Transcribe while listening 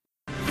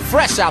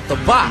fresh out the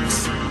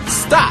box.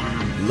 Stop,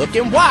 look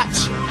and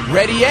watch.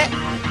 Ready yet?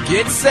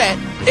 Get set.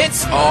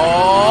 It's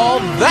all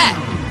that.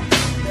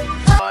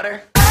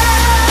 Water.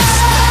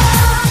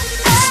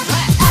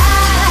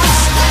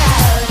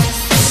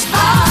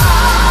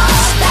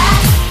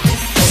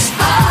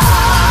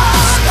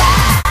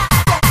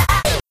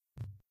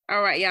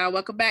 All right, y'all.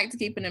 Welcome back to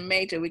Keeping It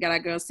Major. We got our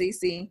girl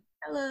Cece.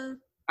 Hello.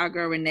 Our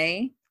girl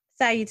Renee.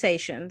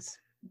 Salutations.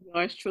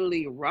 Yours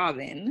truly,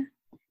 Robin.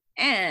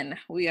 And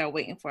we are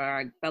waiting for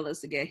our fellas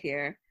to get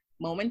here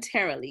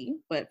momentarily.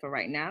 But for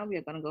right now, we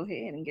are going to go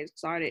ahead and get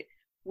started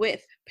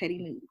with Petty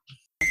News.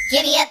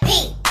 Give me a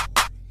P.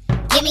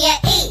 Give me a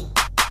E.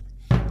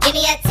 Give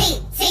me a T.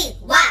 T.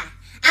 Y.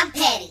 I'm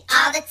petty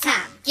all the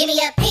time. Give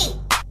me a P.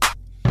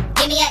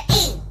 Give me a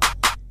E.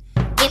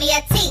 Give me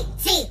a T.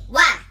 T.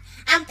 Y.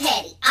 I'm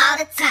petty all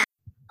the time.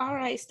 All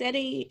right,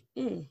 steady.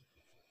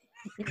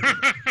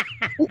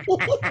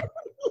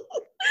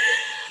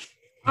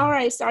 All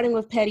right, starting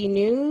with petty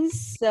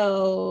news.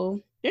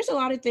 So there's a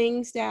lot of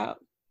things that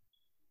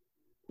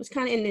was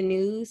kind of in the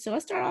news. So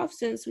let's start off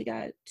since we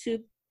got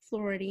two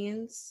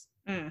Floridians.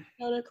 So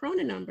the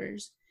corona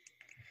numbers,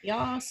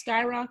 y'all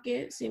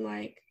skyrocket. Seem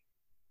like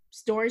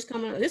stories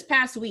coming this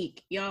past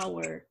week. Y'all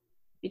were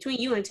between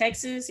you and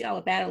Texas. Y'all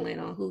were battling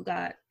on who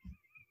got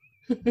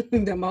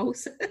the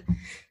most.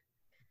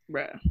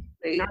 Bruh.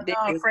 Not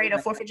all afraid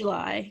of 4th of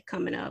July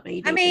coming up.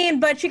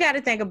 And but you got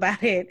to think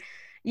about it.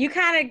 You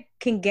kind of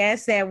can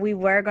guess that we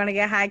were going to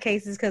get high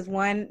cases because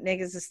one,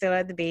 niggas is still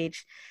at the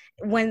beach.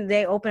 When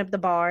they opened up the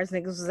bars,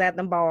 niggas was at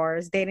the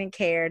bars. They didn't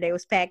care. They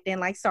was packed in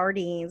like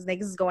sardines. Niggas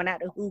was going out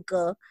to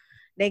hookah.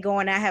 They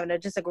going out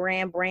having just a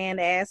grand brand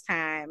ass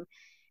time.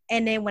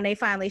 And then when they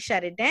finally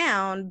shut it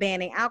down,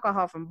 banning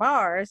alcohol from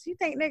bars, you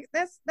think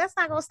that's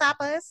not going to stop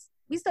us?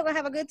 We still going to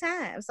have a good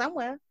time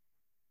somewhere.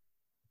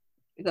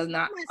 Because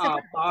not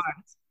all bars.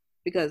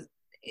 Because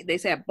they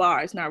said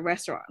bars, not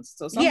restaurants.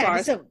 So some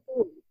bars.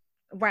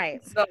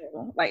 Right. So,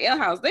 like Ale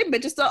House, they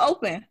bitches still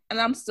open. And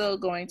I'm still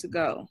going to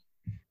go.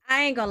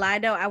 I ain't gonna lie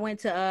though. I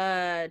went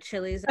to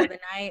Chili's the other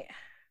night,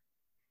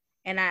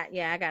 and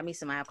I got me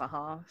some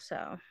alcohol.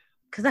 So,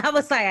 cause I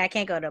was like, I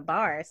can't go to a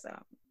bar, so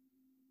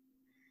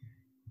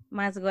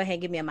might as well go ahead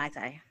and give me a Mai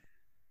Tai.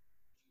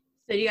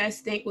 So, you guys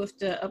think with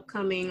the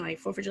upcoming like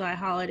 4th of July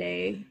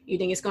holiday, you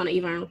think it's gonna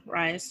even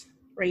raise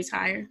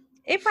higher?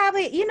 It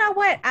probably. You know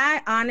what?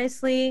 I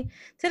honestly,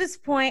 to this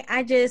point,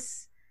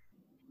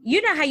 you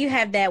know how you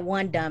have that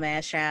one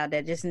dumbass child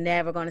that just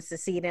never gonna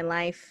succeed in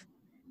life.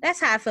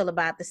 That's how I feel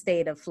about the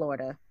state of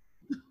Florida.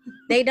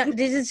 They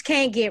just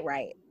can't get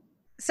right.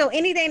 So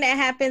anything that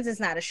happens is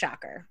not a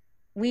shocker.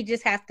 We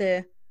just have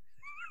to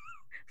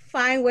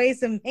find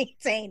ways to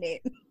maintain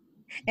it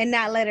and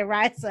not let it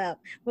rise up.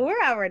 But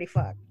we're already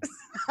fucked.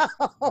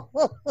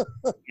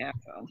 Yeah.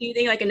 Do you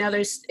think like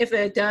if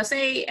it does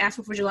say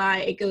after 4th of July,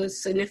 it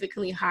goes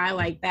significantly high,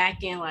 like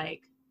back in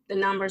like the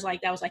numbers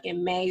like that was like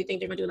in May, you think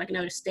they're gonna do like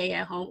another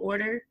stay-at-home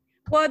order?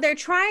 Well, they're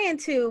trying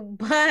to,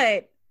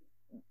 but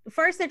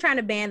first they're trying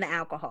to ban the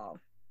alcohol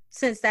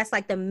since that's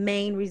like the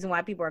main reason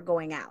why people are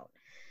going out.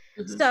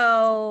 Mm-hmm.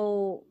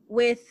 So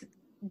with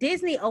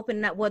Disney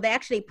opening up, well, they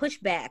actually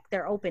pushed back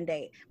their open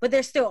date, but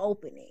they're still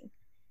opening.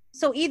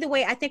 So either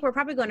way, I think we're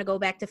probably going to go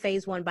back to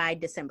phase 1 by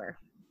December.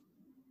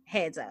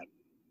 Heads up.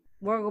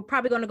 We're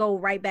probably going to go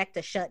right back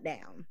to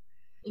shutdown.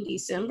 In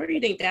December? You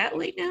think that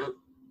late now?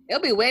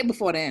 It'll be way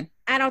before then.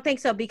 I don't think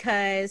so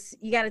because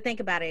you got to think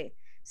about it,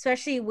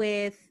 especially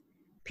with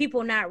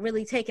people not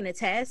really taking a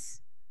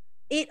test.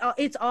 It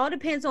all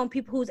depends on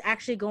people who's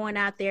actually going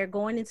out there,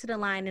 going into the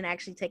line and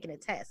actually taking a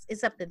test.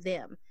 It's up to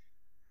them.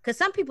 Because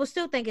some people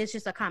still think it's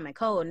just a common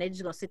cold and they're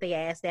just going to sit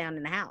their ass down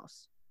in the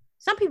house.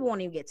 Some people won't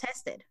even get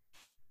tested.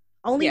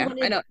 Only when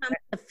it comes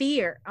to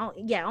fear.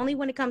 Only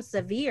when it comes to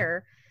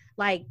severe,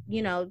 like,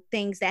 you know,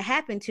 things that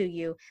happen to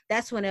you,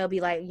 that's when they'll be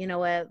like, you know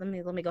what, let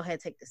me go ahead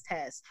and take this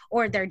test.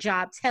 Or their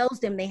job tells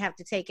them they have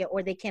to take it,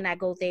 or they cannot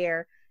go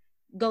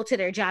to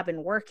their job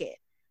and work it.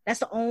 That's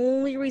the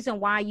only reason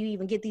why you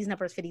even get these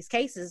numbers for these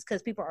cases,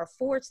 because people are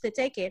forced to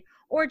take it,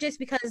 or just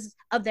because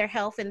of their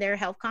health and they're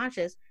health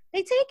conscious, they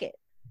take it.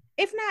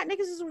 If not,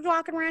 niggas is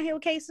walking around here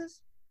with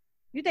cases.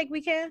 You think we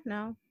care?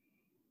 No.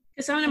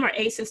 Because some of them are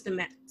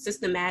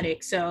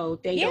systematic, so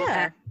they don't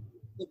have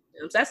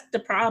symptoms. That's the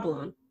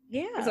problem.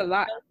 Yeah. It's a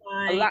lot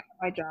of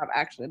my job,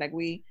 actually. Like,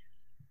 we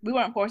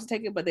weren't forced to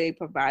take it, but they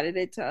provided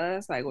it to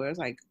us. Like, where it's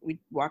like, we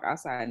walk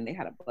outside and they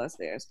had a bus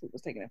there, so people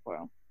was taking it for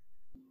them.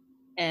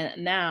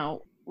 And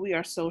now we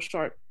are so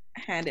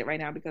short-handed right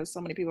now because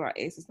so many people are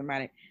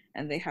asymptomatic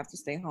and they have to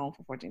stay home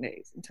for 14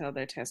 days until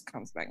their test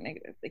comes back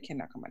negative. They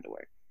cannot come back to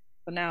work.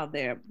 So now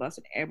they're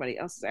busting everybody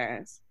else's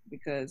ass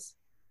because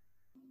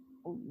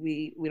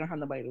we don't have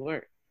nobody to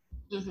work.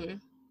 Mm-hmm.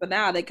 So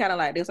now they kind of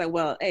like, they're like,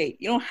 well, hey,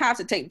 you don't have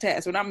to take the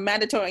test. We're not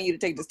mandatory you to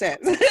take this test.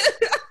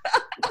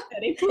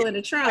 They pulling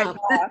the Trump.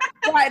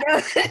 Right.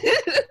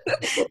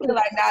 We're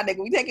like, nah, nigga,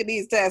 we taking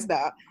these tests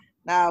now.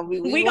 Now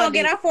we gonna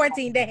get our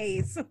 14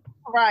 days.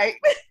 Right.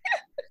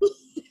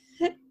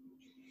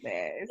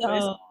 Yeah, it's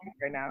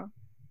right now.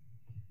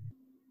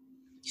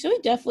 So we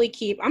definitely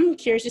keep. I'm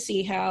curious to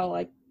see how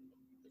like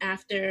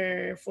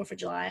after 4th of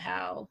July,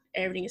 how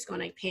everything is going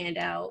to pan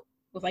out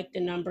with like the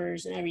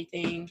numbers and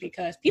everything,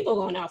 because people are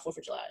going out 4th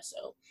of July.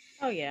 So.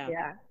 Oh yeah.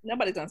 Yeah.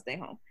 Nobody's gonna stay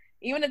home.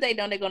 Even if they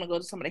don't, they're gonna go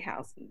to somebody's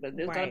house. But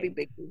there's gonna be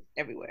big groups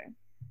everywhere.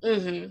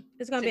 Mm-hmm.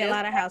 There's gonna be a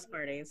lot of house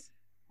parties.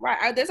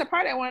 Right. There's a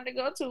party I wanted to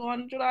go to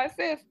on July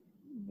 5th,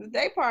 the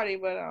day party,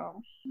 but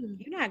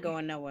You're not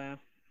going nowhere.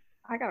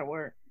 I gotta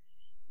work.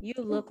 You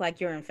look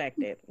like you're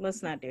infected.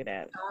 Let's not do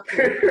that.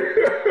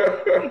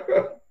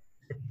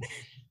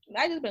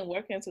 I just been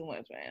working too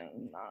much,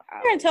 man.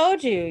 I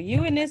told you,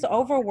 you in this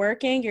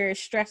overworking, you're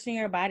stressing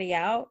your body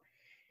out.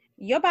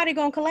 Your body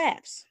gonna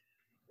collapse.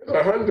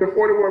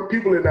 141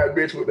 people in that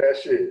bitch with that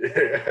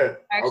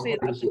shit. Actually,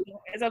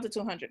 it's up to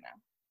 200 now.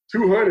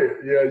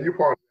 200? Yeah, you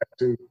part of that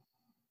too.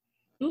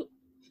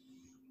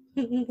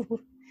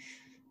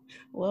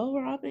 Well,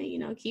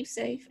 Robin, keep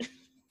safe.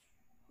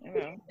 You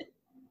know,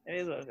 it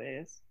is what it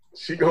is.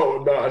 She ain't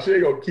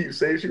gonna keep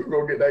safe. She gonna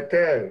go get that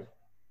cash.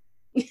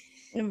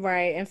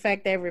 Right,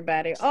 infect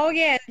everybody. Oh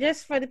yeah,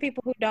 just for the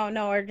people who don't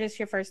know or just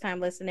your first time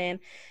listening,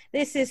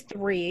 this is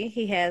 3.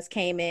 He has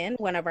came in,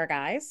 one of our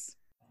guys.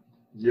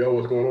 Yo,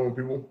 what's going on,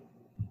 people?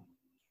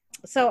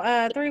 So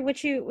 3,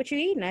 what you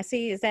eating? I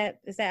see. Is that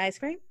ice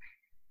cream?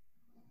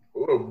 A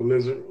little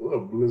blizzard.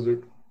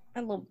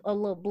 A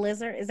little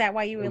blizzard. Is that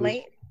why you were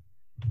late?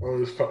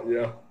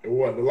 Yeah, it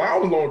was. The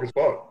line was long as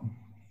fuck.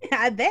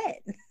 I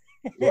bet.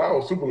 The line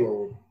was super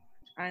long.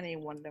 I need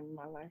one of them in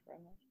my life right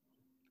now.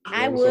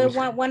 I would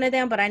want one of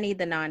them, but I need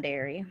the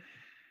non-dairy.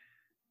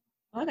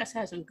 I guess I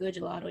had some good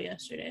gelato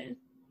yesterday.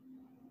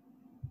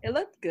 It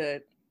looked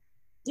good.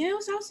 Yeah, I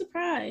was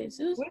surprised.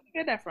 Where did you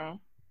get that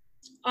from?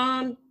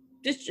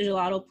 This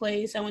gelato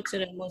place. I went to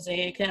the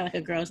Mosaic. It had like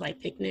a girls like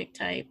picnic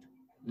type.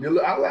 I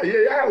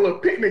had a little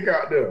picnic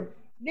out there.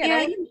 Yeah,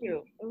 that was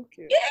cute. It was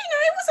cute. Yeah,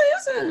 it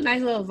was a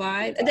nice little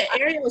vibe. The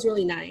area was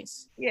really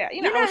nice. Yeah,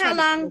 you know how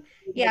long?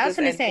 I was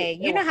gonna say,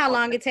 you know how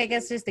long it take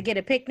us just to get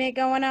a picnic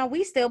going on?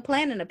 We still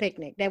planning a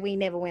picnic that we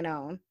never went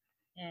on.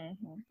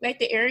 Mm-hmm. Like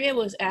the area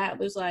was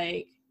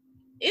like,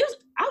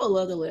 I would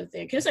love to live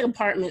there because it's like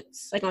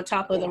apartments, like on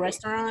top of the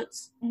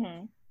restaurants.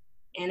 Mm-hmm.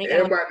 And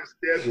everybody's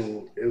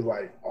schedule is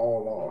like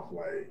all off.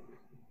 Like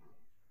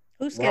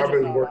who's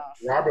scheduled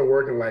Robin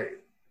working like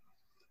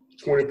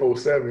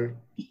 24/7.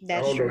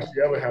 That's I don't true. know if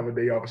she ever have a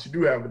day off, but she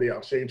do have a day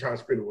off. She ain't trying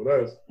to spend it with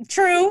us.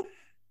 True.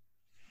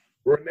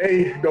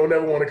 Renee don't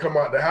ever want to come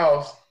out the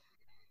house.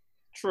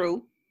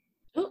 True.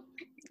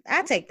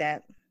 I take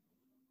that.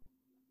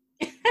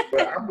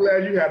 But I'm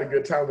glad you had a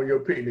good time with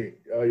your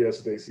picnic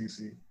yesterday,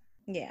 CC.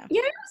 Yeah.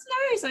 Yeah, it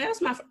was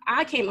nice. Like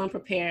I came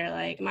unprepared.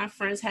 Like my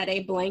friends had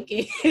a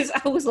blanket.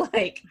 I was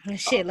like,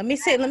 shit, let me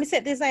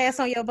sit this ass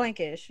on your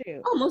blanket.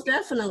 Shoot. Oh, most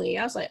definitely.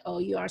 I was like, oh,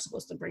 you are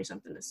supposed to bring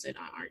something to sit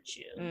on, aren't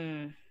you?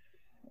 Mm.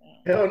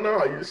 Hell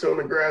no, you just sit on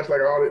the grass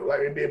like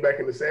they did back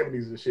in the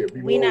 70s and shit.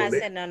 We not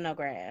sitting on no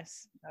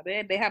grass. No,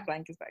 they have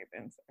blankets back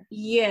then. So.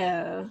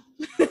 Yeah.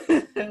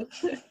 I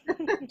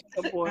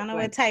don't know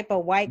what type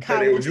of white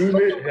collar. It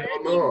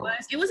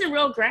wasn't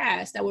real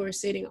grass that we were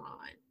sitting on.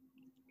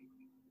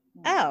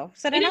 Oh,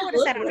 so they would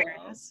have sat on the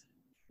grass.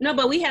 No,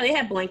 but they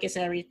had blankets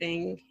and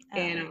everything,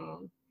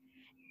 and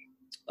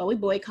we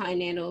boycott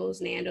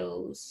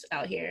Nando's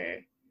out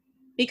here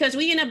because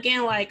we ended up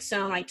getting like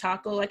some like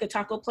a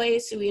taco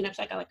place. So we ended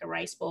up like a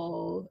rice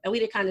bowl, and we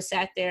just kind of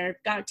sat there,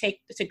 got to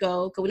take to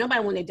go because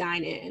nobody wanted to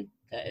dine in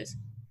because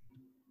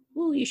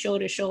you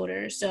shoulder.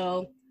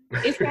 So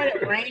it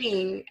started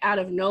raining out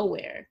of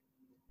nowhere,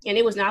 and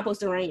it was not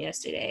supposed to rain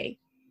yesterday.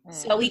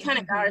 So we kind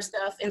of got our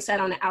stuff and sat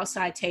on the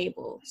outside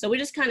table. So we're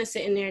just kind of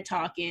sitting there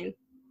talking.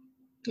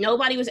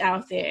 Nobody was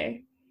out there.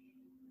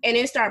 And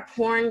it started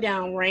pouring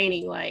down,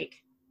 raining. Like,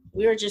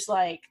 we were just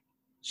like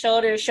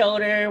shoulder,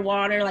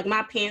 water. Like,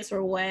 my pants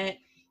were wet.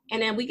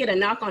 And then we get a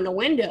knock on the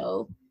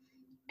window.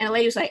 And the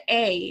lady was like,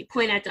 hey,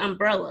 pointing at the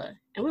umbrella.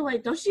 And we're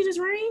like, don't you see this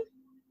rain?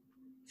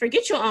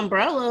 Forget your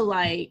umbrella.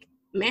 Like,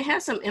 man,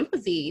 have some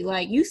empathy.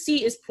 Like, you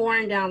see it's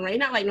pouring down rain,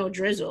 not like no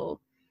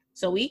drizzle.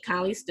 So we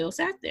kindly still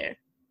sat there.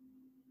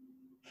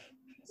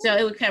 So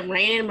it kept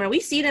raining. Where we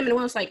see them, and it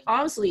was like,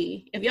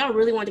 obviously, if y'all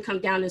really wanted to come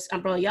down this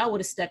umbrella, y'all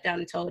would have stepped out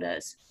and told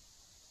us.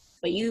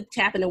 But you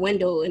tap in the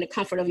window in the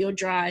comfort of your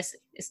dry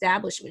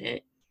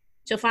establishment.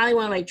 So finally,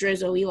 when like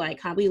drizzle, we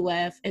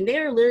left, and they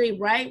were literally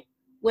right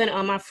when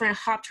my friend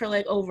hopped her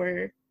leg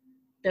over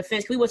the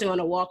fence. We wasn't going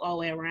to walk all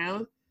the way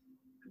around.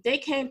 They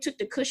came, took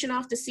the cushion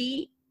off the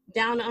seat,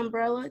 down the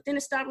umbrella, then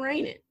it stopped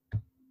raining.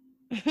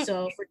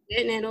 So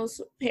forget Nando's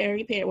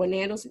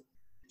Nando's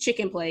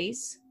chicken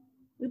place.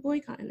 We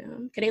boycotting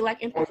them. Cause they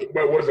like empathy.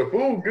 But was the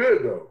food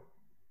good though?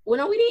 Well,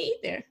 no, we didn't eat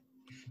there.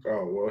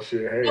 Oh well,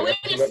 shit. Hey, no, we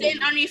just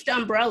sitting underneath the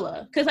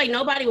umbrella because like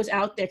nobody was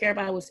out there.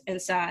 Everybody was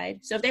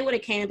inside. So if they would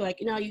have came, like,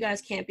 you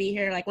guys can't be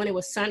here. Like when it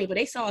was sunny, but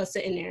they saw us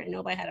sitting there and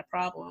nobody had a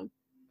problem.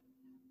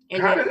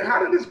 And how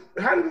did this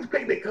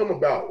picnic come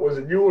about? Was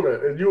it you and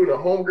a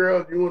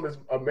homegirl? You and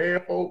a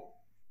man folk?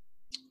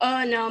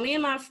 No, me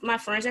and my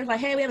friends. They were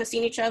like, hey, we haven't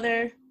seen each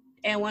other,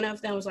 and one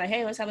of them was like,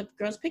 hey, let's have a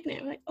girls' picnic.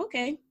 I'm like,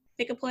 okay.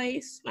 pick a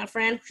place. My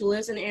friend who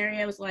lives in the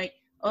area was like,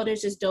 oh,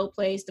 there's this dope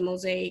place, the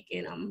Mosaic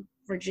in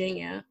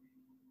Virginia.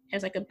 It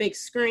has like a big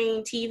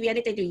screen TV. I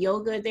think they do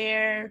yoga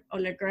there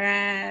on the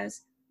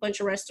grass, bunch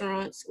of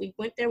restaurants. We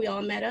went there, we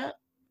all met up,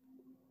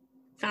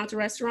 found a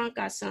restaurant,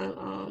 got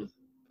some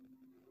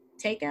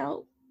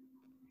takeout,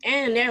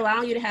 and they're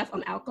allowing you to have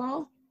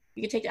alcohol.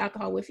 You can take the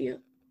alcohol with you.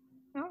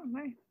 Oh,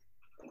 nice.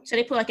 So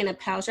they put like in a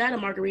pouch. I had a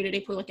margarita, they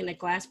put like in a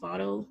glass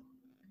bottle,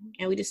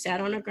 and we just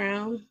sat on the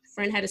ground.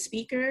 Friend had a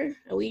speaker,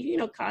 and we,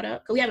 caught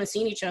up. Cause we haven't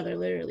seen each other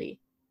literally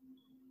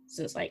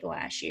since like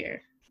last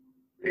year.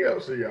 Yeah,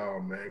 so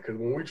y'all, man, because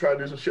when we try to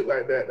do some shit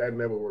like that, that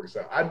never works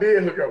out. I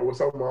did hook up with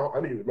some of my,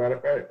 matter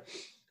of fact,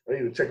 I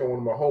need to check on one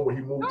of my homies.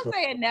 He moved Don't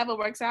say it never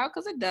works out,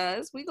 because it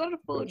does. We go to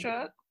the food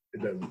truck.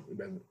 It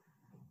doesn't.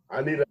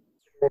 I need to check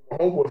on my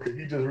homeboy because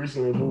he just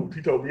recently moved.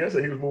 He told me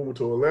yesterday he was moving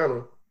to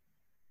Atlanta.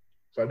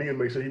 So I need to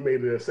make sure he made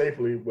it there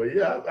safely. But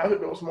yeah, I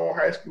hooked up with small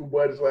high school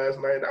buddies last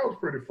night. That was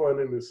pretty fun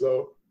in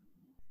itself.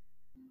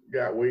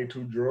 Got way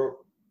too drunk.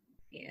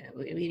 Yeah,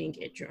 we didn't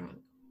get drunk.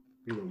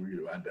 I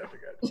definitely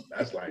got.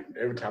 That's like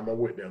every time I'm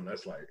with them,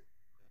 that's like.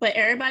 But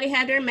everybody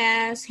had their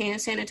masks,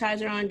 hand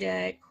sanitizer on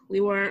deck. We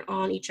weren't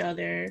on each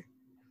other,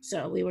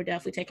 so we were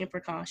definitely taking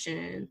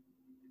precaution.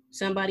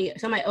 Somebody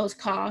else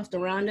coughed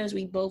around us.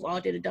 We both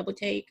all did a double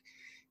take,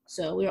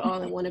 so we were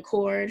all in one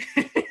accord.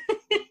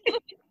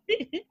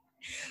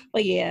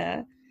 But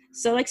yeah,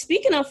 so like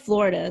speaking of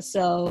Florida,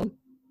 so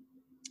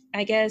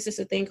I guess it's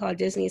a thing called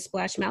Disney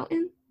Splash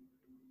Mountain.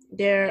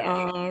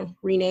 They're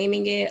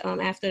renaming it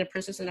after The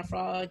Princess and the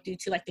Frog due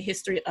to like the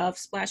history of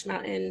Splash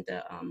Mountain,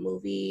 the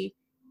movie,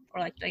 or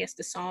like I guess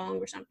the song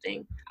or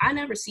something. I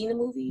never seen the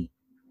movie,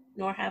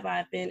 nor have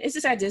I been. Is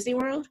this at Disney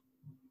World?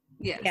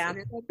 Yes. Yeah.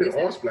 It's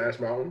on Splash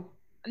Mountain.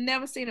 I've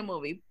never seen a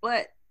movie,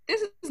 but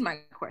this is my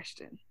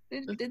question.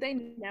 Did they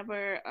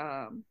never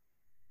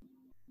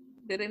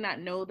did they not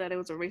know that it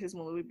was a racist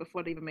movie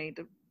before they even made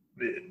the?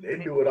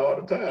 They do it all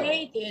the time.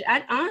 They did.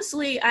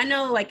 I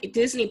know like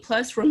Disney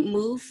Plus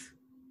removed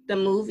the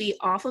movie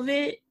off of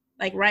it,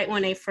 like right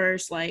when they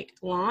first like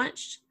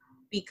launched,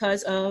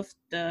 because of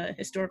the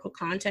historical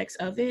context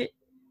of it.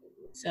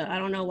 So I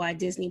don't know why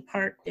Disney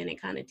Park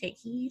didn't kind of take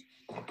heed.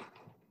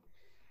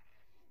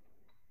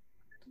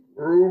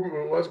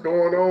 Ruben, what's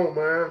going on,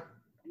 man?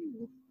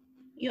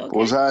 You okay?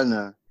 What's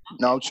happening?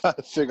 No, I'm trying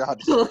to figure out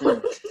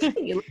the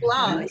You look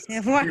lost. He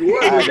was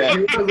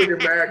looking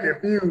mad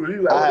confused. He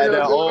like, I had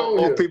that old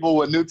old people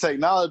with new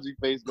technology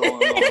face going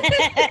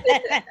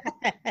on.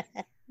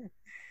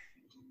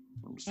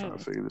 I'm just trying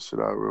to figure this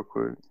shit out real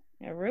quick.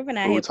 Yeah, Ruben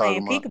out here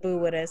playing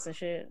peekaboo with us and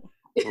shit.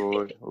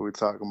 What we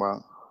talking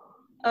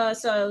about?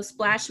 So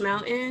Splash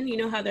Mountain, you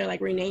know how they're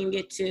like renaming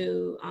it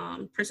to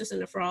Princess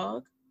and the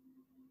Frog?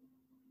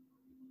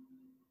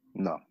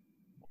 No.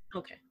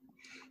 Okay.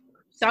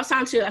 So I was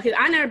talking to, because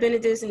I've never been to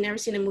Disney, never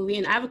seen a movie,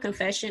 and I have a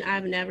confession,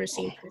 I've never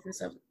seen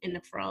Princess and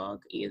the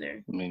Frog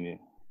either. I mean,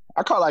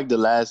 I caught like the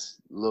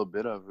last little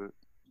bit of it.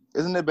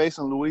 Isn't it based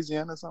in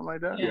Louisiana or something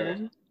like that? Yeah.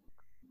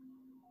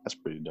 That's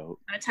pretty dope.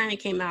 By the time it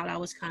came out, I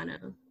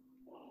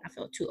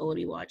felt too old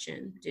to be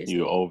watching Disney.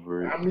 You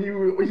over it. I mean,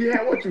 you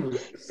had what, you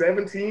was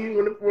 17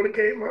 when it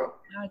came out?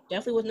 I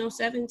definitely was no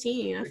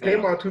 17. It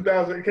came out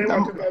 2000. It came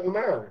out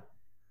 2009.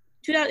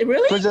 2000,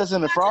 really? Princess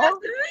and the Frog?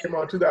 It came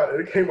out 2000.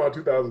 It came out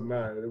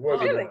 2009. It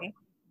wasn't. Really?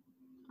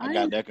 I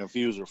got that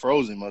confused with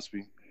Frozen. Must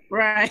be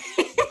right.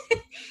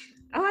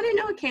 Oh, I didn't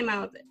know it came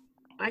out.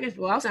 I guess.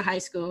 Well, I was in high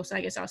school, so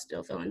I guess I was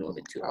still feeling a little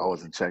bit too old. I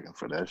wasn't checking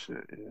for that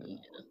shit.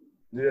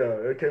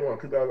 Yeah, it came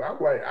out 2000. I'm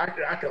like,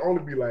 I could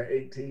only be like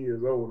 18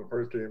 years old when it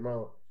first came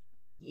out.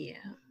 Yeah.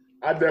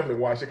 I definitely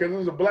watched it because it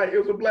was a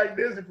black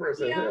Disney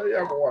princess. Yeah. Hell yeah,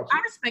 I'm gonna watch it.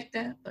 I respect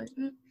that, but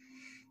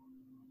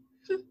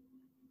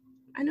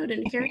I know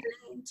the character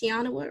name,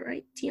 Tiana. What,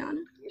 right?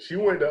 Tiana. She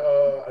went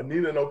to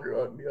Anina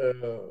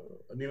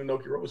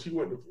Noki Rose. She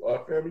went to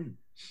FAMU.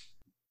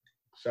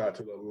 Shout out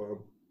to the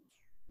alum.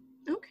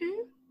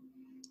 Okay.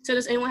 So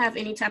does anyone have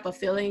any type of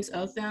feelings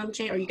of them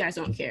change, or you guys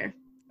don't care?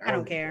 I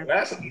don't care.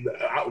 Last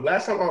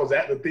time I was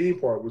at the theme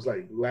park was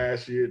like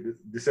last year,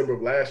 December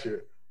of last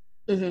year.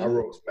 Mm-hmm. I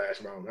rode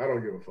Splash Mountain. I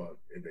don't give a fuck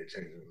if they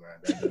change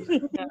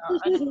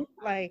their mind.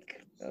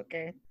 Like,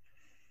 okay.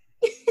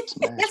 That's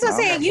what I'm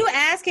saying. You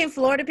asking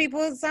Florida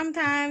people,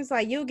 sometimes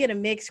like you'll get a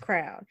mixed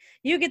crowd.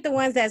 You get the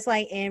ones that's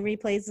like every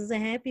place is a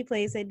happy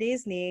place at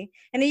Disney,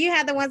 and then you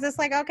have the ones that's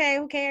like, okay,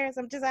 who cares?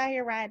 I'm just out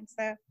here riding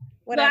stuff.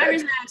 Whatever. No, I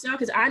reason I asked y'all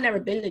because I've never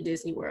been to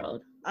Disney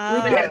World.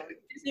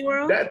 Disney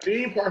World. That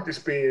theme park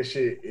experience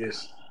shit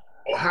is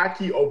high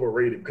key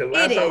overrated because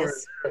last time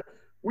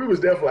we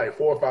was there for like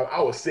 4 or 5.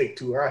 I was sick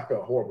too. I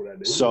felt horrible that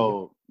day.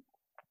 So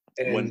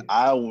when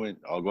I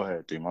went, go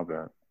ahead, dude. My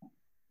bad.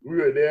 We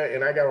were there,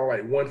 and I got on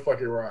like one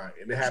fucking ride,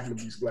 and it happened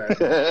to be Splash.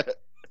 That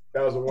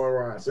was the one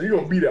ride. So you're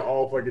gonna be there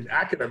all fucking.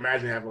 I can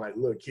imagine having like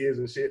little kids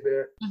and shit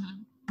there.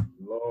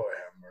 Mm-hmm. Lord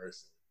have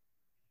mercy.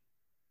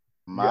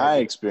 My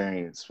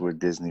experience with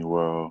Disney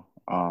World,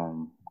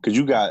 because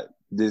you got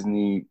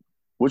Disney.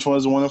 Which one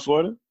is the one in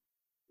Florida?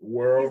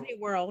 World.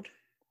 Disney World.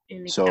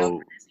 in the So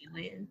California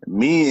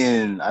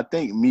Disneyland. I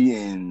think me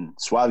and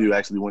Swavio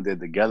actually went there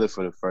together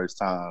for the first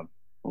time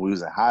when we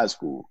was in high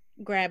school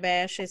Grab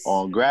Bash is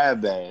on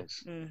Grab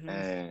Bash, Mhm.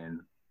 and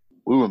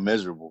we were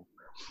miserable.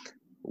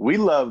 We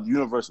loved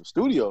Universal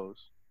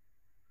Studios,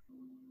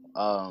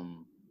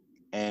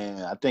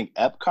 and I think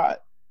Epcot,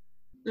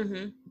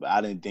 Mm-hmm. but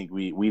I didn't think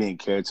we didn't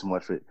care too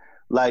much for it.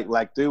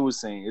 Like they was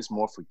saying, it's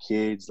more for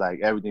kids. Like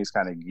everything's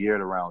kind of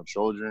geared around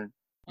children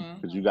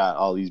because you got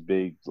all these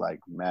big like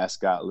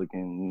mascot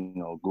looking,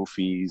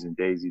 Goofies and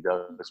Daisy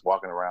Ducks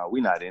walking around. We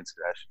not into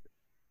that shit.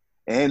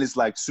 And it's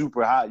like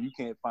super hot. You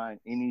can't find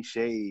any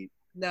shade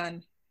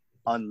None.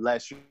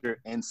 unless you're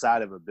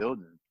inside of a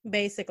building.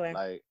 basically.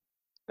 Like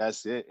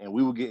that's it. And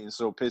we were getting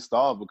so pissed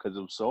off because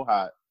it was so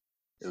hot.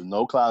 There was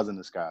no clouds in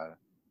the sky,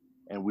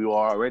 and we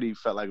already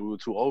felt like we were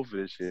too old for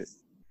this shit.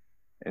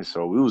 And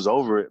so we was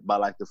over it by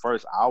like the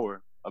first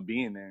hour of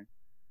being there.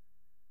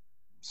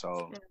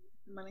 So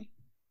Money.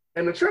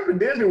 And the trip to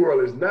Disney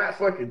World is not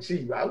fucking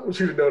cheap. I want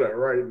you to know that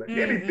right now.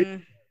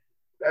 Anything,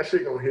 that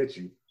shit gonna hit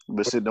you.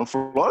 but shit, them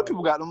Florida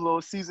people got them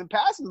little season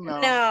passes now.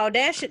 No,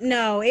 that should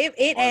no. It On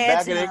the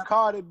adds back of their up.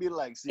 car, it'd be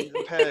like season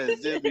pass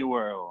Disney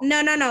World. No.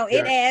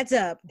 It Yeah. adds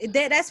up.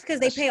 That's because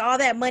they pay all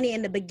that money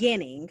in the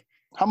beginning.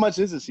 How much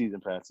is a season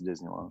pass to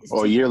Disney World It's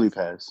or a too yearly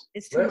pass?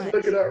 It's too Let's much.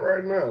 look it up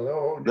right now.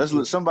 No, Let's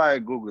look, somebody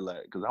Google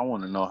that because I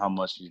want to know how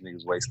much these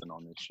niggas wasting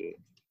on this shit.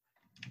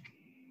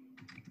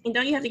 And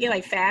don't you have to get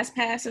like fast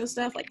pass and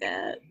stuff like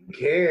that? you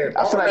can.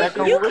 I feel like that shit-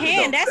 come You with it,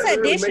 can. though. That's That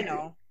really make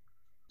additional.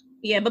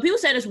 Yeah, but people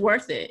said it's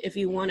worth it if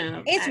you want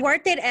to. It's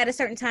worth it at a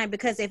certain time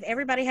because if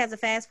everybody has a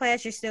fast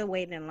pass, you're still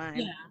waiting in line.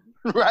 Yeah.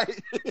 Right?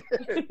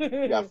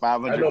 You got I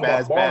 500 know my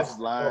fast passes boss.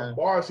 line.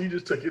 Boss, he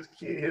just took his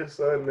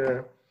son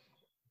there,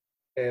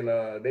 and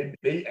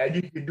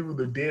you could do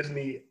the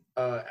Disney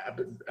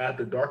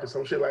after dark or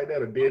some shit like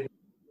that, or Disney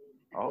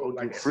Oh,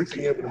 like dude, at 6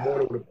 freaky. a.m. in the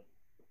morning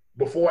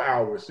before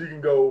hours. So you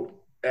can go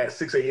at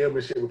 6 a.m.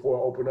 and shit before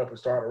I open up and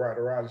start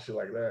around and shit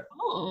like that.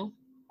 Oh.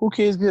 Who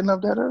kids getting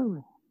up that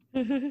early?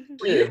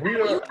 Yeah,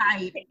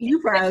 we You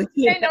probably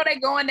They know they're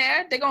going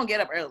there. They're gonna get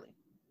up early.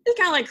 It's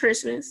kind of like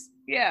Christmas.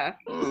 Yeah.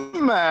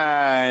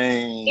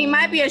 Man. It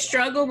might be a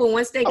struggle, but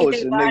once they I get wish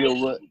their a body,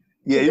 nigga would.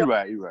 Yeah, you're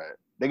right.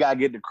 They gotta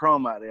get the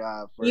crumb out of their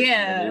eye first.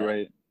 Yeah. And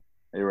then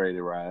they ready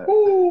to ride.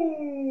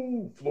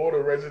 Ooh,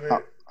 Florida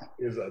resident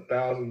is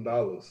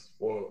 $1,000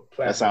 for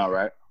platinum. That sound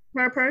right.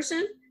 per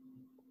person.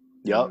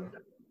 Yup.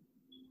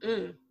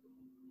 Mm.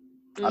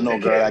 I know a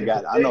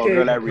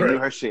girl that renew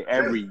her shit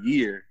every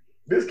year.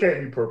 This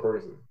can't be per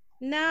person.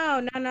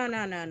 No.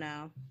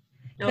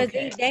 Because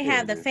Okay. they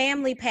have the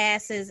family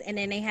passes and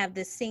then they have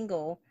the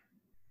single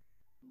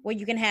where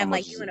you can have much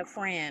like is you it? and a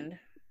friend.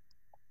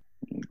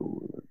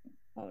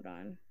 Hold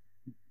on.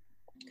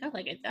 Got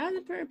like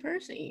 $1,000 per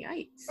person.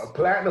 Yikes. A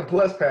platinum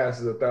plus pass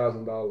is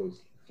 $1,000.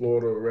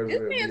 Florida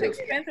resident. Disney is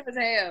expensive as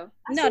hell.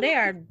 No, they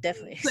are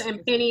definitely.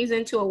 Putting pennies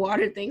into a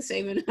water thing,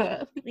 saving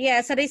up.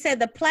 Yeah, so they said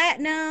the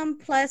platinum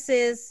plus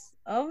is.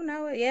 Oh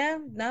no, yeah,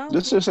 no.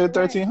 This just said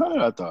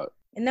 1,300. I thought.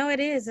 No, it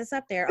is. It's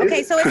up there.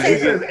 Okay, so it It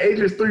says says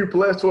ages 3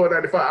 plus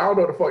 $12.95. I don't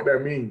know what the fuck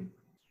that means.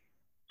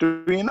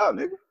 3 and up,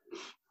 nigga.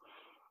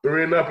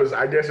 3 and up is,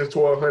 I guess, it's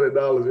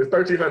 $1,200. It's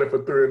 $1,300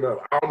 for 3 and up.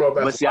 I don't know if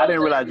that's. But see, I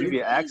didn't realize you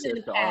get access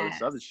to all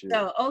this other shit.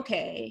 So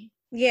okay,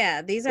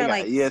 yeah, these They are got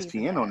like ESPN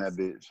season on pass.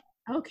 that bitch.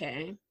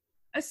 okay,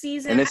 a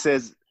season. And it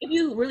says if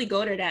you really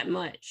go there that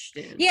much,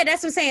 then Yeah,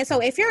 that's what I'm saying.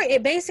 So if you're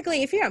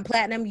if you're in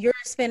platinum, you're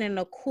spending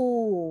a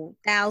cool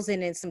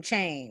 1,000 and some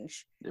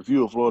change. if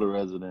you're a Florida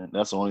resident,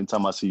 that's the only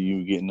time I see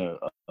you getting a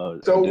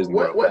So Disney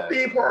what World pass.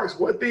 theme parks?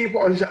 What theme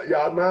parks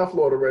y'all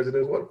non-Florida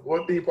residents?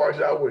 What theme parks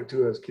y'all went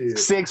to as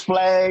kids? Six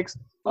Flags,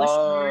 Busch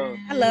Gardens,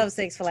 I love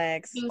Six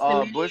Flags.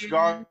 Kingston Busch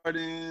Minion,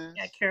 Gardens,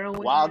 yeah,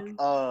 Carowinds,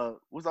 Wild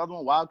what's the other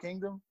one? Wild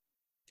Kingdom,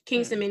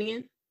 Kingston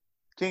Minion.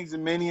 Kings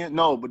and Minion.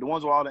 No, but the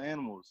ones with all the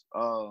animals.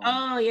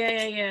 Oh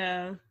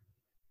yeah.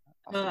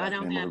 forgot I the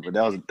don't name of have it, but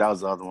that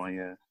was the other one.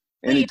 Yeah,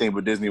 anything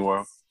but Disney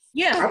World.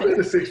 Yeah, I've been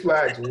to Six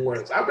Flags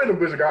once. I've been to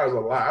Busch Gardens a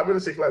lot. I've been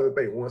to Six Flags, I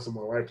think, once in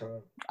my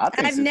lifetime. I think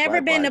I've Six never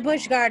Flags been to probably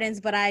Busch Gardens,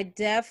 but I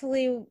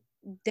definitely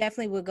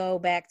would go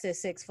back to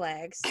Six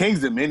Flags.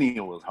 Kings and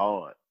Minion was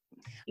hard.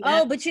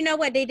 Oh, but you know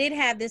what? They did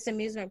have this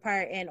amusement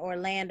park in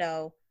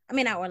Orlando. I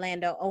mean, not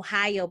Orlando,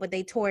 Ohio, but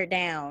they tore it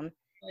down.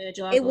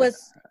 It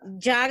was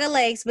Jaga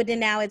Lakes, but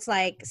then now it's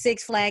like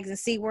Six Flags and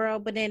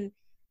SeaWorld, but then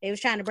they was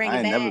trying to bring I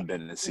it ain't back. never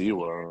been to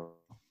SeaWorld.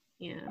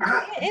 Yeah.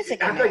 It's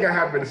a I good think I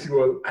have been to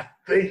SeaWorld. I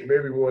think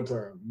maybe one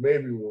time.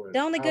 Maybe one. The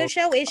only Oh. good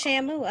show is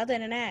Shamu. Other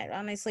than that,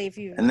 honestly, if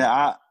you And then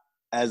I,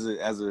 as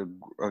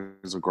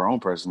a grown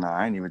person now,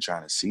 I ain't even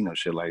trying to see no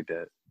shit like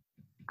that.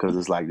 Because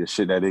it's like the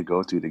shit that they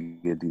go through to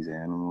get these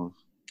animals.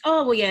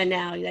 Oh well, yeah.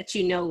 Now that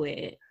you know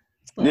it.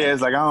 But Yeah,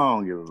 it's like I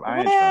ain't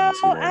trying to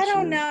see that I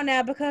don't shit. know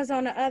now because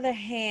on the other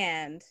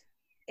hand,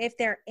 if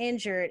they're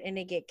injured and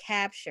they get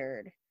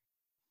captured,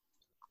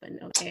 But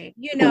okay.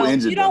 you know,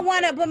 injured you don't them?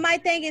 want to. But my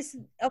thing is,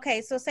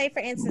 okay, so say for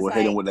instance, Boy,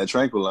 hit him like with that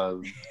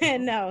tranquilizer.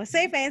 no,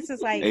 say for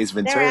instance, like Ace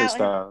they're Ventura out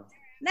style.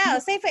 No,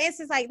 say for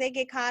instance, like they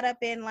get caught up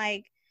in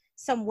like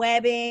some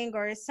webbing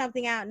or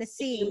something out in the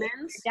sea,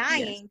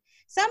 dying.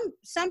 Yes.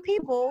 Some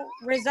people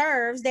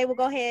reserves, they will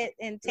go ahead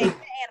and take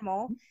the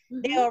animal.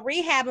 They'll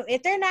rehab them.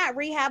 If they're not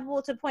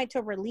rehabable to the point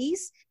to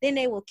release, then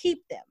they will keep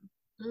them.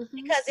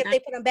 Because if they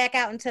put them back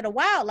out into the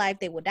wildlife,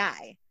 they will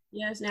die.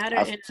 Yes, now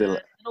they're in a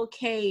little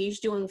cage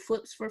doing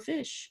flips for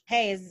fish.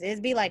 Hey, it's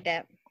be like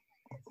that.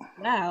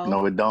 Wow.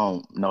 No, it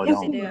don't. No, it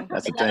don't.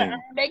 That's the thing.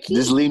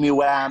 Just leave me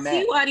where I'm at.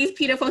 See why these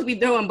PETA folks be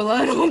throwing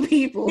blood on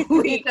people?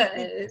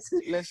 Because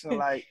listen,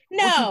 like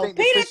no,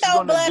 PETA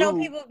throw blood on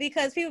people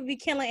because people be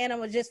killing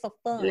animals just for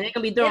fun. They're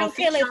gonna be throwing they don't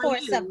kill it for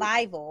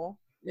survival.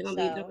 They're gonna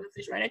be throwing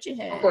fish right at your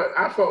head.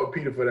 I fought with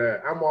PETA for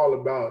that. I'm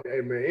all about, hey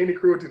man, any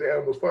cruelty to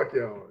animals, fuck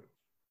y'all.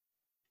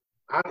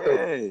 I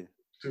know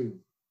too.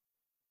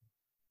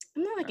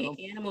 I'm not like an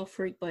animal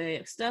freak,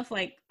 but stuff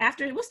like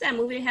after what's that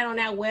movie they had on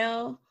that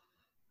well?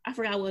 I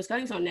forgot what it was. I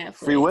think it's on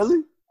Netflix. Free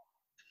Willy?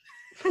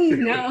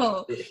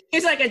 No,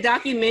 it's like a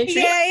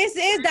documentary. Yeah,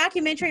 it's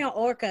documentary on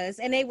orcas,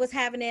 and they was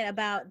having it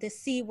about the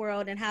Sea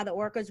World and how the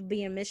orcas were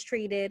being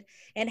mistreated,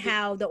 and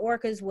how the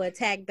orcas would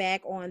attack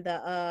back on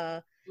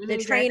the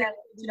trainer,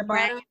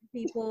 the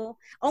people.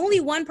 Only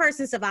one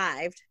person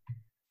survived,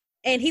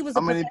 and he was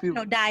a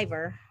professional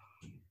diver.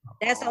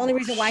 That's the only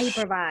reason why he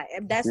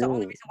survived. That's the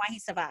only reason why he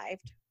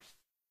survived.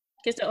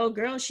 Because the old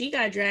girl, she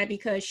got dragged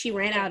because she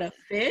ran out of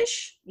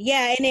fish.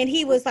 Yeah, and then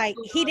he was like,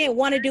 he didn't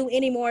want to do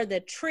any more of the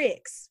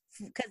tricks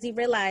because he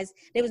realized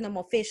there was no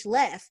more fish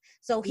left.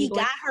 So he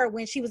got her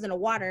when she was in the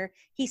water.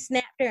 He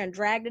snapped her and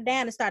dragged her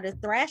down and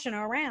started thrashing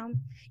her around.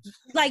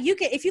 Like you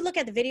can, if you look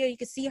at the video, you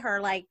can see her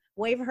like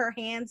waving her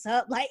hands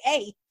up, like,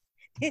 "Hey,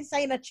 this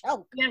ain't a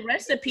joke." Yeah,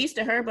 rest in peace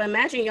to her. But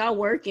imagine y'all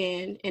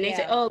working and they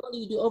say, "Oh,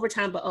 you do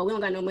overtime, but we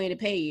don't got no money to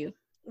pay you."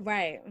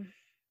 Right.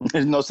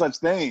 There's no such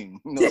thing.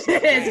 No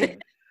such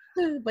thing.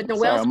 But the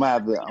I'm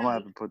gonna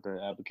have to put the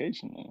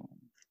application in.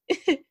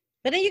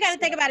 But then you got to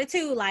think about it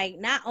too. Like,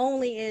 not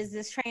only is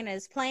this trainer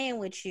is playing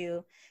with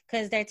you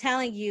because they're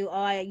telling you,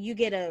 you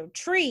get a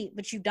treat,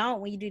 but you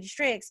don't when you do these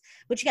tricks.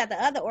 But you got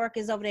the other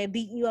orcas over there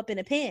beating you up in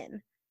a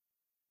pen.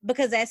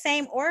 Because that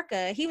same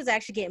orca, he was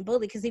actually getting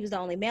bullied because he was the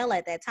only male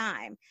at that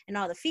time, and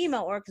all the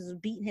female orcas was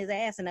beating his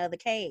ass in the other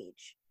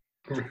cage.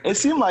 It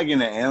seemed like in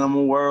the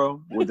animal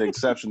world, with the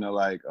exception of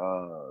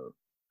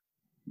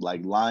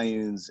like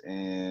lions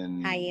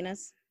and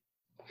hyenas.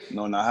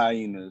 No, not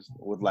hyenas.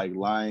 With like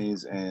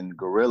lions and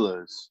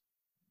gorillas,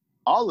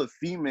 all the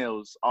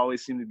females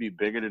always seem to be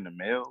bigger than the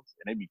males,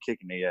 and they be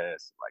kicking their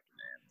ass like in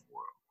the animal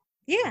world.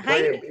 Yeah,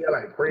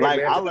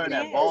 like I learned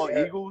that bald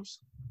eagles,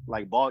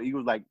 like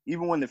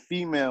even when the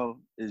female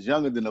is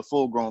younger than a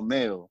full-grown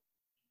male,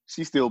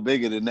 she's still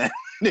bigger than that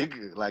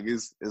nigga. Like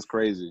it's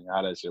crazy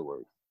how that shit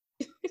works.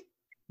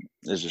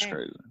 It's just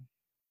crazy.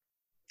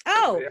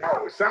 Oh,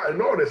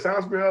 no, that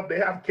sounds me up. They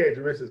have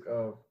characteristics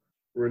of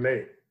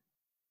Renee.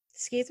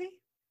 Excuse me?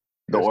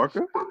 The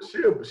orca?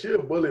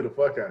 She'll bully the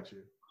fuck out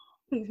you.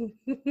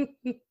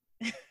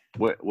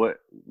 What?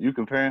 You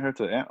comparing her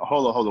to?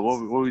 Hold on.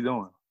 What are we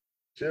doing?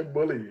 She'll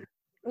bully you.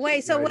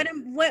 Wait, so what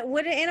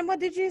animal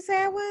did you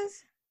say it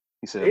was?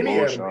 He said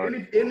any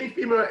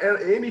female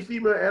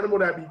animal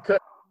that be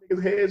cutting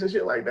niggas' heads and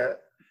shit like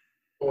that.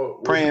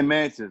 Or praying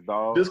mantis,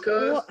 dog. Just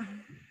cause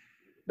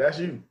that's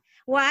you.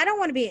 Well, I don't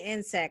want to be an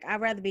insect.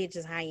 I'd rather be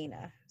just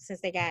hyena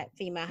since they got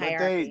female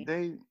hierarchy.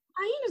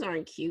 Hyenas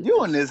aren't cute.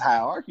 You in this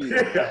hierarchy.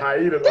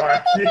 Hyenas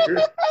aren't cute.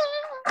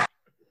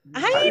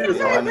 Hyenas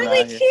are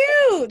really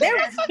cute. They're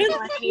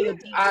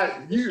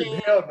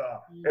you hell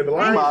no. You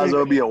might as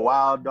well be a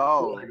wild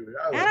dog.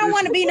 I don't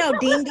want to be no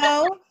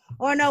dingo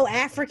or no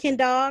African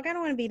dog. I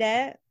don't want to be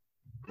that.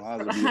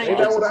 Ain't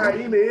that what a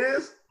hyena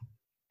is?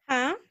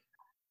 Huh?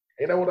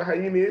 Ain't that what a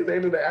hyena is?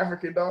 Ain't it the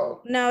African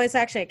dog? No, it's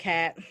actually a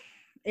cat.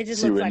 It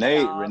just looks like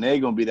a dog. Renee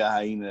gonna be the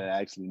hyena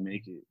that actually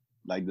make it.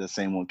 Like the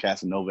same one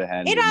Casanova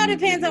had. It all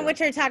depends on what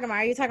you're talking about.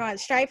 Are you talking about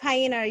striped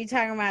hyena or are you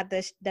talking about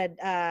the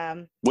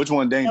which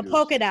one dangerous? The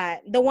polka dot,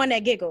 the one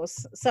that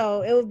giggles.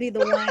 So it would be the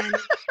one.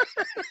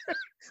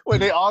 Wait,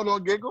 they all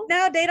don't giggle?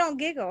 No, they don't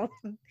giggle.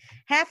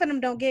 Half of them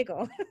don't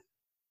giggle.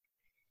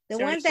 The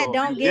ones that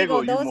don't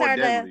giggle, those are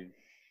deadly.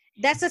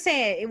 That's the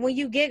saying. When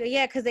you giggle,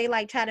 yeah, because they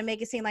like try to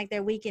make it seem like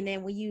they're weak, and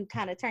then when you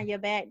kind of turn your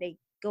back, they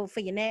go for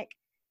your neck.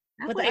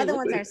 But the other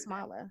ones are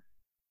smaller.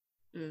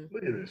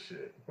 Look at this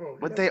shit.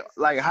 But they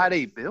like how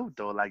they built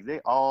though. Like they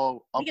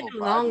all upper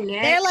body.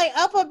 They're like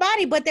upper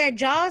body, but their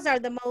jaws are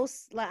the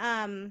most.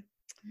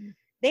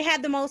 They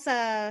have the most.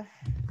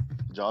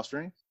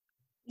 Jawstrings.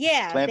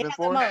 Yeah, they have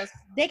the most.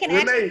 They can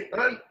actually.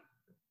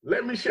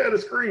 Let me share the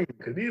screen.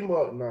 Cause these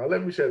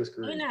let me share the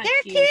screen. They're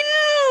cute.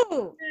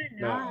 Hold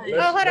on.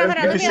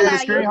 Let me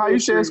allow you. How you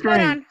share the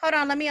screen? Hold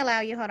on. Let me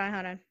allow you. Hold on.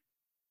 I'm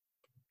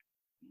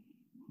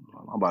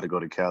about to go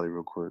to Cali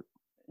real quick.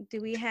 Do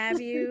we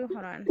have you?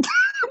 Hold on.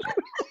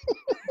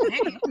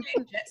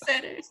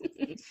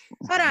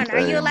 Hold on. Are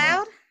you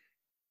allowed?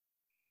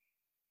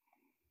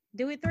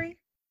 Do it 3?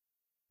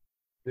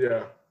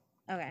 Yeah.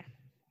 Okay.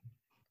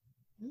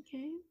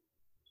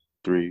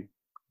 3.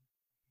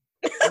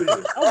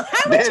 is. Oh,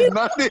 how would you?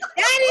 nothing.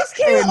 That is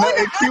cute Ain't on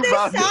nothing the cute other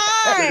about it.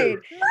 side.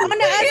 On the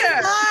other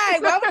side.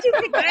 Why would you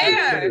pick the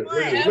There.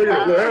 ugliest Look one?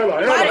 at it.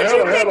 Why would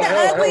you pick the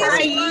ugliest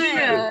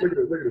Hyena. one? Look at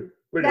it.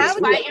 Why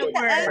would you pick the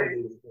Word.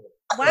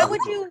 ugly?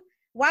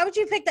 Why would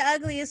you pick the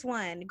ugliest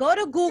one? Go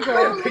to Google.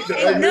 I picked the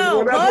ugliest No,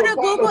 one. That's go what to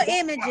popped Google up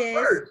Images.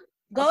 first.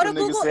 Go to Nigga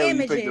Google said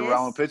you picked the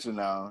wrong Images. picture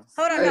now.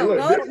 Hold on, Hey, no, look,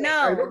 go Hey, don't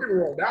no. get me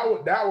wrong. That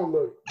one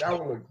look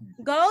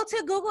cute. Go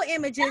to Google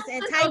Images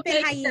and type in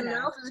The hyena.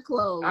 mouth is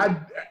closed.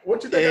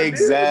 What you think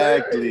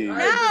Exactly. I did?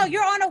 Man? No,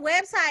 you're on a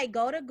website.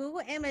 Go to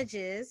Google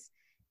Images.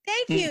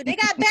 Thank you. They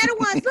got better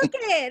ones. Look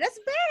at it. That's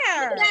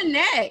better. That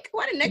neck.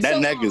 Why the neck That so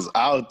neck long? is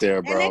out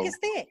there, That bro. neck is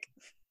thick.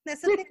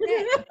 That's a thick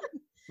neck.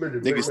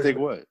 Nigga stick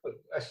what?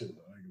 That shit.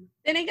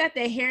 Then they got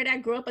the hair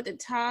that grew up at the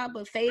top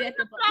but fade at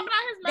the bottom. Dropping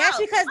out his That's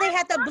mouth. because they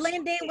have to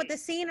blend in with the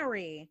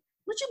scenery.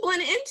 What you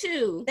blending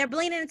into? They're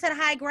blending into the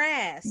high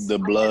grass. The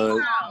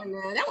blood. Oh,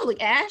 no, that one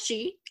look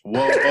ashy.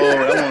 Whoa, that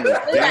one was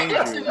Look like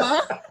dangerous.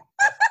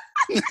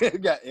 eczema.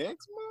 Got eczema?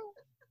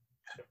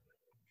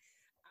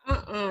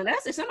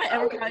 That's if somebody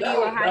ever call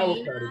you a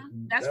hyena.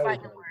 That's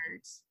fighting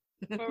words.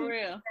 For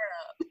real.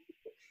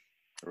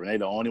 Renee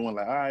the only one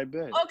like, all right,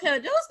 bet. Okay,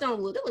 those don't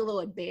look. They look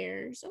like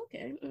bears.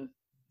 Okay.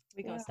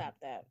 We're gonna stop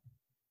that.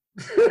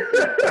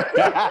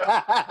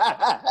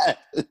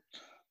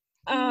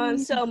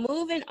 So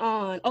moving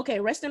on. Okay,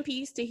 rest in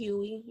peace to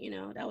Huey. You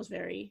know, that was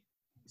very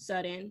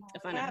sudden to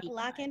find out.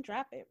 Lock and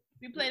drop it.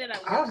 We played it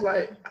at I was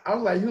like,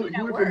 you That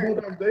from work.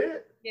 Bulldogs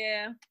dead?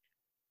 Yeah.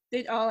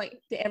 Did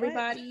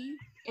everybody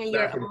and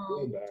your Not from the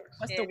Bulldogs.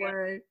 what's the Yeah.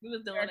 word? We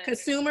was doing Your it.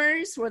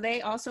 consumers, were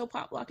they also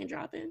pop, lock, and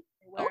dropping?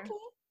 We were. Okay.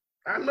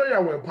 I know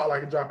y'all went pop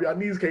like a drop. Y'all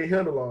knees can't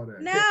handle all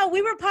that. No,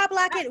 we were pop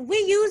locking. We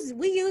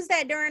used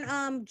that during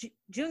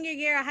junior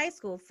year of high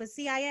school for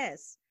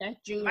CIS. That's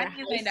junior My high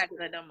kids ain't that school.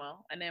 good no more.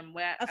 And then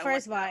where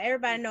First of all,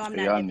 everybody know I'm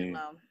Y'all not in need-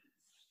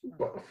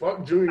 the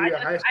Fuck junior I year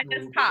high just, I school.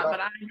 just popped, but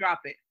I didn't drop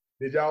it.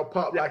 Did y'all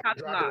pop like a Popped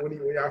drop lock. when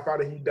y'all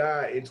found out he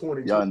died in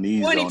 2020? Y'all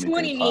knees the only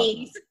 2020 thing popping.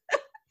 knees.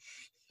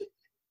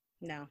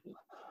 No,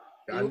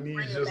 Y'all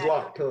knees just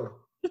locked, huh?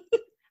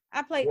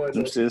 I played. What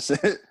Them the- shit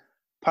said,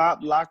 pop,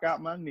 lock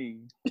out my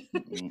knee.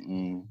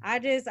 Mm-mm.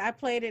 I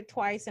played it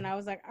twice, and I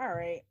was like, all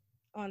right,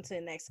 on to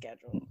the next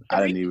schedule. I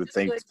didn't even Aretha's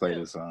think good to play too.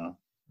 this song.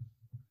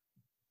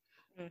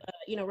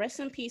 You know, rest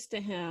in peace to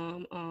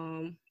him.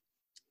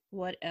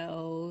 What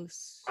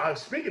else?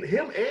 Speaking of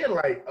him and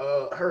like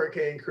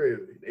Hurricane Chris,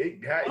 they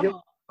got him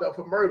up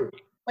for murder.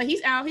 But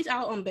he's out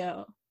on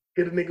bail.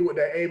 Hit a nigga with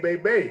that A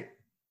baby.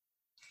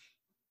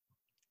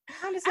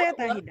 Honestly, I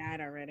thought he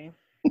died already.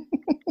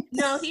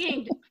 No, he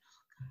ain't.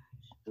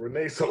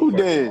 Renee so Who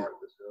fucking dead? hard,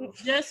 yo.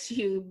 Just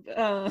you.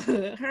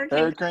 Hurricane.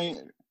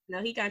 Hurricane,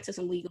 No, he got into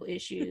some legal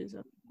issues.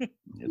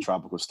 your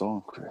tropical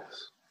storm, Chris.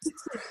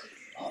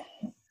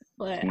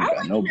 But He I got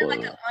like no to hear like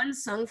blood. an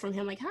unsung from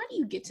him. Like, how do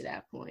you get to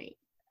that point?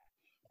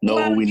 No,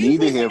 Well, who we usually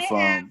need to hear when they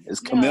have- from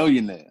is no.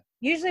 Chameleon there.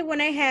 Usually when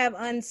they have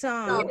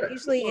unsung, Okay.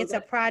 usually it's a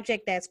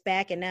project that's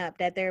backing up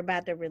that they're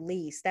about to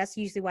release. That's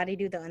usually why they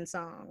do the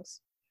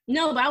unsongs.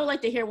 No, but I would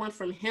like to hear one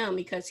from him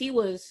because he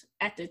was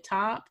at the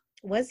top.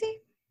 Was he?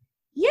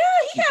 Yeah,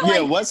 he had Yeah,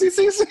 like what's he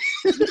CC?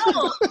 no, come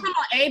on,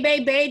 A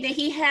Baby. Then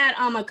he had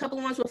a couple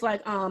of ones with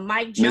like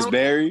Mike Jones. Miss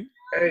Berry.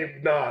 Hey,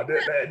 nah,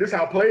 this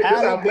how play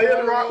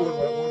the rock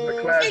was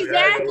a classic.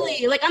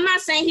 Exactly. Like I'm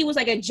not saying he was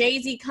like a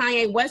Jay-Z,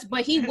 Kanye West,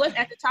 but he was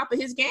at the top of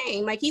his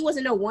game. Like he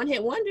wasn't a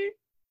one-hit wonder.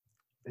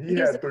 He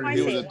had three.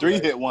 He was a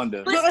 3-hit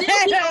wonder. But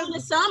still, he owned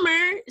the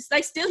summer. It's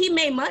like still he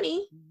made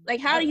money. Like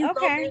how do you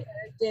go Okay.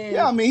 there?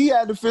 Yeah, I mean, he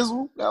had the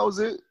fizzle. That was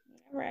it.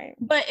 Right.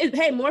 But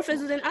hey, more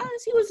fizzle than us.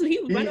 He was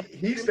right up.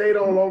 He stayed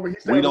on longer. He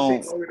stayed We on don't-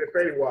 the seat longer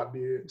than Fetty Wap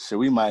did. So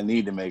we might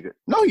need to make it.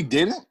 No, he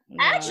didn't.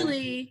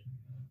 Actually,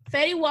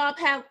 Fetty Wap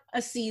had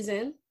a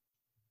season.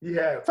 He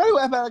had Fetty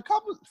Wap had a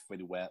couple.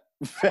 Fetty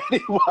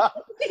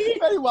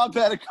Wap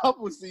had a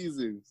couple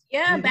seasons.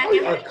 Yeah, back he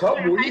in had a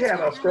couple. He had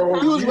a strong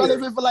He was year.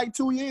 relevant for like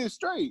 2 years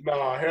straight.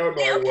 Nah, hell no.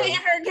 Yeah, he okay, wasn't.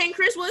 and Hurricane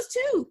Chris was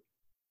too.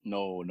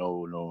 No.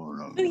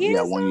 2 He years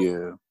had 1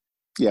 year.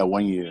 Yeah,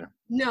 1 year.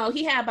 No,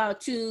 he had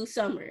about 2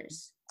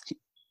 summers.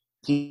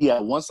 He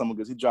had one summer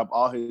because he dropped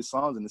all his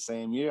songs in the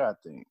same year, I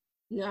think.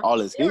 No, All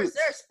his they're hits.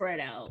 spread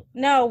out.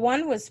 No,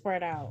 one was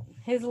spread out.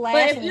 His But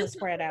last if one you was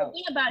spread out.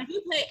 think about it, if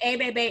you play A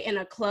Baby in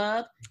a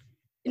club,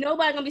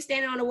 nobody gonna be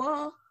standing on the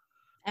wall.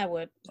 I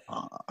would.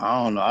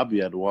 I don't know. I'll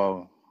be at the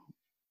wall.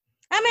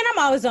 I mean,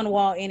 I'm always on the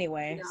wall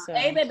anyway. You know, So.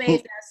 A Baby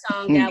is that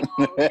song that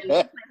will and you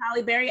play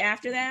Holly Berry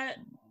after that.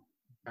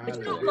 I But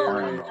you know, don't go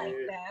yeah, out yeah. like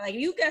that. Like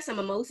you got some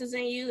mimosas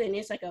in you, and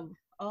it's like a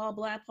all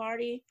black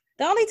party.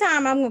 The only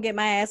time I'm gonna get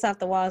my ass off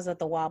the wall is if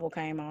the wobble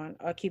came on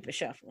or keep it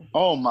shuffle.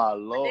 Oh my They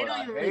lord, don't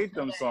I even really hate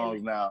play them that songs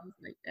in now. clubs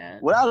like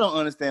that. What I don't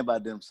understand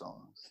about them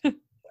songs,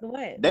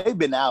 What? they've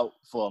been out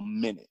for a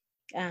minute,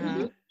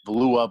 Uh-huh.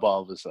 blew up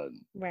all of a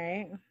sudden.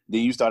 Right.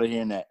 Then you started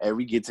hearing that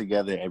every get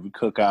together, every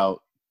cookout.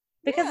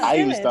 Because I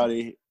even it's good.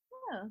 started.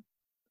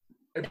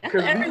 Because That's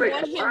you make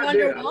everyone a hit line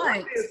wonder dance, a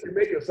line once. dance can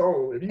make a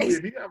song.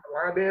 If you have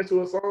a line dance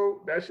to a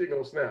song, that shit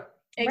gonna snap.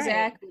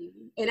 Exactly,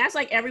 and that's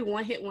like every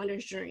one hit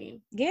wonder's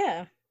dream.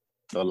 Yeah.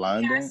 The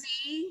line dance?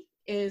 DIC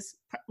is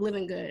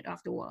living good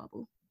off the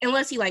wobble.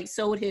 Unless he like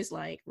sold his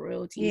like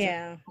royalties.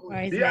 Yeah. Or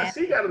his Yeah,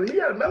 he got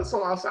another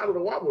song outside of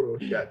the wobble though.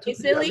 He got two.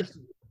 Silly.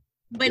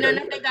 But none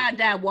of them got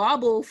that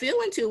wobble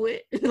feeling to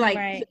it.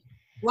 Like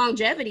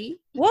longevity.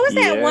 What was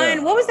that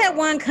one? What was that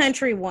one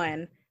country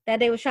one that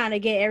they was trying to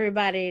get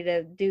everybody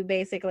to do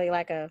basically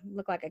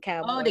look like a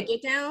cowboy? Oh, the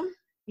Get Down?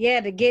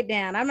 Yeah, the Get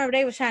Down. I remember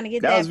they was trying to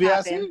get that was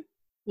popping.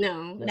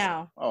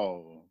 No.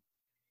 Oh.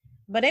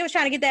 But they was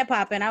trying to get that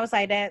popping. I was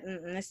like,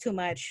 that's too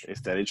much. They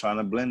steady trying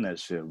to blend that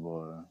shit,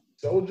 boy.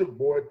 Soldier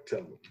Boy, tell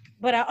him.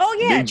 But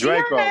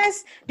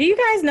do you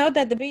guys know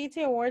that the BET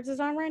Awards is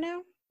on right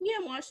now? Yeah,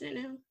 I'm watching it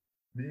now.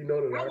 Do you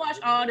know that? I'll watch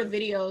all the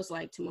videos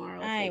like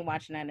tomorrow. I ain't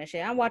watching that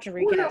shit. I'm watching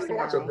recaps.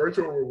 Watch a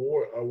virtual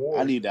award.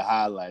 I need the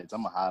highlights.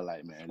 I'm a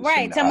highlight man.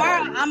 Right.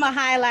 Tomorrow I'm gonna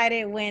highlight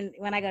it when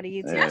I go to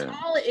YouTube. That's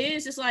all it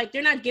is. It's like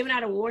they're not giving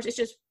out awards. It's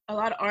just a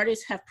lot of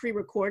artists have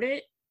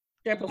pre-recorded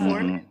their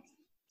performance.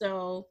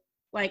 So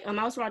like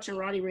I was watching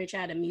Roddy Ricch, I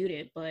had to mute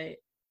it, but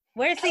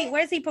where's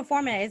he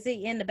performing? Is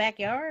he in the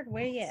backyard?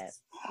 Where he at?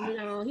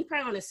 No, he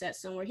probably on a set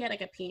somewhere. He had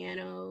like a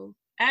piano.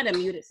 I had to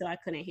mute it so I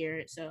couldn't hear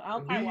it. So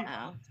I'll probably watch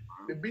it.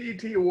 The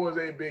BET Awards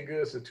ain't been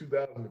good since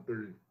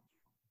 2003.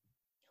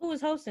 Who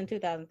was hosting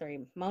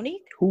 2003?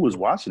 Monique? Who was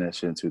watching that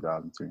shit in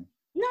 2003?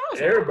 No,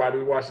 everybody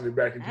was watching it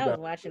back in 2003. I was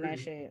watching that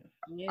shit.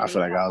 Yeah, I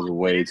feel like I was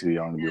way too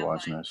young to be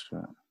watching that shit.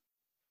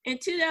 In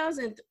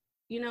 2000,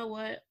 you know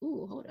what?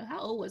 Ooh, hold on. How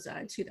old was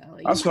I in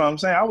 2000? That's what I'm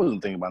saying. I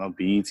wasn't thinking about no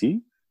BET.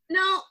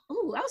 No.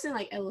 Ooh, I was in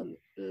like element.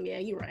 Yeah,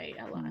 you're right.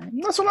 I lied.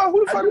 That's what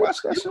who the fuck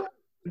watched that shit?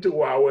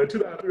 Wow, in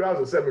 2003, I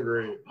was in 7th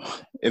grade.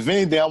 If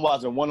anything, I'm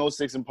watching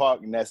 106 in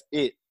Park, and that's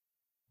it.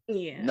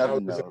 Yeah.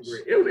 Nothing else.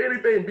 It was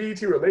anything BET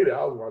related.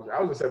 I was watching.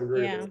 I was in 7th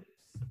grade. Yeah.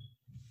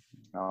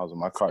 I was in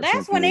my car.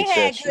 That's when they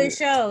had good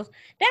shows.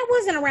 That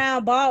wasn't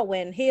around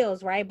Baldwin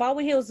Hills, right?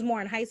 Baldwin Hills is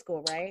more in high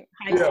school, right?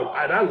 And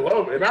I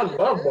love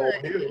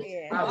Baldwin Hills.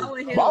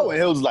 Yeah. Baldwin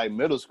Hills is like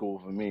middle school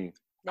for me.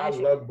 I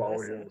love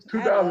Baldwin Hills.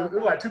 2000, it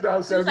was like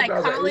 2007, it was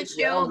like College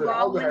Hill,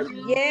 Baldwin Hills.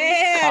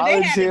 Yeah, College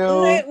they had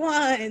Hill, the good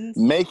ones.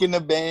 Making the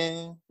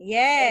Band.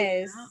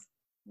 Yes,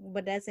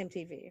 but that's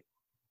MTV.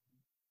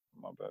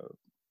 My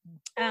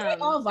bad.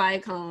 All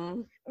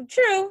Viacom.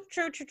 True.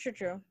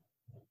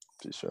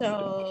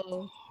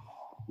 So,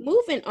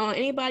 moving on.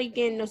 Anybody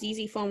getting those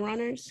easy foam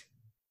runners?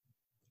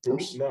 No,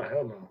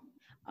 hell no.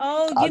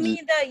 Oh,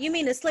 you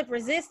mean the slip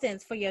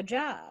resistance for your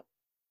job?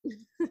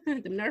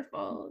 The Nerf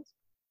balls.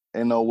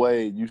 In no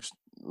way, you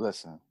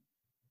listen.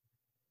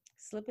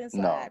 Slip and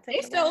slide. No. They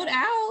sold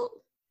out.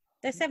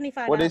 They're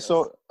 $75.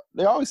 Well,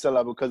 they always sell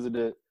out because of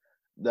the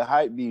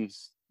hype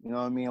beast. You know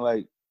what I mean?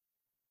 Like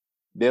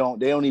they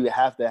don't even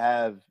have to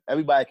have.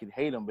 Everybody can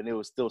hate them, but they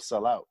will still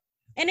sell out.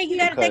 And then you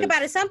got to think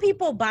about it. Some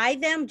people buy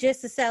them just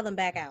to sell them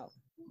back out.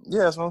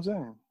 Yeah, that's what I'm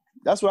saying.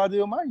 That's what I do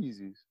with my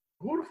Yeezys.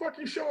 Who the fuck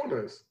you showing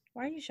us?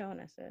 Why are you showing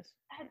us this?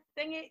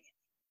 Dang it.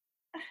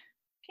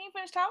 Can you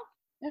finish talking?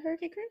 I heard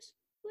it, Chris.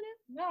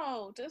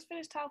 No, just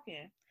finish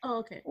talking. Oh,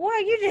 okay. Why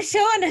are you just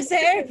showing us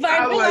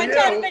everybody?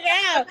 Trying to figure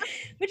out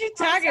what you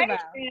talking about.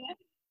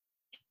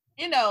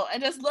 You know,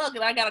 and just look,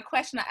 and I got a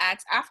question to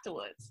ask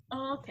afterwards.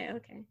 Oh, okay.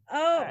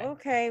 Oh, right.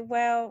 Okay.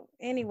 Well,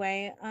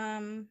 anyway,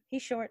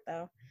 he's short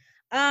though.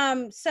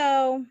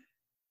 So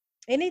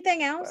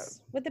anything else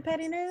with the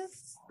petty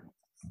news?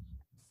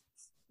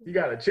 You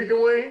got a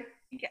chicken wing?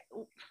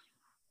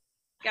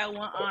 Got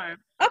one arm.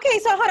 Okay,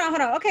 so hold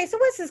on. Okay, so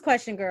what's this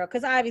question, girl?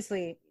 Because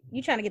obviously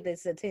you trying to get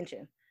this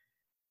attention.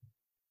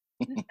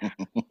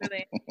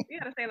 Really? You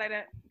gotta say it like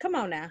that. Come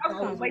on now.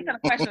 Wait till the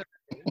question.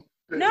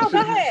 No,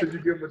 go ahead. Should you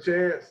give him a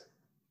chance?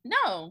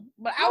 No,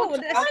 but I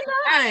would. Why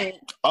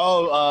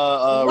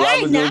not?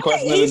 Robert doing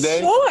question of the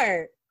day.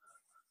 Short.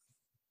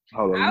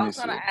 Hold on, I was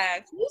gonna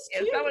ask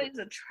if somebody's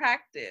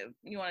attractive,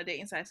 you want to date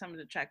inside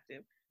someone's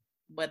attractive,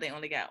 but they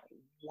only got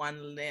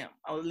one limb.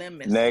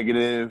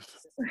 Negative.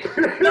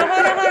 No,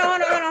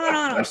 hold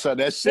on. So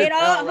that shit.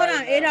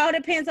 It all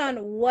depends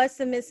on what's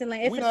the missing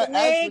leg. If we it's not a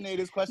leg, asked Renee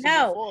this question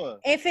before.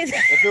 If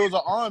it was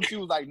an arm, she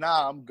was like,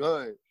 "Nah, I'm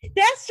good."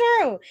 That's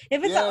true.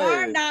 If it's an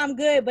arm, nah, I'm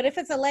good. But if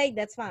it's a leg,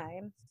 that's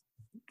fine.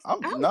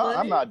 I'm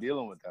not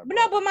dealing with that.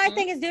 Bro. But my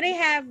thing is, do they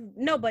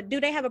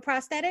have a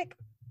prosthetic?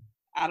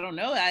 I don't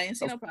know. I didn't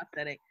see no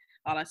prosthetic.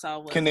 All I saw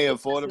was. Can they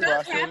afford a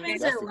prosthetic?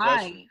 Happens in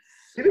life.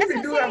 If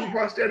he do have a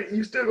prosthetic,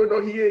 you still gonna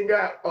know he ain't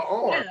got an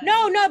arm.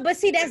 No, but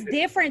see, that's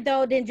different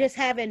though than just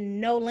having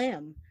no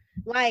limb.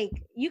 Like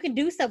you can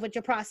do stuff with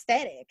your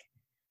prosthetic.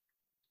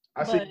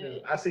 I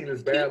seen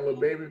this bad little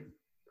baby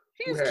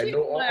who had cute,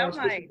 no arms.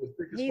 Like,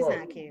 he's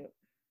not cute.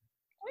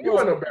 You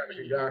want no bad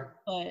guy.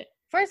 But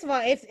first of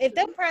all, if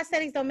them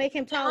prosthetics don't make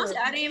him taller,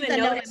 I didn't even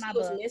know that he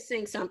was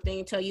missing something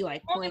until you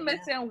like. Only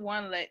missing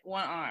one leg,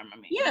 one arm. I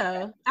mean,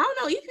 yeah, I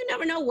don't know. You can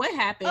never know what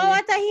happened. Oh,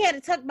 I thought he had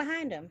a tuck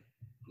behind him.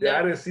 Yeah,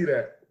 I didn't see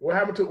that. What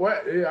happened to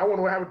what? Yeah, I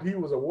wonder what happened. He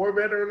was a war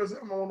veteran or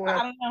something.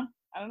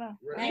 I don't know.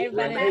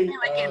 Everybody happened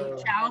like in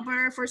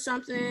childbirth or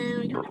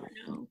something. You don't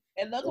know.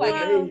 It looked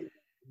like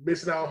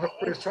missing out on her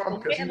Prince Charming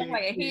because It look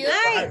like a heel.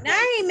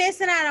 I ain't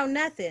missing out on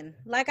nothing.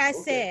 Like I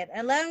said,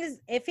 as long as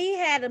if he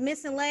had a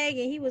missing leg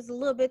and he was a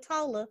little bit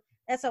taller,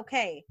 that's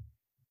okay.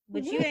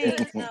 But you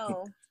ain't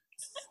no.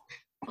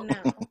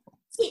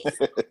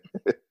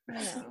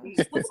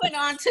 Moving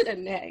on to the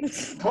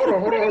next. Hold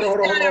on.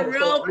 Got a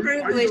real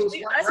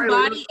privilege. Us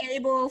body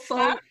able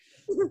folk.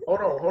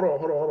 Hold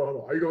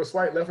on. Are you gonna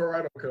swipe left or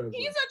right on cousin?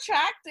 He's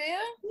attractive.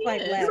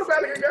 Swipe He's left. a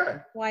valid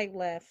guy. Swipe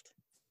left.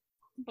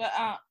 But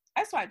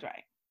I swiped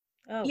right.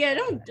 Oh, Yeah,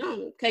 don't.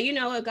 Cause you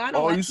know what, God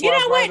don't. Oh, like- You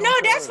know what? right No,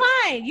 on that's cousin.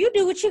 fine. You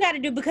do what you got to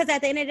do because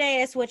at the end of the day,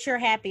 that's what you're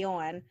happy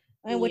on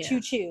and what Yeah.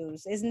 you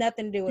choose. It's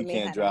nothing to do with You me.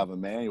 can't honey. drive a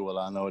manual.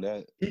 I know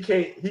that. He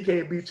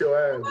can't beat your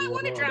ass. I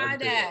want to drive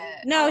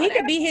that. No, he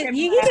could beat his.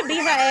 He could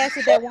beat her ass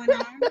with that one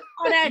arm.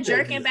 All that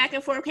jerking back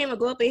and forth came and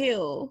go up a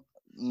hill.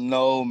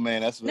 No,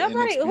 man, that's what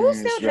Nobody who inexperienced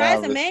still drives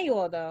a drivers-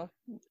 manual though.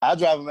 I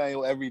drive a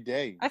manual every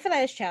day. I feel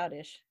like it's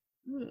childish.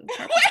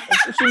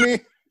 What you mean?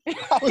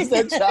 How is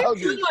that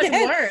childish? Too much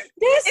work.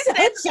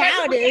 That's so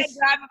childish.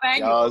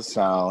 Y'all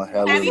sound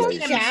hella Have you lazy.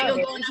 seen them still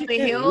going up a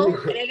hill?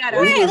 And they got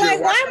Wait, Wait, like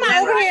why am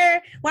I over Right.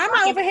 here? Why am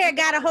I over here?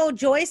 Got a whole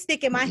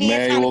joystick in my hand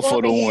trying to Manual go for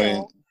up the a win.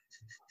 hill.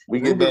 We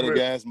get better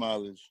gas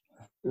mileage.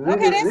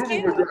 Okay, that's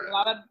cute.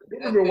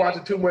 Ruben been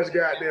watching too much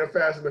goddamn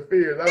Fast and the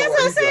Furious. That's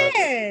what I'm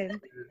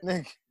saying.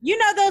 You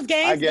know those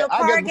games, the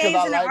car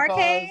games in the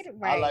arcade, cars.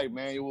 right? I like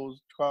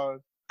manuals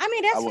cars. I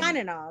mean, that's I wouldn't- fine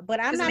and all, but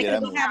I'm Does it not make gonna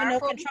it be more having no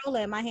powerful? controller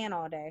in my hand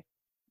all day.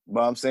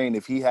 But I'm saying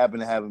if he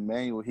happened to have a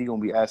manual, he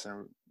gonna be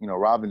asking,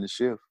 Robin the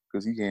shift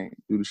because he can't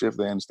do the shift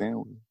they understand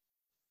with.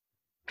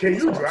 Can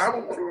you drive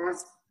with one arm?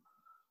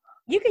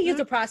 You can use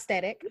a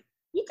prosthetic.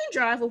 You can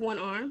drive with one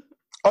arm.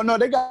 Oh no,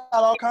 they got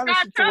all kinds of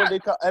drive shit to where they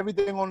cut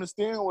everything on the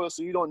steering wheel,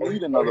 so you don't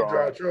need You another arm.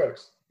 drive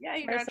trucks. Yeah,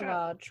 you First got of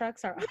all,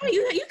 trucks are. No,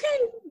 you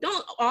can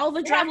don't all of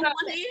it drive with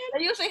one hand.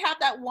 They usually have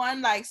that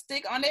one like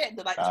stick on it.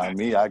 Like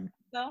Me, I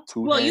so.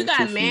 two Well, hands, you got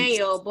 2 feet.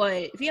 manual, but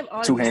if you have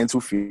all 2 hands,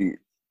 2 feet.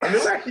 I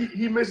mean, like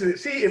he missing it.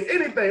 See, if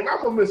anything, if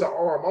I'm gonna miss an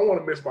arm, I want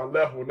to miss my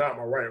left one, not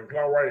my right one,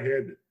 because I'm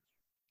right-handed.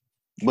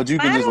 But you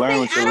can I just learn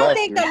with don't your left.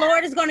 think the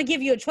Lord is going to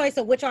give you a choice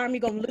of which arm you're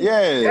going to lose.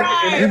 Yeah,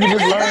 Right. you can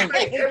just learn.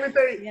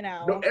 Everything, You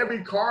know. no,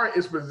 every car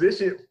is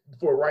positioned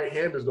for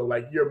right-handers though.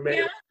 Like your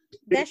man,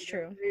 That's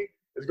true.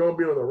 it's gonna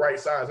be on the right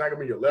side. It's not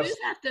gonna be your You left. just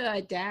have to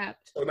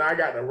adapt. So now I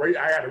got to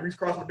reach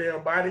across my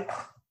damn body.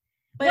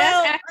 But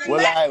Well, that's actually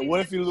Well,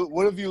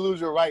 what if you lose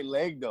your right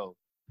leg though,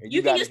 and you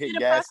You can got to just hit get a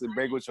gas and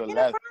brake with your Get a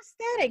left?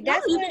 prosthetic. no,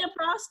 That's you what, get a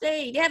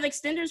prostate. They have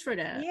extenders for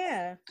that.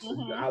 yeah.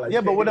 I like, Yeah,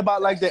 but what can't-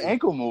 about like the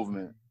ankle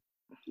movement?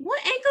 What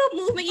ankle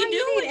movement you Why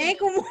you doing? need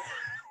ankle.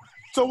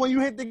 So when you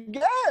hit the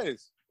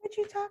gas, What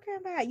you talking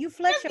about? You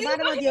flex your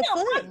bottom of your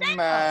foot.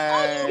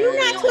 man, You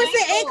not Your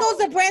twisting ankle. ankles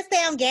to press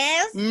down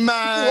gas.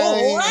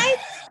 man. What?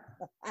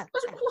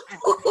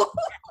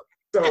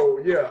 So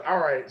yeah, all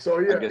right. So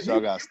yeah, I guess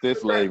y'all got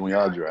stiff leg when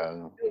y'all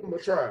driving. I'm gonna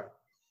try.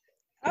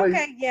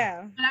 Okay,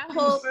 yeah. But I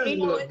hope Said, you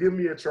know. look, give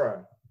me a try.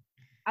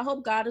 I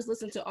hope God is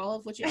listening to all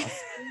of what y'all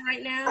saying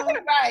right now.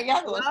 Right,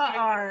 y'all Y'all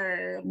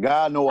are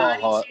God know our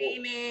body heart.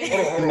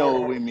 shaming, He know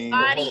what we mean.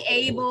 body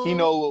able. He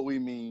know what we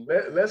mean.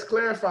 Let's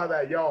clarify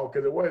that, y'all,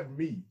 because it wasn't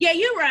me. Yeah,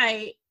 you're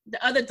right.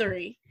 The other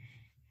three.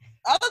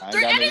 Other I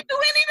three, got I no- didn't do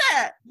any of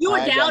that. You were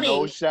I ain't got doubting.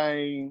 no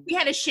shame. We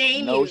had to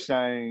shame No you.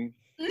 shame.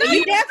 No,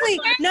 You definitely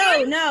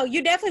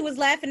you definitely was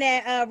laughing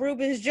at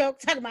Ruben's joke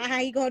talking about how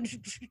you going to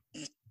shit.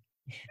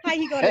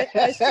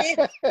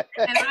 And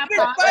I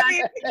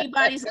apologize if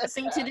anybody's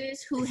listening to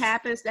this who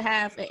happens to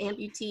have an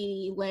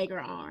amputee leg or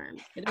arm.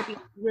 It'll be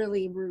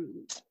really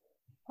rude.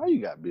 How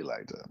you gotta be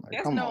like that? Like,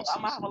 There's come no, on,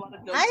 I'm gonna have a Cece. lot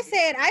of jokes. I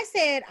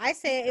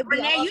said it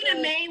Renee, you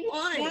the main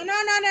one.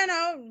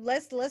 No.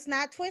 Let's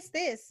not twist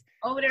this.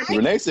 Over there.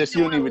 Renee said she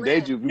don't even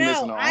date you if you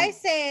missing No, an I arm.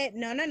 said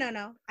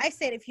no. I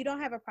said if you don't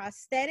have a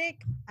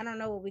prosthetic, I don't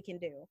know what we can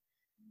do.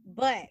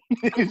 But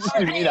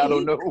She mean I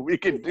don't know what we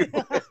can do.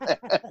 I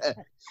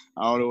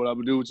don't know what I'm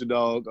gonna do with your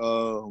dog.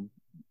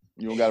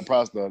 You don't got a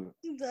prosthetic.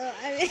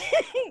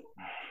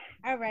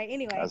 all right.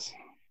 Anyway, That's,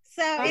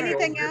 so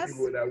anything I don't else? hit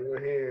people with that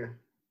one hand.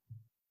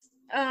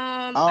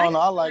 I don't know.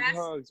 I like last-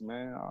 hugs,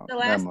 man. The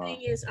last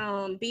thing is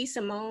B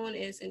Simone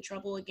is in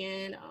trouble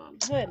again.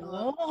 Good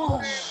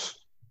Lord.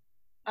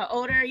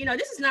 Older,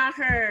 this is not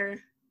her,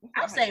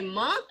 I'll say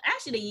month,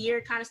 actually the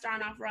year kind of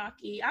starting off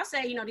rocky. I'll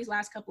say, these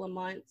last couple of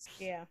months.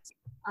 Yeah.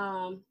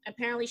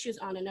 Apparently she was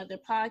on another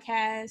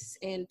podcast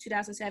in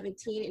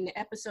 2017 and the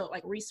episode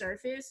like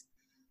resurfaced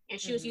and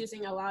she was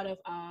using a lot of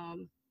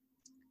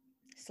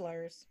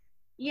Slurs.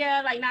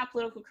 yeah, like not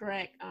political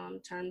correct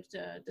terms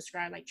to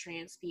describe like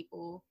trans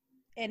people.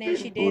 And then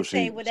she did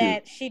say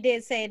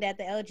that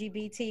the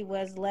LGBT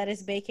was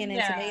lettuce, bacon,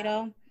 and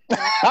tomato.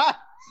 I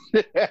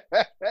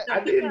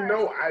didn't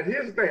know.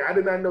 Here's the thing. I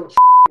did not know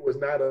was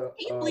not a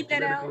bleep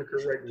that out?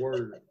 politically correct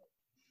word.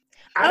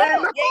 I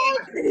didn't know.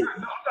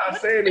 I'm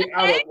not saying it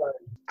out of like.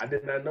 I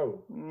did not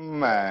know.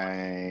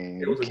 Man,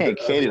 It you was a can't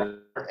good- cater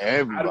to I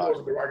everybody.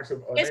 wasn't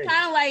derogatory. It's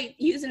kind of like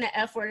using the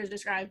F word to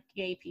describe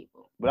gay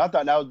people. But I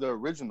thought that was the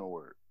original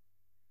word.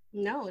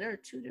 No, they're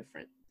two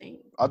different think.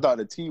 I thought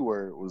the T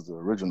word was the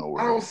original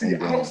word. I don't see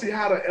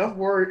how the F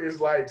word is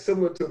like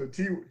similar to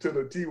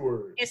the T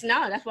word. It's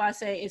not. That's why I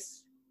say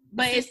it's.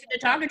 But it's the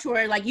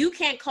derogatory. Like, you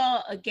can't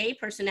call a gay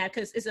person that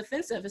because it's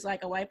offensive. It's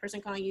like a white person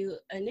calling you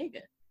a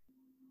nigga.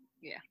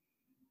 Yeah.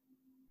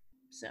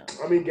 So.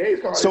 I mean,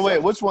 gays call. So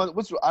wait, which one?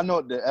 I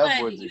know the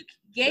F word.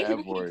 Gay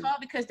people can be called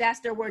because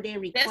that's their word they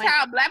reclaim. That's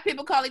how black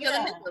people call each other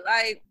niggas.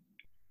 Like,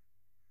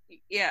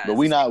 yeah. But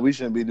we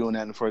shouldn't be doing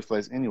that in the first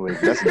place anyway.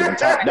 That's a different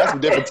topic. That's a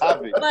different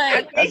topic.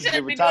 But that's a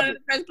different topic.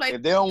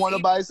 If they don't want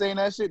nobody saying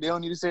that shit, they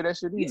don't need to say that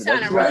shit either. You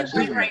sound right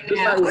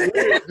now.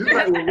 Just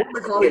like when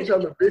women call each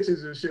other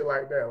bitches and shit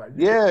like that. Like,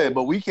 yeah,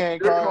 but we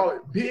can't call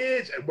it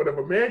bitch. But if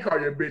a man call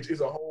you a bitch,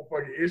 it's a whole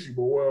fucking issue.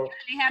 But well,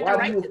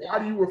 why do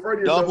you refer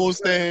to yourself? Double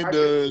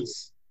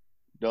standards.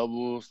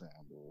 Double standards.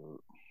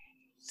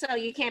 So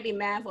you can't be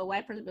mad for a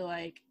white person be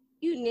like,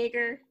 you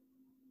nigger.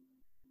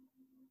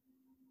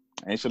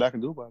 Ain't shit I can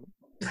do about it.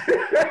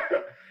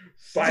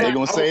 They're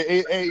gonna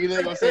say, hey,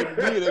 they're gonna say it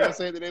to me, they're gonna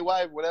say it to their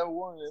wife, whatever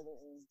one.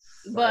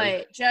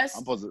 But just, I'm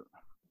supposed to,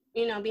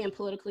 being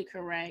politically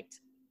correct,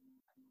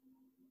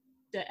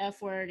 the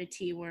F word, the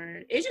T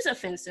word, it's just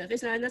offensive. It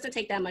doesn't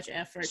take that much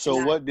effort.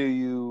 So what do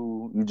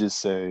you just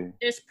say?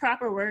 There's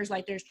proper words,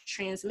 like there's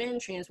trans men,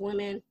 trans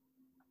women.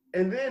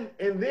 And then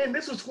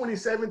this was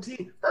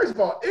 2017. First of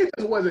all, it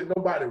just wasn't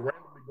nobody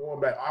randomly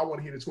going back. I want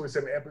to hear the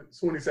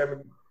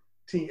 2017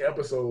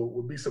 episode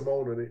with B.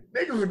 Simone on it.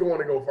 Niggas was going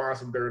to go find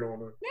some dirt on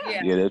her.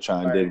 Yeah, they're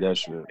trying to dig that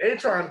shit. They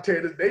trying to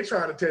tear this,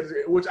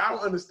 which I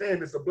don't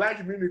understand. It's the black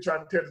community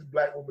trying to tear this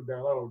black woman down.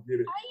 I don't get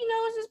it. How you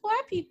know it's just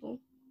black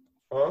people?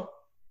 Huh?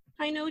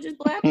 How you know it's just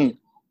black people?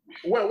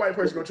 What white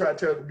person gonna try to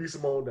tear B.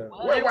 Simone down?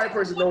 What white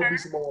person know B.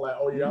 Simone like,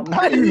 oh yeah,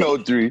 how you know,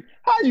 3?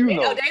 How you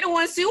know? They the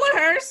one suing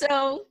her,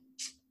 so.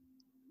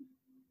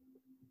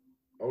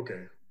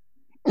 Okay.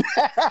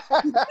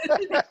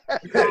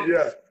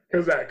 Yeah.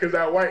 Cause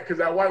that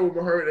white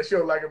woman heard that she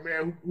was like a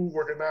man who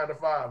working 9 to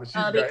 5, and she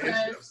got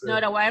issues.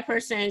 No, the white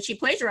person, she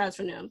plagiarized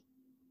from them.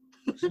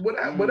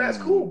 But that's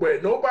cool.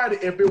 But nobody,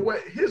 if it was,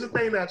 here's the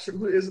thing that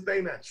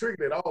triggered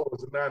it all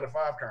was the 9 to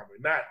 5 comment,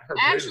 not her.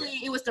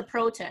 Actually, it was the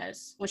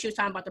protest when she was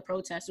talking about the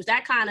protesters.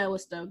 That kind of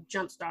was the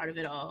jump start of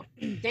it all.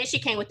 Then she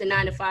came with the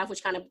 9 to 5,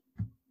 which kind of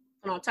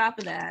put on top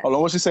of that. Hold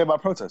on, what'd she say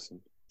about protesting?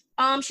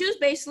 She was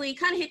basically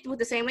kind of hit with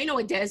the same way. You know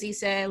what Desi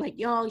said, like,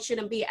 y'all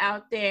shouldn't be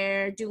out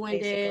there doing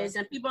this.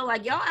 And people are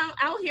like, y'all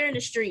out here in the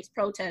streets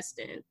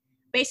protesting.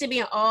 Basically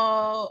being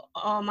all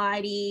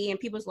almighty. And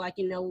people's like,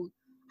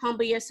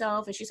 humble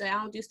yourself. And she said, I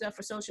don't do stuff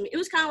for social media. It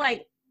was kind of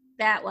like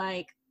that,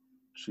 like,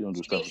 she don't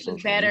do stuff for social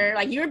media. Better.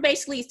 Like, you're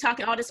basically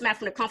talking all this smack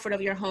from the comfort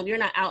of your home. You're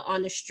not out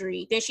on the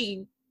street.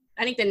 Then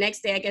I think the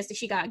next day, I guess that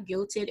she got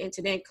guilted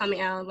into then coming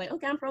out like,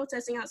 okay, I'm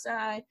protesting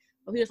outside.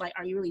 But he was like,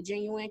 are you really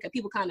genuine? Because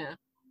people kind of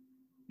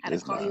had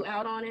to call you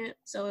out on it.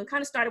 So it kind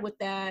of started with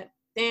that.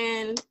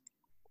 Then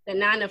the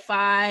 9 to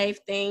 5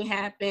 thing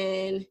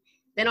happened.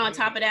 Then on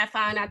top of that,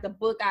 find out the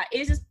book.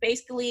 It's just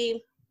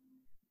basically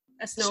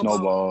a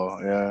snowball.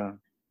 Yeah.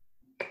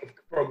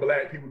 From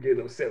black people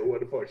getting upset with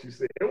what the fuck she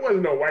said. It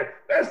wasn't no white.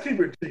 Let's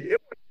keep it G.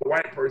 It wasn't a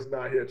white person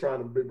out here trying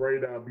to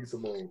bring down B.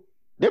 Simone.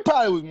 There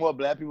probably was more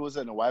black people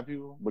than white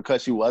people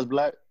because she was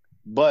black,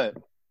 but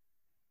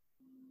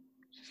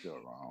she's still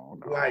wrong.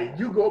 Like,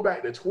 you go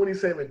back to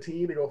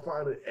 2017 to go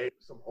find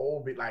some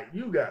old bit. Like,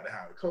 you got to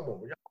have it. Come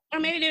on. Or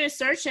maybe they're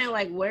searching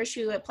like what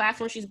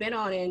platform she's been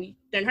on, and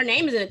then her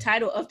name is in the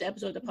title of the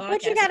episode of the podcast.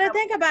 But you got to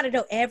think about it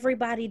though.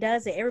 Everybody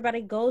does it.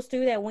 Everybody goes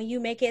through that when you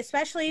make it,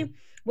 especially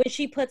when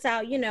she puts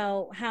out,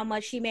 how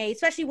much she made,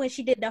 especially when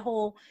she did the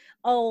whole,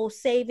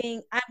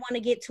 saving. I want to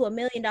get to $1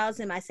 million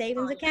in my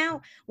savings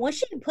account. Once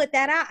she put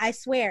that out, I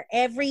swear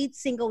every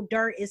single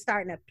dirt is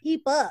starting to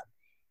peep up.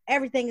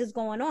 Everything is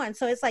going on.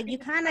 So it's like you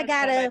kind of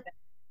gotta,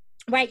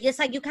 right? It's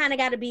like you kind of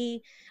gotta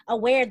be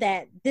aware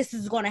that this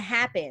is going to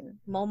happen.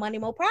 More money,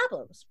 more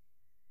problems.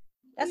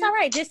 That's all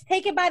right. Just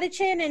take it by the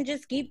chin and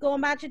just keep going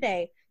about your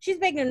day. She's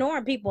been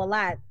ignoring people a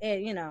lot,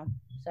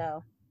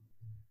 so.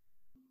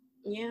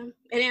 Yeah. And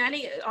then I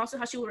think also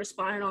how she was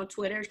responding on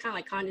Twitter, kind of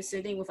like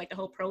condescending with like the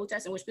whole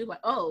protest, in which people like,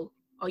 oh,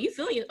 you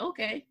feeling it?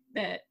 Okay,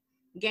 bet.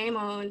 Game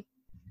on.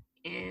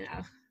 And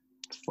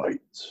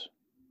fights.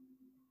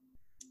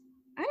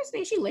 I just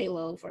think she lay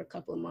low for a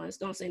couple of months.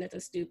 Don't say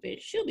nothing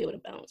stupid. She'll be able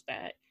to bounce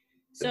back.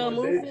 So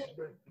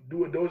do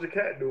what Doja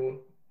Cat doing.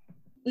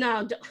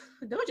 No,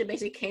 Doja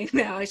basically came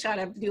out and tried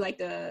to do like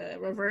the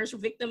reverse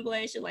victim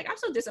blame. She's like, I'm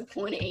so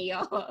disappointed in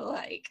y'all.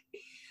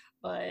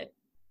 But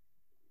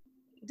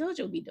Doja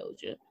will be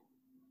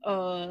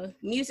Doja.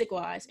 Music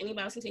wise,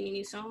 anybody else any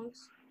new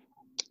songs?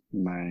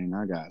 Man,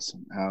 I got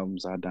some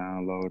albums I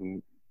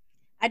downloaded.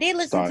 I did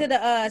listen to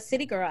the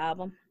City Girl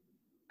album.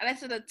 I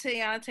listened to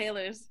Tiana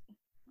Taylor's.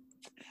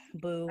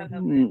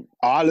 Boo.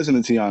 I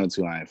listened to Tiana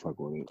too. I ain't fuck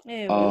with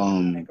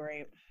it.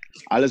 Great.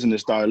 I listened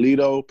to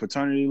Starlito,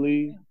 Paternity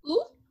Leave.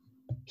 Who?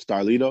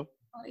 Starlito.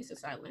 Oh, it's a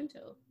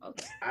Silento.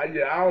 Okay. I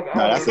don't know.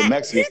 No, that's a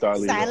Mexican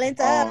Starlito.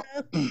 Silento.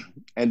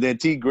 And then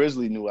T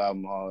Grizzly new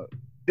album hard.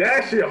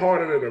 That shit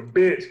harder than a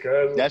bitch,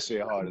 cuz. That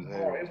shit hard as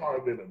hell. It's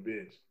harder than a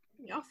bitch.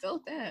 Y'all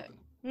felt that.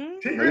 No,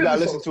 you gotta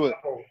listen to it.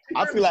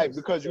 I feel like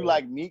because you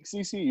like Meek,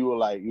 CC, you will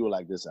like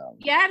this album.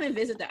 Yeah, I haven't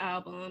visited the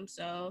album,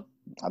 so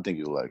I think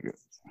you'll like it.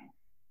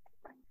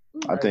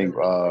 I think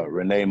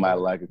Renee might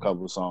like a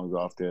couple of songs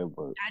off there,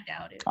 but I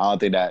doubt it. I don't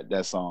think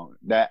that song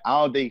I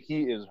don't think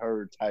he is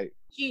her type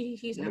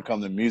He's when not. it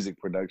comes to music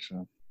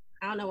production.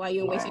 I don't know why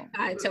you're wasting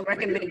time to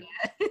recommend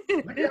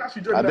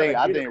that.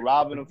 I think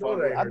Robin will fuck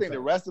with it. I think the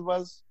rest of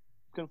us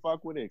can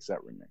fuck with it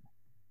except Renee.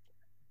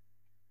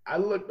 I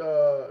looked.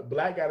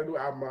 Black got a new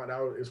album out.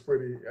 That was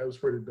pretty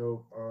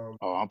dope.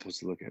 I'm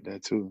supposed to look at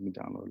that too. Let me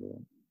download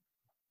that.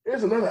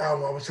 There's another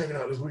album I was checking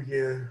out this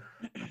weekend.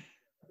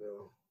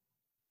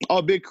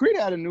 So, Big Crit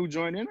had a new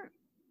joint in it.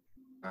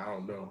 I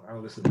don't know. I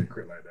don't listen to Big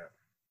Crit like that.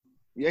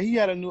 Yeah, he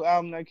had a new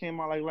album that came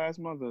out like last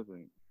month, I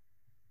think.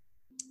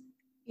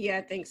 Yeah,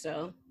 I think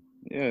so.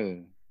 Yeah,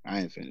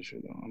 I ain't finished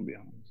it though. I'm gonna be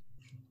honest.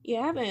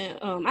 Yeah,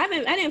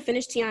 I didn't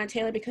finish Tiana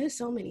Taylor because there's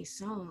so many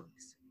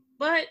songs,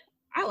 but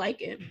I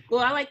like it.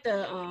 Well, I like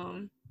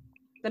the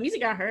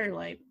music I heard.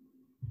 Like,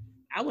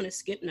 I wouldn't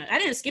skip. I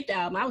didn't skip the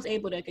album. I was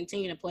able to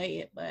continue to play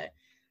it, but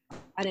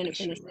I didn't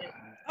finish it.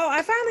 Oh,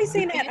 I finally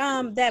seen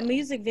that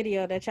music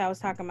video that y'all was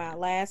talking about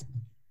last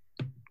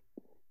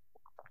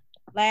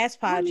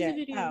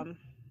project.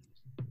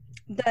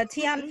 The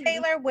Tiana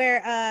Taylor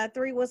where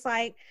 3 was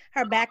like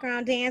her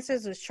background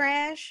dancers was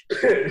trash.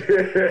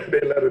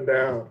 They let her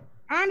down.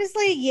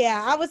 Honestly,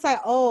 yeah, I was like,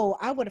 oh,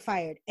 I would have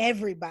fired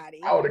everybody.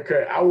 I would have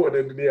cut. I would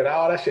have did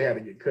all that shit had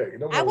to get cut.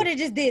 I would have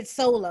just did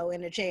solo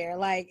in the chair.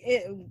 Like,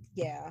 it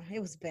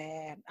was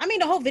bad. I mean,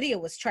 the whole video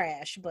was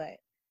trash, but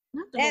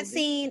that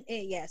scene,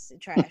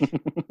 trash.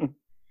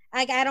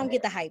 I don't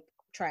get the hype.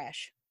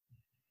 Trash.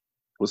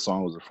 What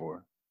song was it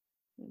for?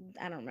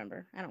 I don't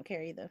remember. I don't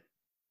care either.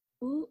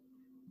 Ooh.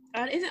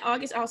 Isn't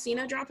August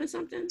Alsina dropping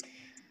something?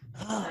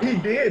 He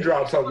did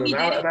drop something, and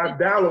I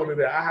downloaded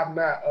it. I have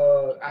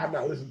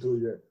not listened to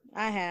it yet.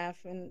 I have,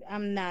 and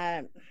I'm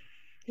not.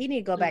 He need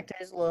to go back to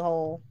his little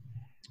hole.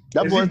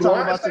 That boy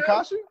talking about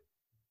Tekashi?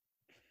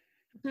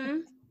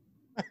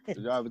 Did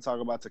y'all ever talk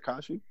about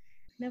Tekashi?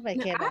 Nobody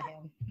cared about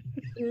him.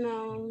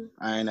 No.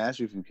 I ain't asked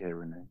you if you care,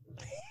 Renee.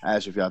 I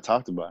asked you if y'all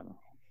talked about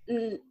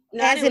him.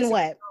 As in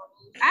what?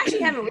 I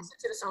actually haven't listened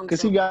to the song.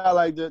 Because he got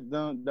like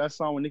that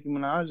song with Nicki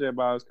Minaj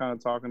everybody was kind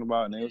of talking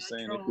about, and they were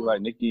saying they feel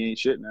like Nicki ain't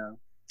shit now.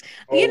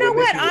 You know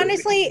what?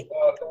 Honestly,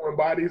 throwing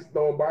bodies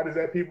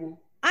at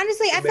people.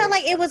 Honestly, I felt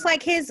like it was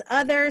like his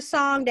other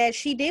song that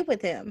she did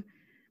with him.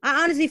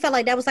 I honestly felt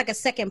like that was like a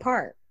second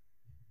part.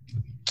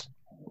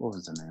 What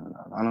was the name of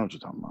that? I know what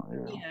you're talking about.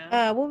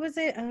 Yeah. What was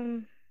it?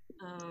 I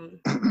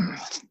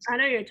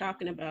know you're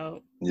talking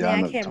about. Yeah,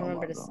 I can't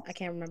remember this. I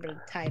can't remember the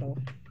title.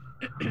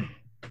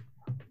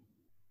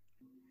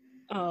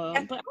 But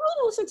I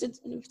was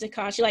listening to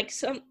Tekashi, like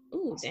some.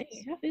 Ooh, dang!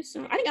 His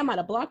song. I think I might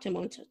have blocked him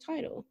on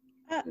title.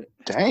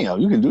 Damn,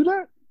 you can do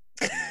that?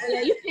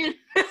 Yeah, you can.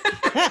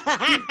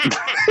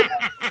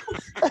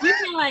 You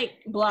can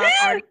like block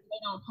artists, they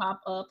don't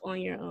pop up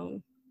on your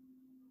own.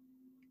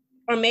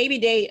 Or maybe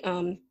they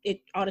all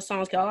the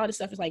songs, cause all the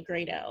stuff is like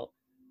grayed out.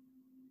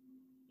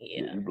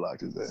 Yeah. You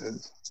blocked his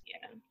ass.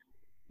 Yeah.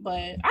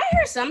 But I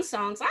hear some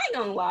songs, I ain't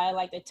gonna lie,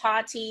 like the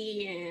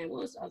Tati and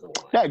what was the other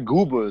one? That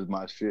Gooba is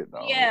my shit,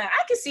 though. Yeah,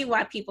 I can see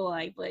why people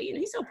like, but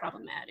he's so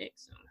problematic.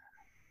 So.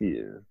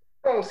 Yeah.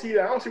 I don't see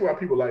why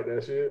people like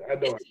that shit. I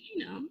don't.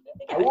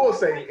 I will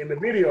say in the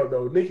video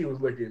though, Nicki was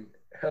looking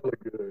hella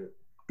good.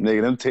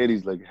 Nigga, them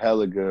titties look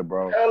hella good,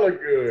 bro. Hella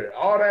good.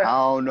 All that. I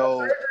don't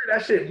know.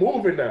 That shit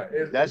moving now.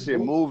 That shit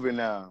moving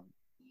now.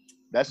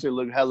 That shit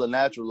look hella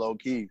natural, low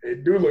key.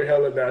 It do look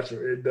hella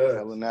natural. It does.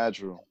 Hella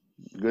natural.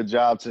 Good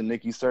job to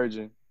Nicki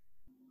Surgeon.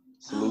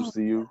 Salutes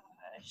to you.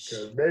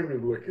 Because baby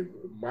was looking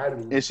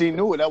mighty. And she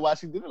knew it. That's why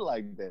she did it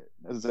like that.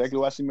 That's exactly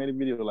why she made a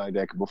video like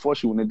that. Cause before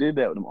she wouldn't have did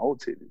that with them old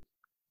titties.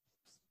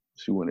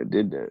 She wouldn't have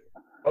did that.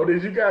 Oh,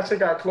 did you guys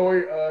check out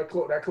Chloe Halle and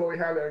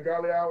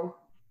Gali album?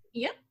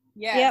 Yep.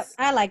 Yes. Yep.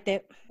 I liked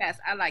it. Yes,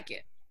 I like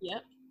it.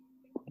 Yep.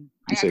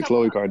 You say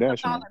Khloe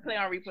Kardashian. Play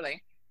on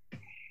replay.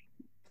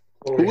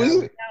 Who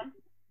is it?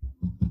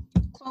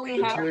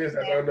 Chloe Halle. That's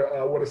under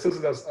one of the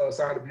sisters that's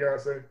signed to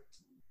Beyonce.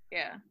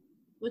 Yeah.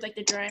 With like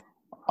the drag.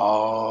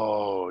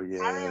 Oh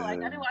yeah. I really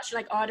like. I've been watching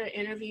like all the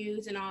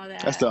interviews and all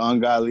that. That's the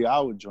Ungodly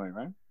Hour joint,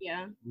 right?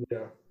 Yeah.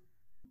 Yeah.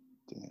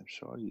 Damn,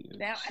 sure he is.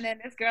 And then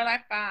this girl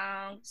I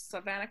found,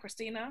 Savannah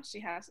Christina,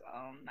 she has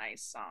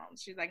nice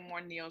songs. She's like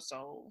more neo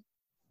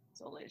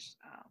soulish.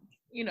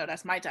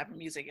 That's my type of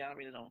music. I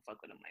really don't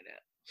fuck with them like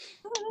that.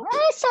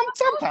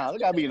 Sometimes I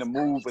gotta be in the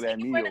mood for that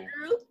neo.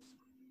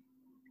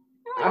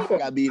 I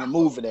gotta be in the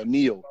mood for that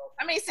neo.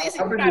 I mean,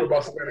 I've been doing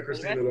about Savannah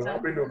Christina though.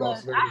 I've been doing about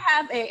Savannah. I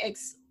have a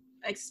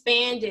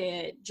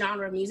expanded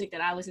genre of music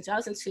that I listen to. I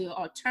listen to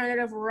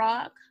alternative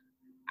rock.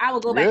 I will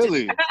go back to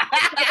like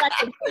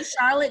the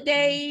Charlotte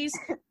days.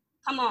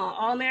 Come on,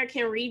 All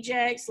American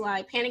Rejects,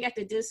 like Panic at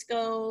the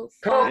Disco.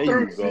 There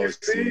you go.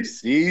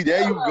 See,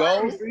 there you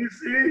go.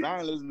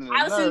 I listen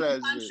to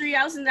country.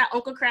 I listen to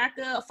Uncle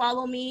Cracker,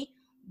 Follow Me.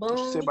 Boom. What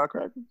you say about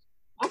Cracker?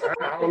 I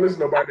don't listen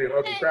to nobody named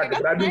Uncle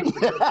Cracker, but I do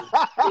listen to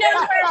You never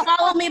heard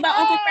Follow Me by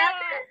Uncle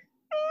Cracker?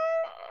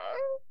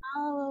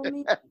 follow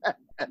me.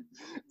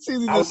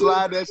 See, just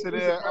slide that shit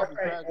in.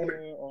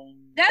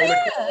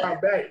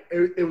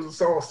 It was a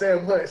song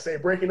Sam Hunt say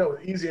 "Breaking Up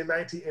was easy in the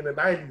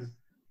 90s,"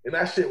 and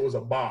that shit was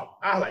a bop.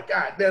 I was like,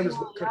 God damn, this.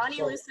 Y'all need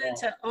to listen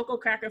to Uncle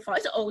Cracker Fall.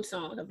 It's an old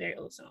song, a very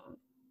old song.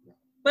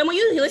 But when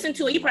you listen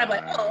to it, you probably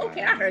like, oh,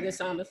 okay, I heard this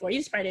song before. You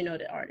just probably didn't know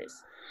the artist.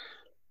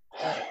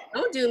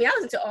 Don't do me. I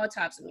listen to all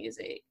types of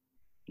music.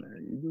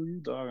 Man, you do you,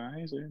 dog. I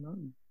ain't saying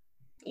nothing.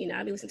 You know,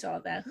 I be listening to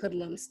all that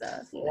hoodlum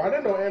stuff. Oh, I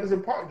didn't know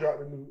Anderson .Paak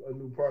dropped a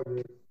new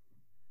project.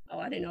 Oh,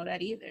 I didn't know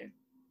that either.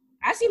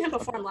 I seen him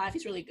perform live.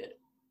 He's really good.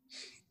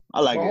 I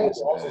like it.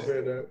 Also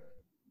said that.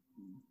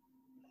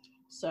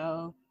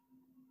 So,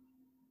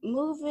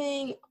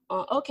 moving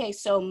on. Okay,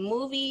 so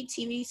movie,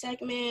 TV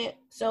segment.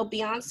 So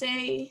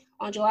Beyonce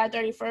on July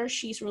 31st,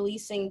 she's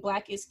releasing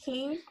Black is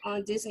King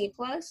on Disney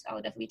Plus. I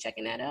would definitely be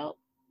checking that out.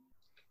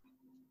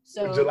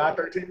 So July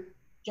 13th?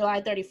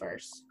 July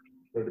 31st.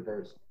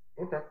 31st.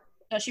 Okay.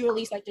 So she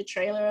released like the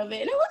trailer of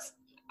it, and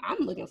I'm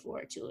looking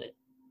forward to it.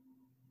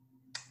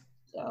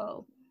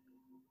 So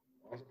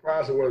I'm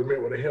surprised it wasn't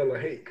met with a hell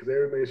of hate because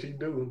everything she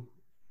do,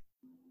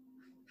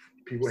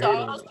 people hate. So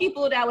all those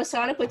people that was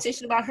signing a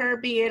petition about her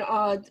being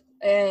on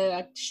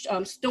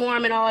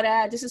Storm and all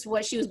that, this is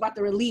what she was about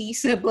to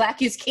release.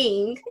 Black is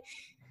King.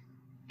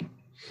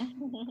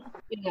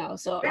 You know,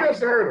 so I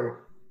guess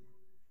her.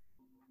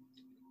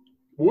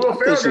 Will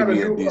Ferrell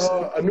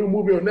got a new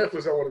movie on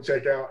Netflix I want to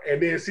check out,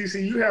 and then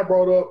CC, you have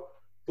brought up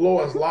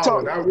Florence Lava,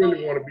 and I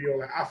really want to be on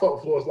that. I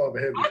fuck Florence Lava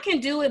heavy. I can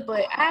do it,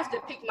 but I have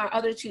to pick my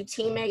other two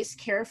teammates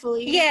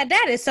carefully. Yeah,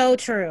 that is so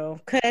true.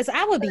 Because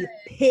I would be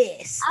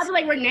pissed. I'd be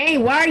like, Renee,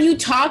 why are you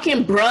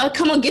talking, bruh?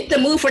 Come on, get the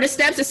move for the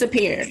steps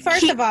disappear.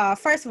 First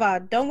of all,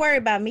 don't worry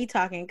about me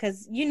talking,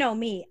 because you know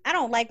me. I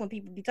don't like when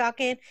people be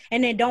talking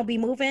and then don't be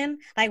moving.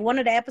 Like one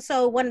of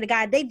the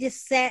guys, they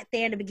just sat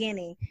there in the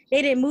beginning.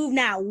 They didn't move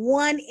not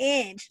 1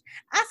 inch.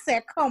 I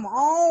said, come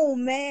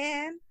on,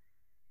 man.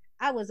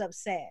 I was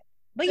upset.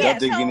 But yeah, I don't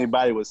think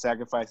anybody would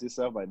sacrifice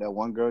itself like that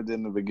one girl did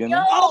in the beginning.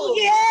 Oh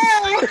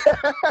yeah,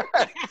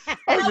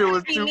 that shit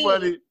was too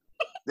funny.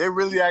 They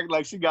really act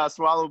like she got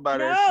swallowed by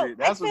that shit.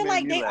 That's I feel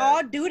like they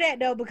all do that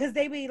though, because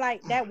they be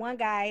like that one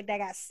guy that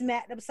got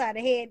smacked upside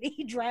the head.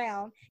 He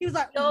drowned. He was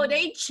like, "No,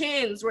 they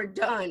chins were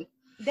done."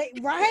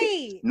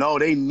 No,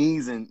 they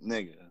knees and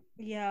nigga.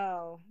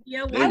 Yo,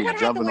 they was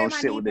jumping on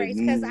shit with their knees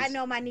because I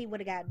know my knee would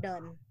have got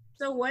done.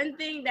 So one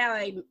thing that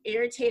like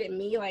irritated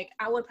me, like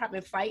I would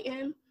probably fight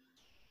him.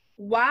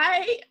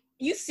 Why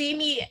you see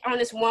me on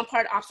this one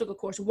part obstacle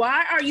course?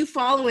 Why are you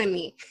following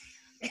me?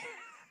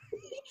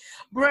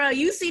 Bruh,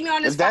 you see me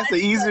on this. That's the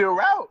easier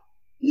route.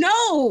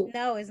 No,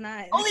 it's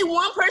not. Only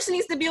one person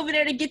needs to be over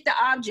there to get the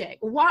object.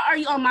 Why are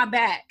you on my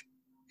back?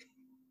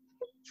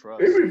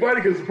 Trust. It'd be funny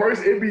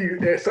because it'd be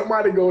that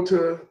somebody go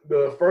to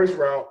the first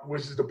route,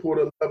 which is to pull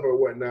the lever or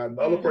whatnot.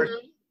 The other person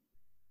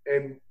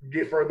and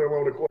get further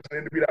along the course, and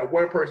it'd be that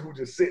one person who's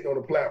just sitting on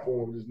the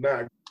platform, just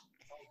not.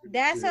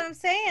 That's what I'm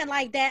saying.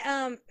 Like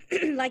that,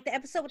 like the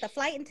episode with the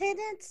flight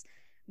attendants,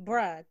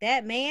 bruh.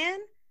 That man,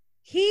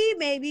 he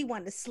made me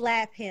want to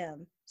slap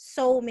him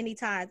so many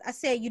times. I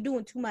said, "You're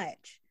doing too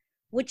much.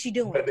 What you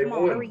doing? Come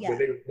on, hurry up."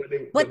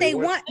 But they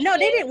won. No,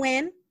 they didn't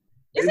win.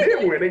 They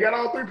didn't win. They got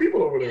all three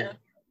people over there.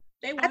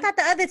 I thought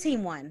the other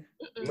team won.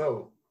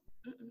 No.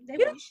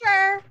 You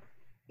sure?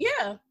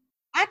 Yeah.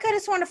 I could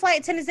have sworn the flight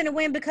attendants didn't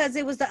win because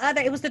it was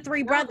the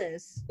three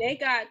brothers. They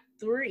got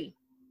 3.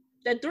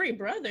 The 3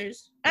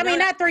 brothers. I mean,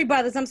 not 3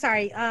 brothers. I'm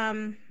sorry.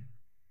 Yeah,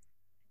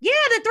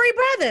 the 3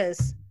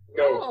 brothers.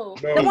 No.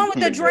 The one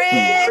with the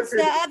dreads,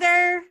 the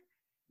other.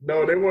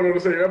 No, they weren't on the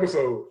same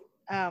episode.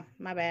 Oh,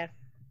 my bad.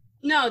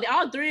 No,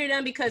 all 3 of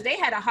them because they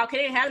had a hawk. They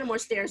didn't have no more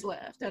stairs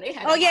left. So they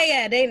had. Oh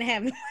yeah, they didn't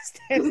have no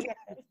stairs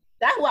left.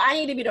 That's why I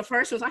need to be the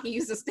first one so I can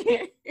use the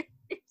stairs.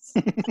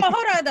 So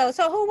hold on though.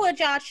 So who would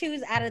y'all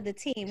choose out of the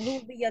team? Who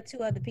would be your 2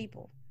 other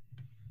people?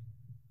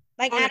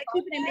 Like out of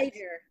Cupid and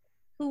Major.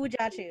 Who would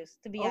y'all choose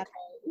to be out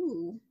there?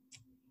 Ooh.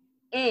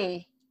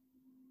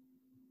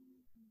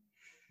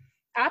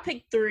 I'll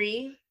pick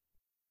 3.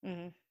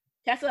 Mm-hmm.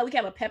 I feel like we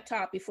can have a pep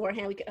talk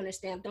beforehand. We can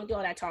understand. Don't do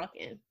all that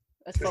talking.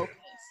 Let's focus.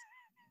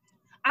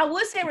 I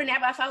would say Renee,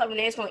 but I feel like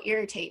Renee's going to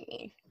irritate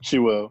me. She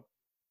will.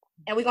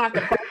 And we're going to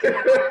have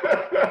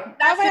to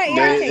That's going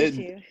to irritate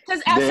you.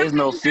 Because there's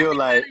no feel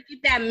like.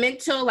 Get that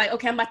mental, like,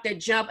 okay, I'm about to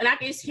jump. And I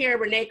can just hear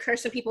Renee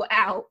cursing people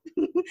out.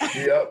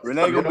 Yep.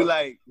 Renee going to be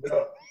like.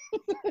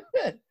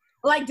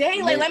 Like,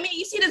 dang, like,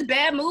 you see this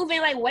bad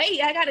moving? Like,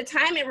 wait, I got to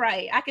time it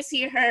right. I can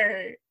see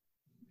her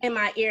in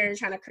my ear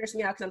trying to curse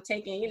me out because I'm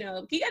taking, you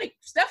got to,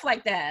 stuff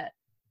like that.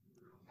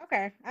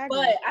 Okay.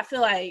 But I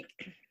feel like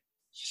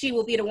she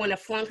will be the one to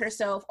flung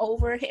herself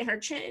over, hit her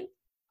chin.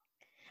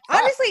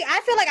 Honestly, I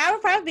feel like I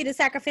would probably be the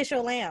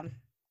sacrificial lamb.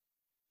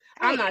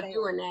 I'm not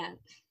doing that.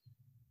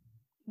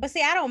 But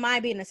see, I don't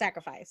mind being the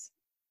sacrifice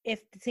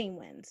if the team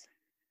wins.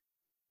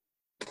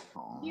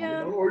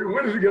 Yeah.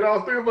 When did you get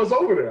all three of us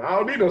over there? I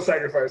don't need no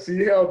sacrifice.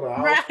 See, hell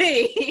no.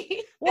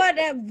 Right. But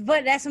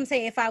that's what I'm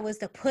saying. If I was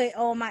to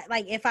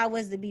if I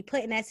was to be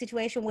put in that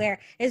situation where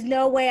there's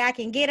no way I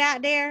can get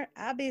out there,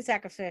 I'll be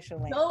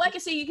sacrificial. No, I can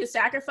see you can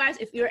sacrifice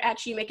if you're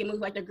actually making moves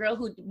like the girl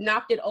who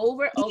knocked it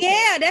over. Okay.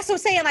 Yeah, that's what I'm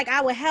saying. Like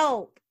I would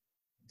help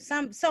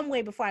some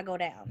way before I go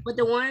down. But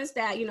the ones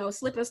that,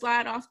 slip and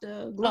slide off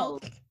the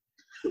globe.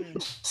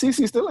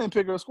 Cece still ain't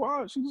pick her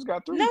squad. She just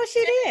got 3. No,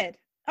 she did.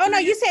 Oh no,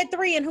 you said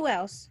 3 and who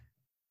else?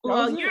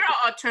 Well, you're an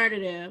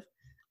alternative.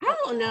 I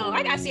don't know.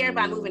 I gotta see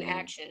everybody moving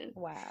action.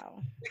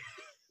 Wow.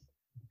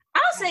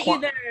 I'll say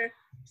either.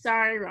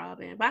 Sorry,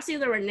 Robin, but I see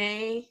either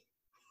Renee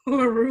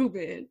or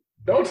Ruben.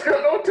 Don't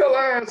tell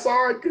her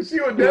sorry, because she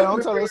would definitely.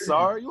 Don't tell her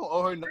sorry. You don't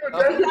owe her nothing.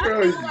 I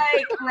feel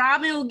like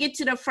Robin will get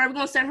to the first. We're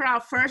gonna set her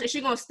out first, and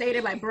she's gonna stay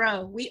there like,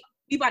 bro, we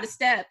by the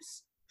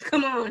steps.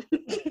 Come on.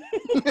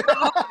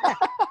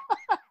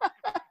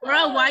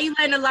 Bro, why you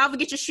letting the lava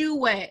get your shoe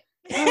wet?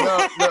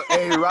 No,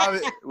 hey,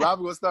 Robin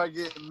gonna start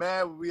getting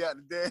mad when we out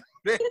the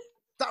damn.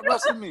 Stop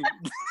rushing me.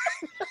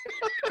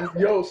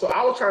 Yo, so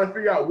I was trying to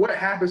figure out what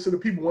happens to the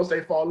people once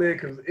they fall in,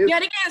 because they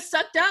getting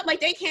sucked up, like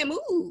they can't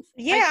move.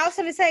 Yeah, I was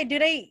gonna say, do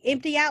they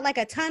empty out like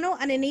a tunnel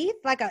underneath,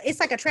 it's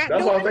like a trap?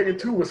 That's door? what I'm thinking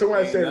too. When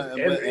somebody says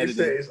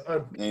it's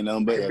ain't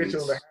nothing but editing.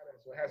 So it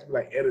has to be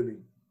like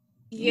editing.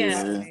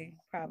 Yeah.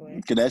 Probably.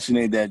 Because that shit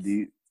ain't that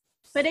deep.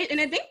 But I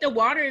think the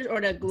water or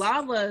the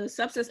lava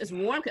substance is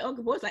warm. Because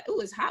Uncle Boy's like,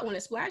 ooh, it's hot when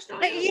it splashed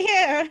on you.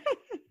 Yeah.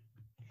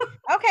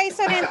 Okay,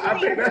 so then I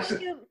think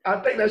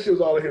that shit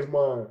was all in his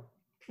mind.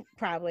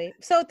 Probably.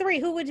 So 3,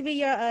 who would be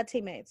your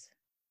teammates?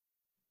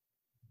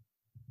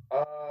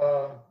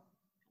 Out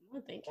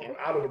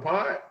of the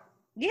pod?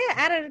 Yeah,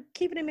 out of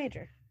keeping it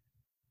major.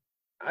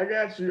 I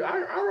got you. I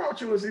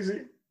route you with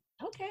CC.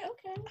 Okay.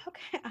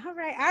 All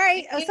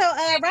right. So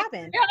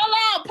Robin. Hold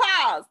on,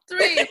 pause.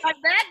 3. Like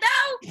that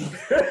though?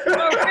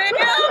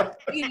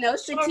 For real?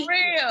 strategic. For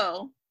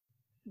real.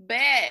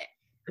 Bad.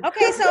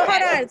 Okay, so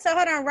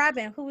hold on,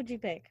 Robin, who would you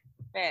pick?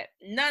 Bad.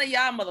 None of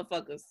y'all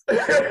motherfuckers.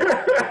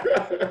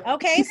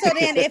 Okay, so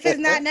then if it's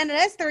not none of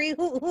us 3,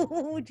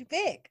 who would you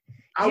pick?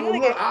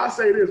 I'll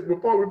say this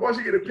before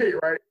she get a pick,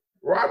 right?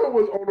 Robin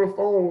was on the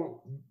phone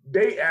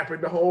date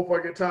apping the whole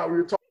fucking time we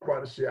were talking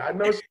about the shit. I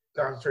know she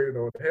concentrated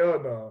on it.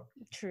 Hell no.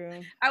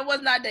 True. I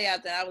was not day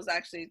out there. I was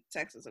actually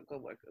texting some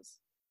coworkers.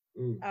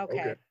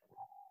 Okay.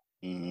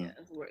 Mm-hmm. Yeah,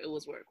 it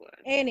was work.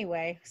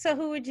 Anyway, so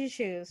who would you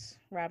choose,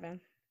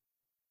 Robin?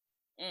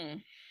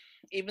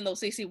 Even though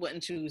CC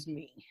wouldn't choose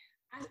me.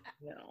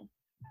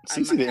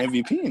 CC the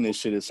MVP in this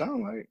shit, it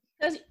sounds like.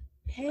 Because,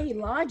 hey,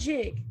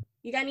 logic.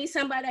 You gotta need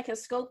somebody that can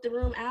scope the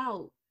room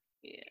out.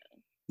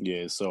 Yeah,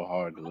 it's so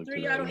hard to look at.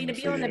 Y'all don't need to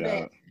be on the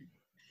bed.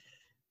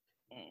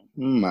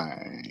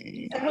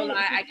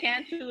 I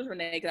can't choose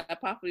Renee because I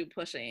probably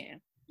push her in.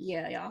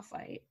 Yeah, y'all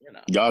fight.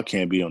 Y'all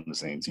can't be on the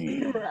same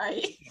team.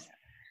 Right.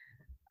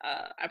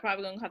 I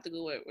probably gonna have to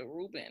go with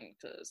Ruben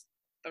because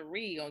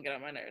 3 gonna get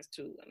on my nerves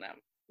too, and I'm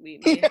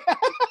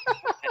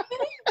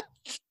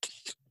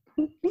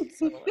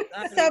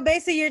So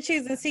basically, you're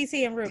choosing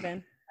CC and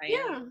Ruben.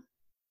 Yeah.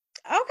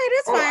 Okay,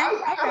 that's fine.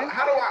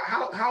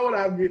 How would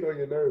I get on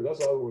your nerves?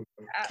 That's all I want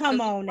to know. Come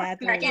on, now.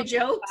 Cracking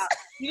jokes.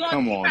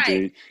 Come on,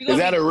 dude. Is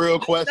that a real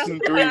question,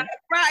 3?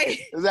 Right.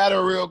 Is that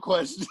a real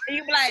question?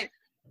 You be like,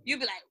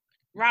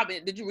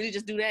 Robin, did you really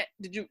just do that?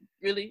 Did you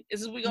really? Is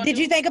this what we gonna do? Did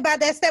you think about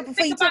that step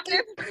before you took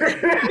it?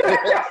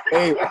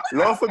 Hey,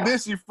 Lord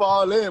forbid you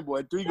fall in,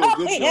 boy. 3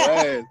 gonna get your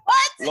ass.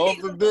 What? Lord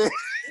forbid.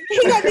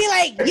 He's gonna be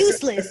like,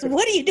 useless.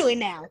 What are you doing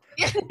now?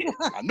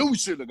 I knew we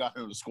should have got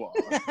him the squad.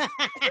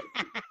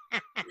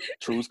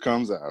 Truth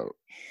comes out.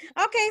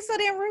 Okay, so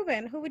then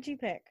Ruben, who would you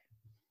pick?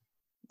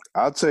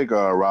 I'll take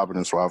Robin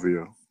and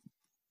Suavio.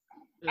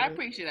 I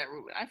appreciate that,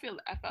 Ruben. I felt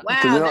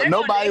wow.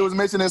 Nobody was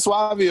mentioning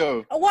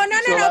Suavio. Well,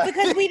 no,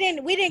 because we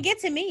didn't get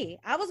to me.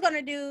 I was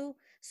gonna do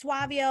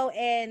Suavio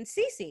and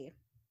Cece.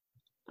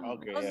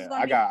 Okay, yeah.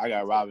 I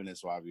got Robin and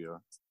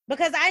Suavio.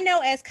 Because I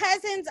know as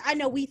cousins,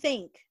 we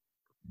think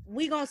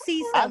we gonna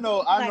see something.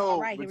 I know.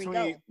 Right,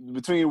 between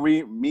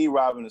me,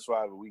 Robin, and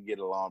Suavio, we get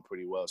along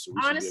pretty well, so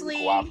we should be able to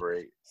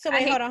cooperate. So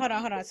wait, hold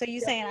on. So you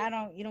saying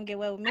you don't get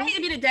well with me? I hate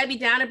to be the Debbie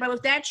Downer, but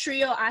with that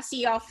trio, I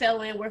see y'all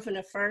fell in within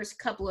the first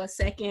couple of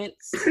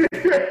seconds.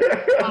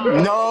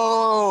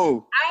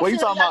 No. What you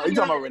talking about? You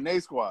talking about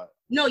Renee's squad?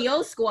 No,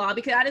 your squad,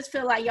 because I just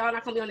feel like y'all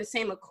not gonna be on the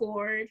same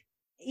accord.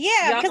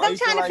 Yeah, because I'm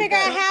trying to figure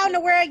out how in the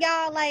world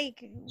y'all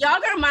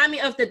gonna remind me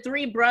of the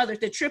 3 brothers,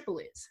 the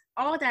triplets.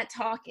 All that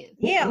talking.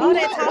 Yeah, all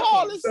that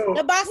talking.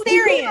 The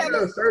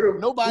Bostarians.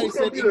 Nobody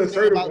said the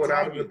assertive one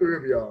out of the 3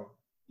 of y'all.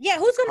 Yeah,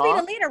 who's gonna be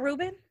the leader,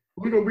 Ruben?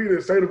 Who's gonna be the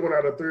assertive one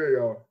out of the 3 of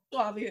y'all?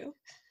 Suavio.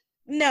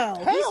 No,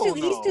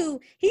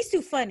 he's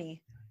too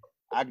funny.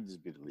 I can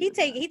just be the leader.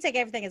 He take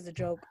everything as a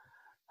joke.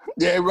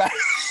 Yeah, right.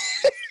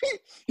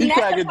 He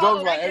cracking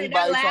jokes like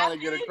everybody trying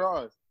to get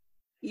across.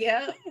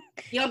 Yeah.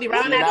 You gonna be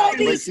running out.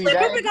 Ruben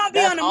gonna be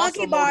on the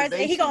monkey bars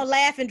and he gonna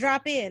laugh and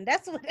drop in.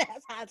 That's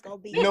how it's gonna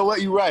be. You know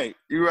what? You're right.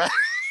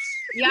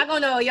 Y'all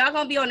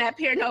gonna be on that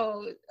pyramid.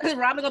 No,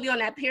 Robin gonna be on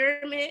that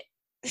pyramid.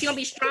 She gonna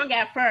be strong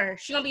at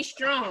first. She gonna be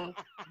strong.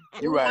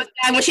 You're right.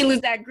 And when she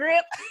lose that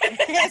grip,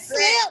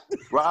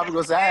 Robin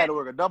gonna say, I had to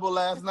work a double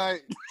last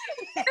night.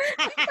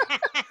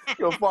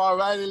 You'll fall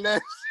right in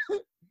there.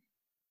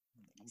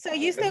 So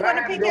you still want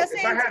to pick your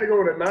If I had to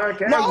go with a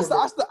non-casual,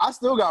 No, I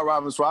still got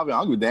Robin Suave. I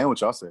don't give a damn what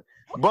y'all say.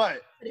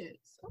 But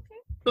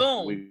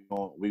Boom.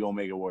 we gonna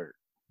make it work.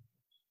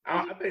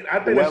 I think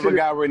Whoever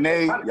got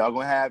Renee, y'all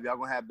gonna have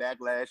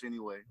backlash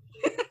anyway.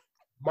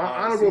 My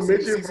honorable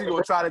mention. Cece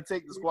gonna try to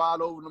take the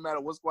squad over no matter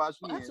what squad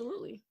she in.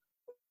 absolutely.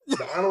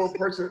 The honorable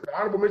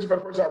mention for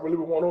the person I really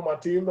would want on my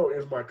team though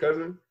is my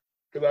cousin,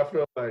 because I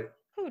feel like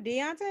Who,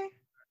 Deontay? I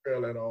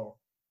feel at all.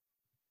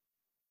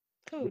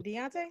 Who,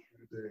 Deontay?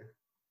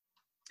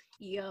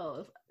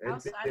 Yo, And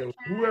outside then of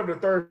whoever the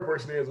third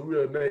person is,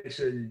 we'll make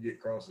sure you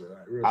get crossed.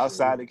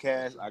 Outside the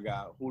cast, I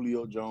got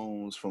Julio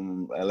Jones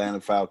from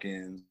Atlanta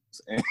Falcons.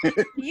 And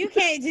You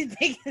can't just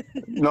think.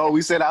 no,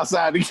 we said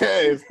outside the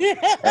cast.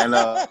 And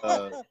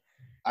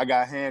I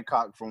got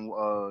Hancock from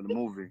the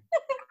movie.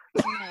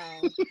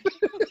 No.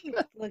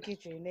 Look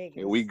at you, nigga.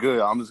 Yeah, we good.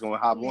 I'm just gonna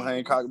hop on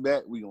Hancock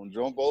back. We gonna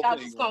jump over. y'all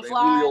just gonna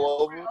fly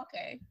over.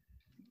 Okay.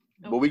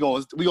 But we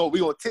gonna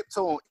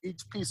tiptoe on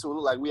each piece so it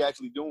look like we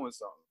actually doing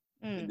something.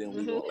 And then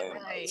we gonna land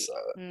on the other side.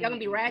 Y'all gonna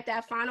be right at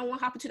that final one,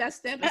 hopping to that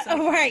step.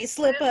 Right,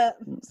 slip up.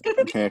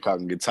 Hancock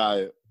can get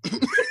tired.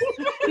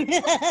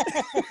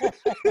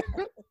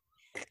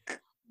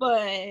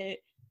 But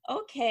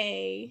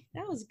okay,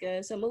 that was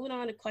good. So moving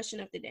on to question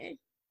of the day.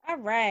 All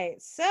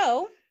right,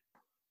 so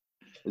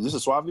Is this a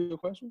Suave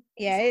question?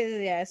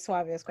 it's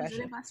Suave's question.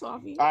 Presented by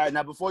Suave. All right,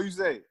 now before you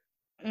say it,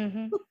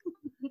 Mm-hmm.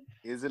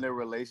 is it a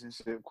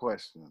relationship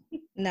question?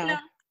 No.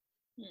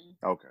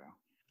 Okay.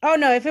 Oh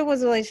no, if it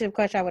was a relationship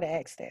question, I would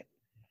have asked it.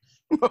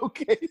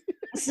 Okay.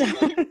 So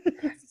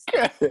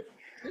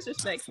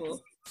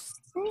Disrespectful.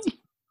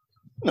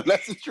 No,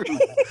 that's the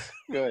truth.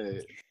 Go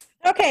ahead.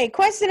 okay,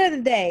 question of the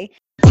day.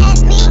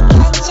 Let me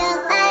catch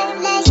your eye.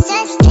 Let's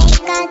just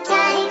take our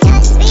time.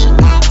 Just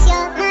relax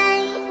your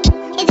mind.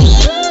 It's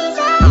easy.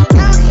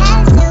 Don't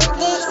have to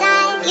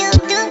decide. You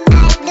do, I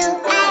do.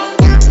 I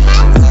don't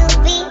have to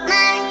be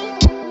mine.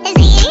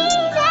 It's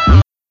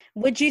easy.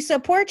 Would you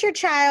support your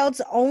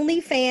child's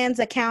OnlyFans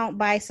account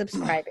by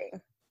subscribing?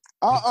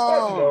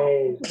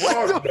 No.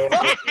 Fuck no.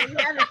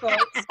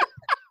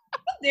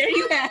 There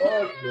you have it.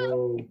 Fuck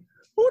no.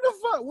 Who the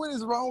fuck? What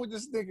is wrong with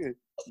this nigga?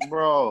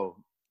 Bro.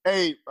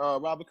 Hey,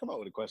 Robert, come up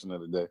with a question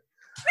of the day.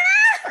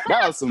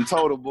 That was some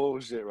total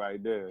bullshit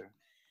right there.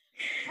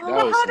 Hold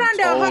on.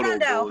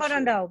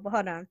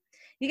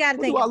 You gotta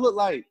What think. do I look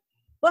like?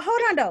 But hold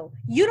on though.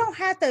 You don't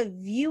have to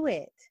view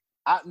it.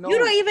 I know. You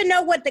don't even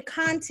know what the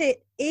content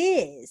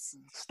is.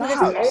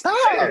 Stop. It's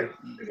OnlyFans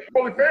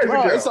Bro,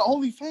 account. it's an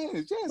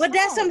OnlyFans. Yeah, But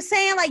that's what I'm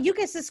saying. Like you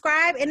can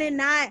subscribe and then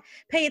not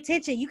pay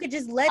attention. You could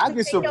just let them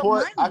take your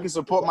money. I can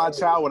support my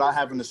child without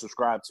having to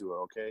subscribe to her,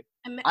 okay?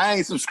 I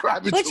ain't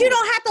subscribing But to you her.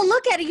 don't have to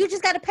look at it. You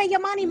just got to pay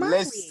your money monthly.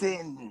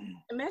 Listen.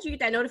 Imagine you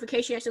get that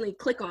notification, you actually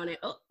click on it.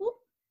 Oh, whoop.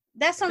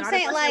 That's what I'm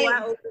Started saying. busting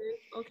Like, wide open.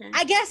 Okay.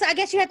 I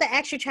guess you have to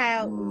ask your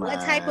child what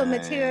type of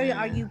material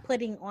are you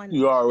putting on.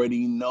 You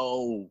already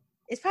know.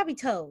 It's probably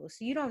toes.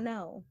 You don't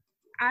know.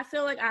 I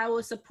feel like I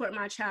would support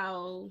my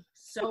child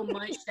so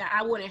much that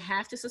I wouldn't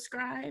have to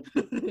subscribe.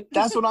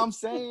 That's what I'm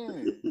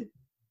saying.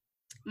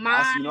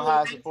 Mine you know how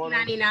I was support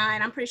 'em?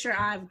 $19.99. I'm pretty sure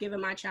I've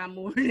given my child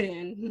more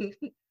than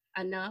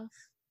enough.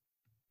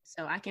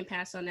 So I can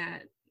pass on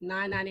that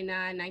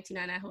 $9.99,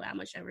 $19.99, how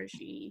much ever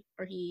she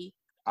or he.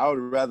 I would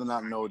rather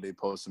not know what they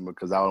posting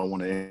because I don't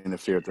want to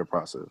interfere with their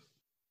process.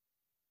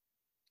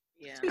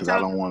 Yeah. Because I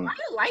don't want Why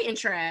you lighting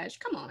trash?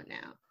 Come on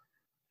now.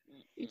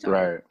 to.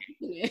 Right.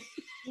 Yeah.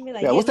 You be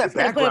like, Yeah, what's you that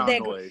coulda put up background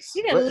that- noise?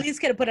 You could at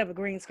least could have put up a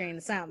green screen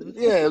or something.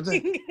 Yeah.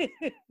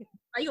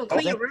 Are you gonna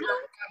clean your room?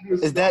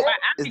 Is that?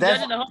 I've Is been that?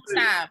 judging the whole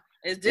time.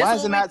 Is this Why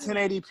is it what not we-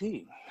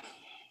 1080p?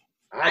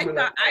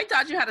 I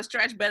thought you had to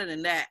stretch better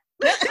than that.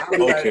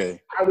 Okay.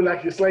 I would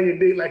like you slang your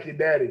dick like your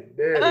daddy.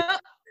 There it is.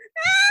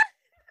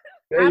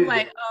 There I'm you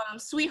like,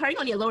 sweetheart, you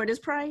gonna need to lower this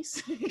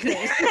price? We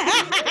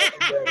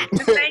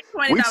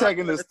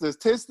checking the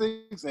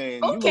statistics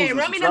and Okay, you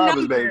run losing me the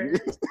subscribers, baby.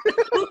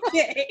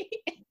 Okay.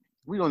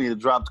 We gonna need to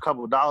drop a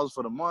couple of dollars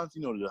for the month.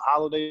 You know, the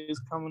holidays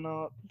coming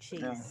up.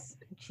 Jeez.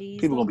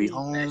 People gonna be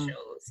home.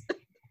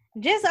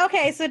 Just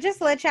okay, so just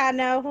to let y'all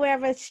know,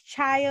 whoever's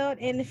child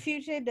in the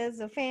future does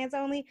the fans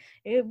only,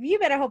 you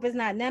better hope it's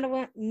not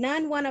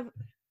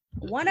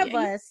one of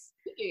us.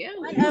 Yeah,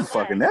 You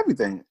fucking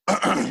everything.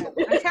 I'm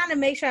trying to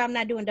make sure I'm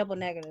not doing double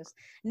negatives.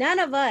 None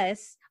of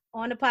us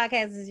on the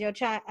podcast is your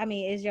child. I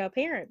mean, is your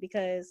parent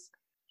because.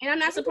 And I'm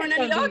not supporting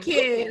any of y'all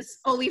kids.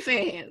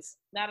 OnlyFans.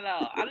 Not at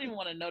all. I don't even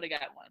want to know they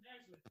got one.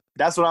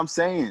 That's what I'm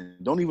saying.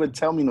 Don't even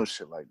tell me no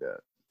shit like that.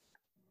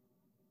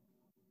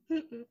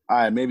 All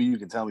right, maybe you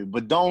can tell me,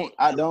 but don't.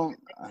 I don't.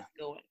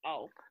 Going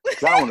off.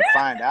 'Cause I don't want to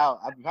find out.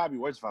 I'd probably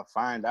be worse if I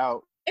find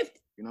out.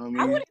 You know what I mean?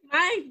 I would.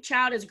 My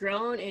child is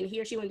grown and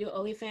he or she want to do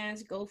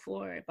OnlyFans. Go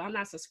for it. But I'm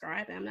not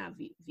subscribing. I'm not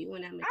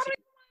viewing that material.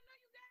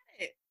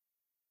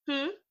 I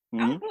don't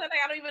even know you got it.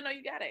 I don't even know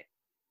you got it.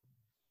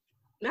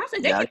 Not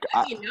so they can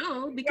let me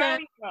know because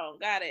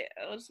got it.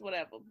 It was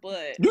whatever,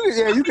 but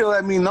you can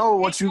let me know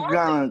what you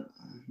got.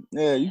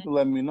 Yeah, you can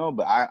let me know,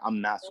 but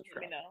I'm not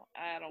subscribed. Let me know.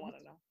 I don't want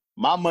to know.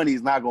 My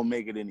money's not gonna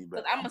make it any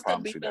better. I'm gonna still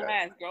beat your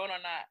ass, grown or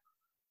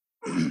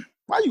not.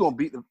 Why you gonna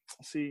beat the?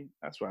 See,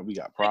 that's why we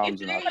got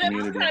problems in our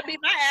community. I'm trying to beat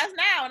my ass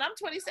now, and I'm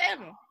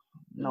 27.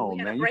 No,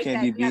 man, you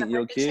can't be beating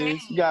your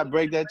kids. You gotta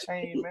break that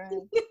chain,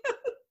 man.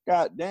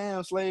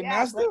 Goddamn, slave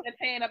master. Break that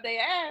chain up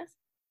their ass.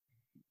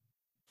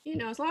 You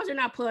know, as long as they're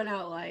not putting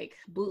out like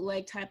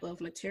bootleg type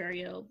of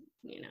material,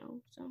 you know,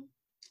 so.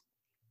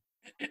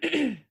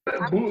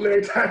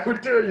 Bootleg type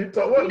material. You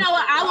know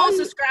what? I won't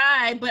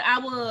subscribe, but I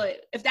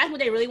would, if that's what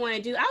they really want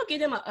to do, I'll give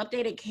them an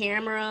updated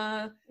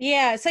camera.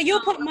 Yeah, so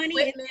you'll put money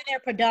into their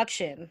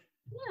production.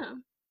 Yeah.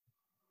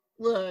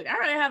 Look, I'd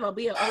rather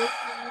be an old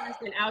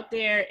than out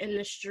there in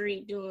the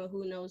street doing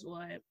who knows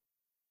what.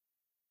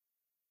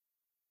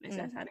 That's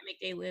how they make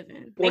their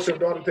living. You gonna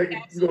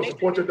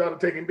support your daughter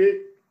taking dick?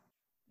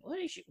 What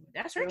is she?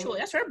 That's her choice.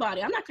 That's her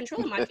body. I'm not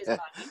controlling my kid's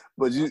body.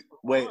 But you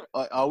wait.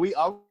 Are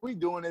we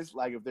doing this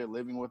like if they're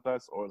living with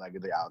us or like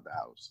if they're out the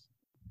house?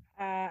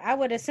 I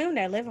would assume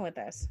they're living with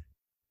us.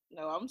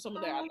 No, I'm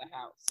assuming they're out the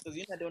house because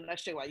you're not doing that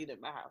shit while you live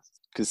in my house.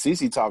 Because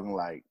Cece talking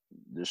like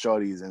the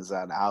shorty's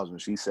inside the house when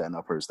she's setting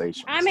up her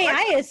station. I mean,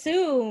 I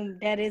assume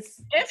that it's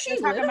if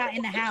she's talking about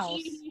in the house.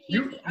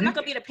 I'm not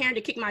gonna be the parent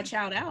to kick my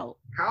child out.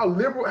 How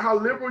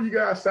liberal you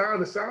guys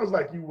sound? It sounds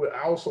like you would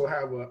also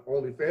have an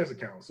OnlyFans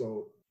account.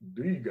 So.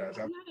 Do you guys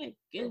have?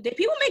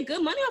 People make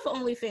good money off of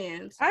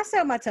OnlyFans. I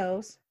sell my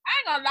toes. I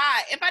ain't gonna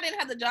lie. If I didn't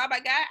have the job I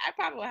got, I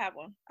probably would have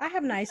one. I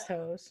have nice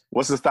toes.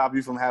 What's to stop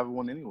you from having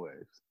one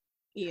anyways?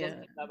 Yeah.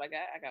 The job I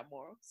got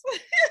morals.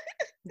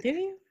 Do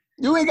you?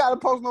 You ain't gotta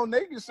post no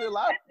naked shit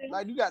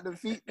like you got the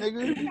feet,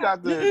 nigga. You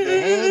got the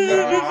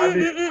hands. I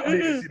need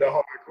to see the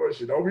hard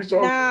question. Don't be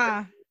so.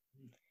 Nah.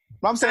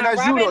 I'm saying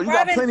that's you though. You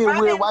got plenty of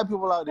weird white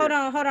people out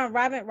there. Hold on.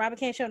 Robin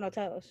can't show no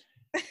toes.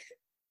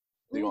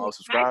 You all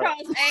subscribe? My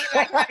toes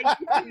ain't like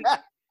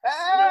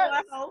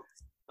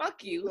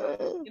fuck you.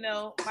 You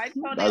know, my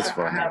toes. That's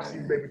funny. I have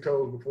seen baby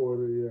toes before.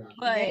 Yeah.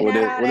 What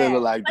they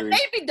look like? But they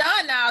be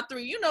done now.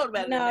 3, you know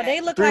better. No,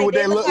 they look three, like what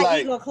they look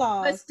like eagle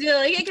claws. But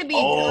still, it could be.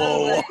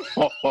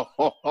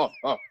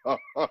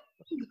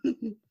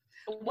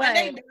 When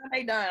they done,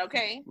 they done.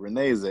 Okay.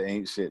 Renee's an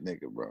ain't shit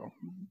nigga, bro.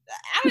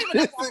 I don't even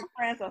know if I'm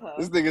friends with her.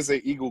 This nigga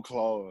say eagle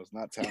claws,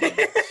 not talent.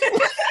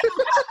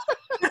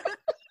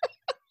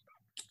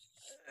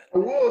 I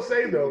will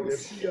say though,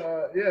 if the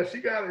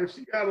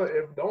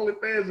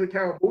OnlyFans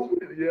account booming,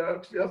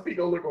 her feet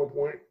gonna look on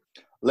point.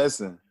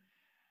 Listen,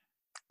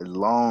 as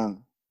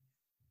long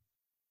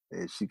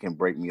as she can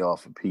break me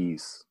off a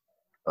piece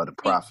of the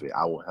profit,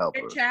 I will help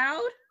her.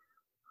 Child?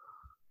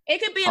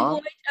 It could be a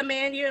boy, a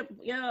man, your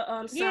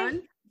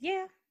son.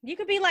 Yeah, you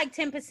could be like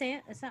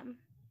 10% or something.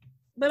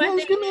 But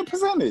give me a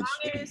percentage.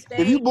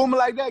 If you booming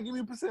like that, give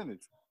me a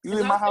percentage. You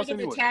in my house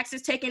anyway. The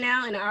taxes taken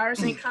out and the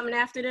IRS ain't coming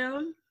after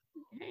them.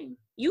 Hey,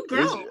 you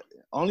grown.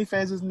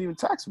 OnlyFans isn't even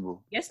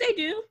taxable. Yes, they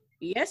do.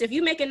 Yes, if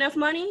you make enough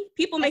money,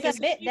 people make a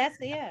bit.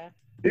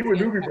 People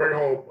do be bring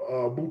home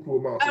buku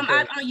amounts.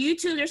 On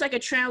YouTube, there's like a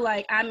trend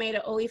like I made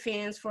an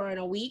OnlyFans for in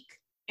a week,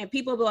 and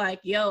people be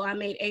like, "Yo, I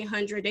made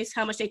 $800. This is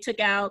how much they took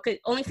out." Cause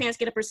OnlyFans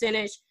get a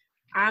percentage.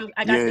 I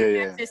got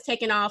the taxes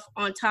taken off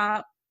on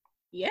top.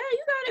 Yeah,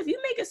 you got it. If you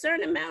make a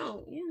certain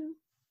amount, yeah.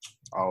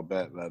 Oh,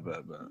 bet. The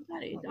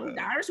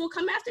IRS will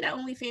come after that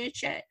OnlyFans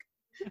check.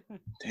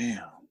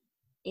 Damn.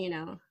 You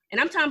know,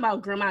 and I'm talking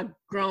about my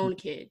grown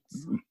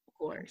kids, of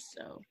course.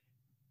 So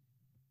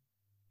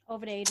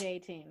over the age of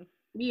 18.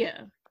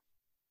 Yeah.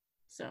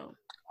 So.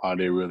 Are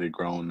they really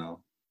grown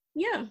though?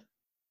 Yeah.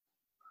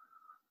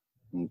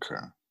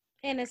 Okay.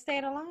 In the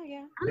state of law,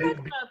 yeah. I'm not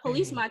gonna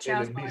police my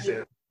child's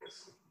body.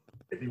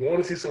 If you want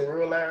to see some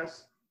real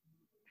ass,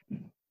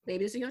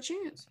 maybe this is your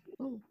chance.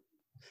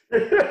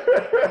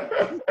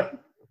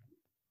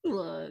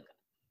 Look.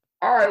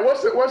 All right,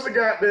 what's the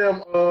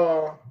goddamn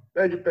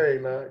thank you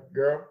thing now,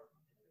 girl?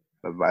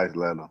 Advice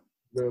letter.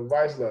 The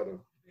advice letter.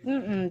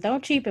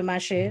 Don't cheapen my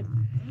shit.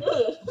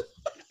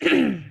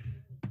 That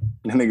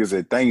nigga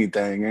said thank you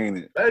thing, ain't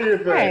it? Thank you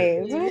thing.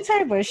 Hey, what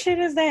type of shit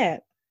is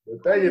that?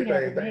 Thank you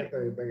thing. Anyway.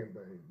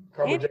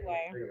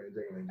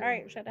 All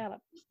right, shut the hell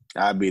up.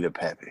 I'll be the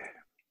pappy.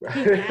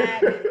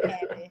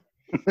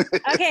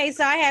 Okay,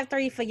 so I have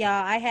 3 for y'all.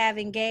 I have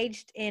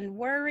engaged and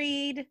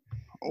worried.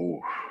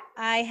 Oh.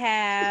 I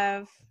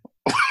have.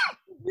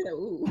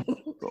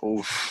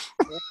 Oof.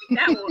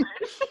 That one.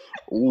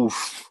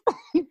 Oof.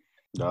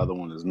 The other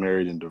one is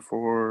married and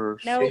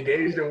divorced. Nope.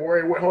 Engaged and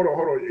worried. Hold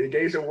on.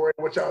 Engaged and worried.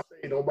 What y'all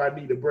say?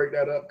 Nobody need to break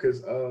that up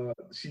because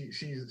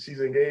she's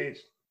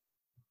engaged.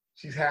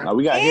 She's happy. Now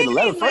we gotta hear the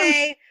letter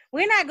first.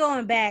 We're not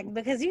going back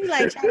because you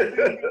like trying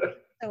to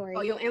story.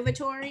 Oh, your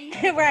inventory?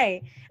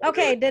 Right.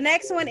 Okay, the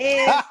next one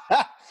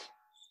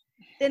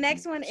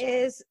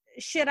is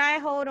should I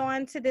hold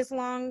on to this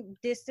long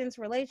distance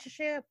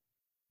relationship?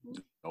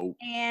 Nope.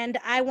 And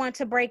I want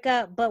to break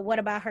up, but what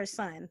about her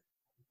son?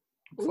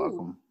 Fuck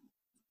him.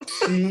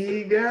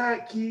 She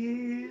got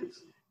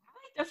kids.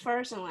 The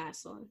first and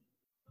last one.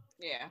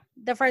 Yeah.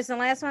 The first and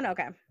last one?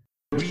 Okay.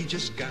 We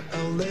just got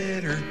a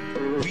letter.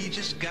 We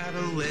just got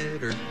a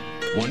letter.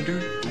 Wonder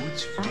who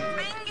it's from.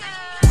 We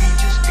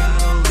just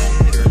got a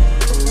letter.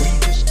 We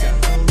just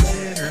got a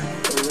letter.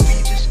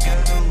 We just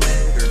got a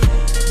letter.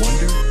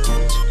 Wonder who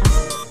it's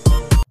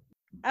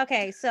from.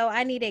 Okay, so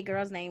I need a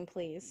girl's name,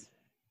 please.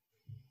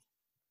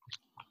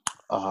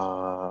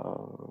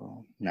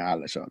 I'll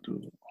let y'all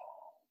do it.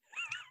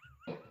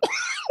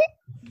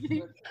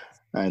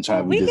 I ain't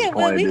trying to be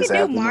disappointed we this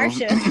can do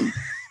afternoon.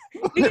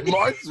 Marsha.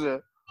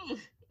 Marsha.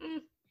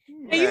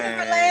 And you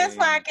remember last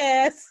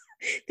podcast?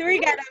 3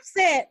 got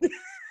upset.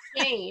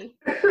 Jane.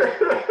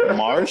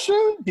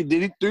 Marsha? Did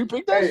he 3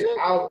 pick that shit?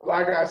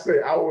 Like I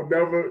said, I will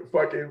never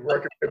fucking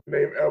recommend the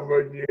name ever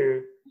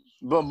again.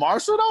 But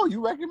Marsha though,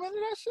 you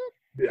recommended that shit?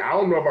 Yeah, I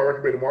don't know if I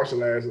recommended Marsha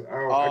last.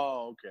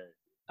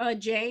 Okay.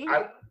 Jane.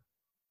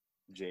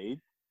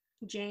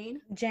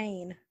 Jade.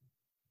 Jane.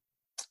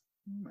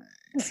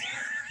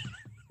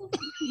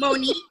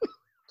 Monique.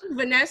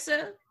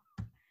 Vanessa.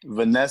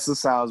 Vanessa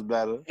sounds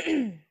better.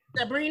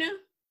 Sabrina.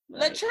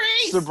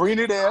 Latrice.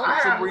 Sabrina there. I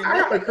Sabrina.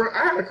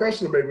 had a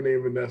crush on a baby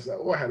named Vanessa.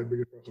 Oh, I had a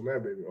bigger crush on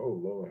that baby. Oh,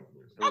 Lord.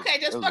 Okay,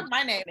 just fuck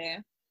my name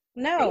then.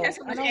 No. That's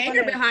so much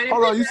anger behind it.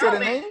 Hold on, you said her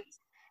name?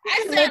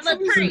 I said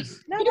Latrice.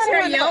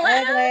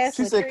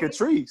 She said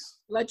Catrice.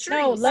 Latrice.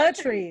 No,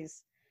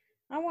 Latrice.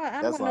 I want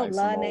That's no like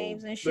law some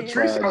names and shit.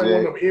 Latrice sounded one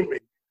of them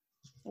inmates.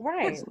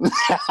 Right.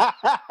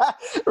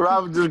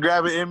 Robin just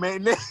grabbing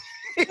inmate name.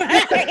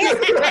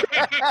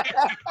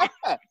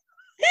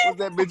 What's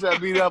that bitch I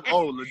beat up?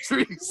 Oh,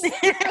 Latrice.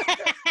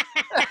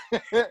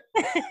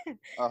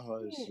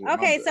 Shit,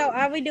 okay, so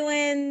are we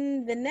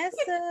doing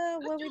Vanessa?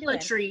 What are we doing?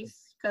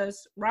 Latrice,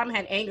 because Robin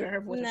had anger in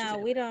her voice. No,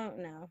 we don't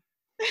know.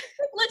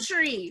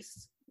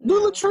 Latrice. Do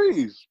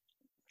Latrice.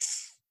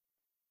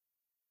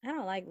 I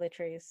don't like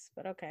Latrice,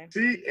 but okay.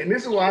 See, and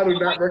this is why I do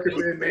not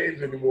recommend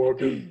names anymore.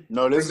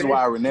 No, this is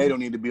why Renee don't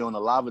need to be on the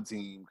lava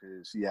team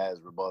because she has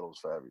rebuttals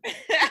for everything.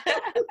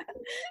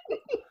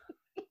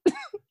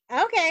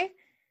 Okay.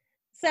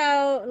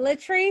 So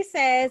Latrice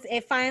says,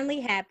 it finally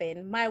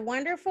happened. My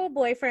wonderful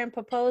boyfriend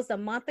proposed a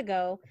month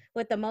ago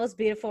with the most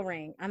beautiful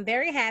ring. I'm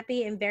very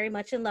happy and very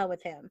much in love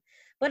with him.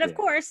 But of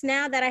course,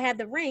 now that I have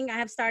the ring, I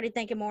have started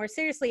thinking more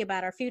seriously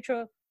about our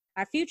future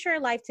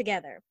life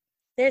together.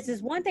 There's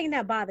this one thing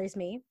that bothers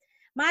me.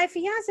 My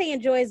fiance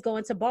enjoys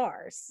going to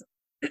bars.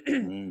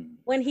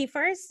 When we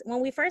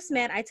first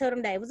met, I told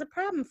him that it was a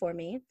problem for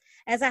me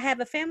as I have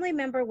a family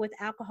member with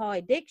alcohol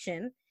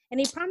addiction, and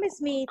he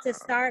promised me to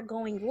start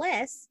going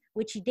less,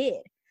 which he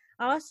did.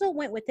 I also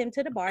went with him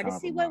to the bar to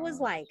see what it was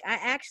like. I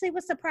actually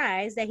was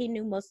surprised that he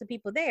knew most of the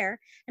people there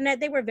and that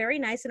they were very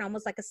nice and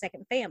almost like a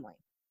second family.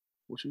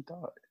 What you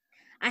thought?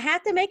 I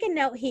have to make a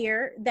note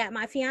here that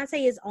my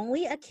fiance is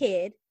only a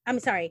kid. I'm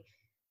sorry.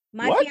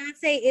 My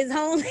fiance is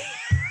only.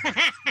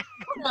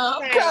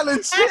 What kind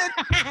of shit?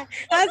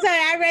 I'm sorry,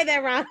 I read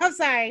that wrong. I'm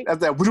sorry. That's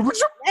that.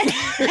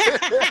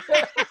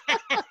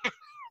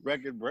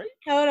 Record break?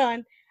 Hold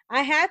on.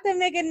 I have to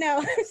make a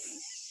note.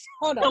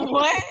 Hold on. The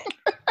what?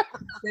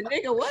 The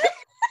nigga what?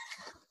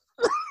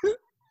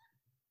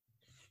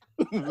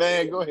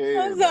 Man, go ahead.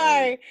 I'm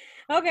sorry.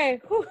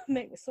 Okay. Whew,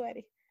 make me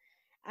sweaty.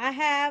 I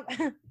have.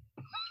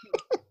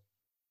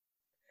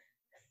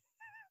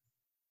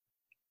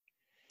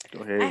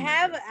 Go ahead.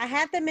 I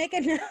have to make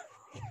a note.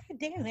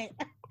 Damn it.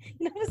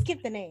 No, I'm gonna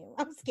skip the name.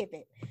 I'm skip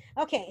it.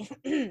 Okay.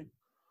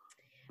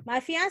 My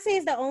fiance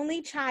is the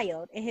only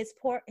child and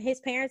his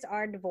parents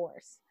are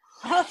divorced.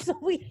 Also,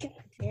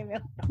 damn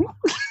it.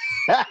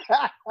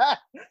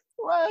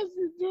 Why is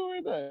he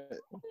doing that?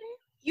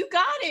 You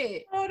got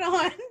it. Hold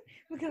on.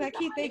 Because I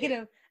keep thinking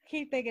of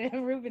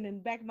Ruben in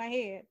the back of my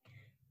head.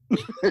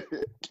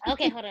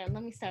 Okay, hold on.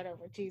 Let me start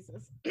over.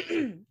 Jesus.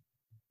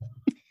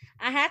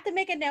 I have to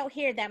make a note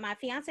here that my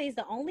fiance is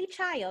the only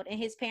child and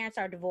his parents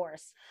are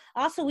divorced.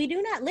 Also, we do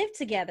not live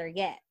together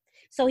yet.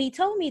 So he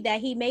told me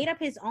that he made up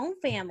his own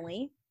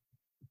family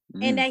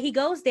and that he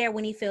goes there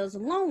when he feels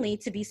lonely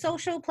to be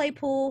social, play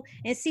pool,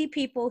 and see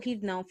people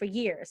he's known for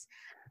years.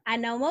 I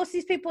know most of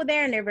these people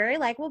there and they're very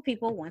likable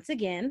people once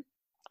again,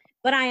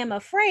 but I am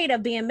afraid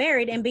of being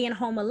married and being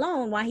home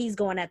alone while he's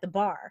going at the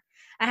bar.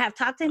 I have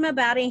talked to him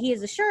about it and he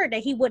is assured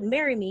that he wouldn't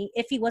marry me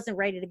if he wasn't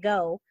ready to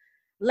go.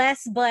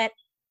 But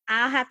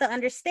I'll have to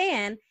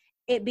understand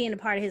it being a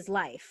part of his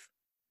life.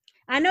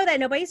 I know that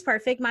nobody's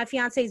perfect. My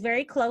fiance is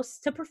very close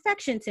to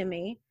perfection to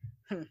me.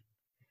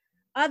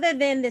 Other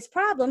than this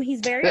problem,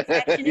 he's very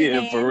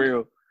affectionate for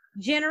real.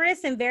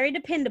 Generous and very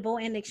dependable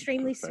and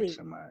extremely sweet.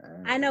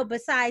 I know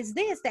besides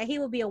this that he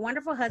will be a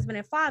wonderful husband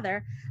and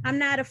father. I'm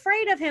not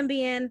afraid of him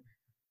being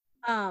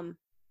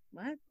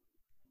what?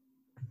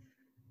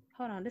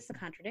 Hold on, this is a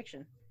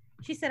contradiction.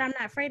 She said I'm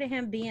not afraid of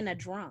him being a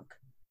drunk.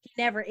 He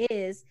never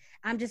is.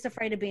 I'm just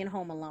afraid of being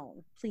home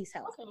alone. Please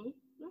help. Okay,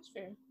 that's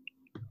fair.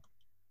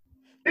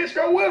 Let's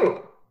go with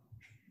him.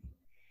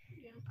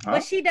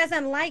 But she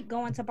doesn't like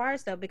going to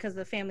bars though because of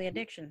the family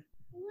addiction.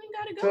 You ain't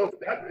gotta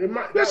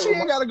go. She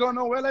ain't gotta go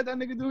nowhere. Let that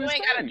nigga do his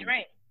thing. You ain't gotta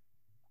drink.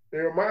 It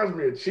reminds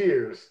me of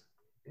Cheers.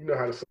 You know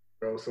how to say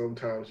Bro,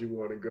 sometimes you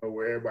want to go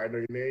where everybody know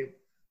your name.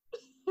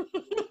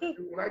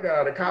 When I got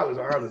out of college,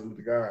 honestly, with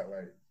the guy,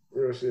 like,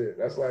 real shit.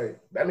 That's like,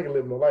 that nigga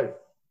living no life.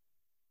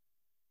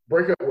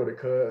 Break up with her,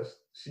 cuz.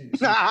 She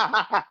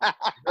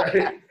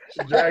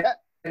dragged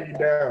you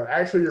down.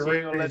 Actually, She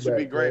ain't gonna let you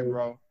be great,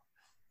 bro.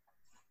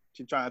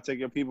 She trying to take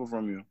your people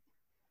from you.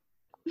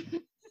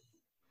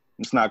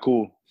 It's not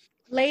cool.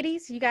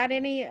 Ladies, you got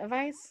any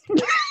advice?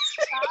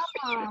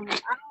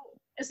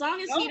 As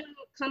long as he don't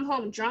come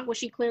home drunk, which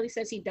he clearly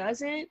says he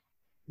doesn't.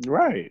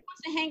 Right. He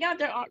wants to hang out.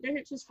 They're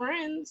his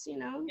friends, you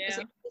know. Yeah.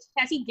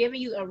 Has he given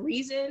you a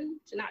reason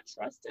to not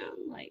trust him?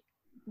 Like,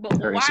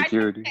 But Her why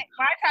insecurity.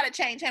 why try to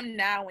change him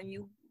now when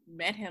you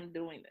met him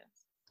doing this?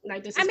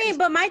 like this. I mean,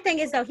 but my thing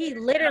is though, he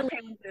literally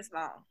this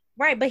long.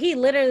 right, but he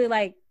literally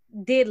like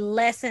did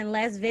less and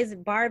less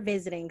bar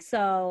visiting.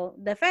 So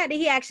the fact that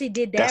he actually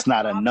did that, That's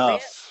not off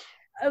enough.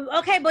 rip-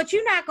 okay, but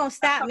you're not gonna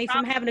stop me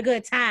from having a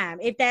good time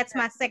if that's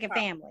my second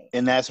family.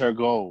 And that's her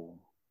goal.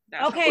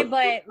 Okay,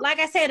 but like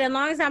I said, as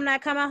long as I'm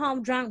not coming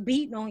home drunk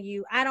beating on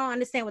you, I don't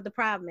understand what the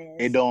problem is.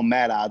 It don't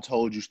matter. I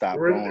told you stop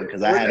Renee- going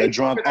because I had a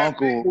drunk Renee-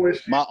 uncle.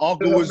 My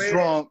uncle was Man.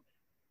 drunk.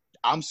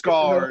 I'm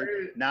scarred.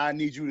 Now I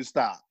need you to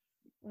stop.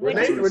 Renee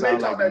That's what it talk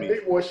sound like to that me.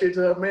 big boy shit to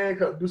her man,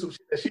 do some shit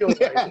that she don't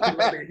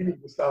like. He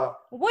need to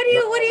stop. What are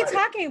you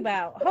talking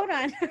about? Hold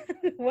on.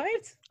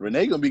 What?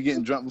 Renee gonna be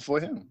getting drunk before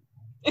him.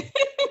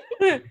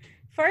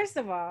 First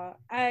of all,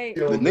 The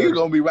nigga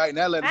gonna be right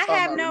now. Let him I talk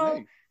have about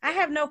Renee. I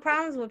have no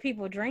problems with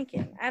people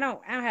drinking. I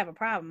don't have a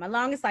problem. As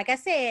long as, like I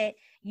said,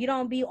 you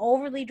don't be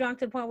overly drunk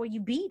to the point where you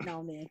beating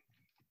on me.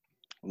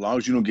 As long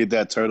as you don't get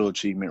that turtle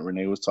achievement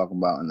Renee was talking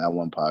about in that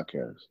one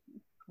podcast.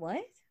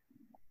 What?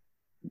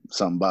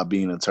 Something about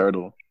being a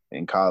turtle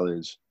in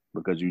college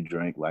because you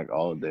drank like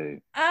all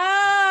day.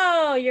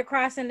 Oh, you're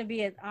crossing to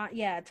be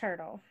a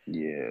turtle.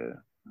 Yeah.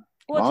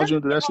 Well, As long as you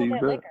do that turtles shit, you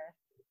hold good. liquor,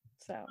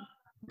 so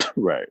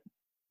Right.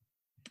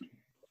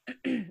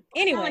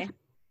 anyway,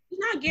 he's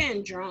not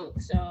getting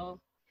drunk, so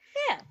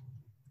yeah.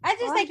 I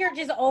just think you're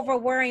just over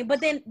worrying. But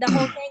then the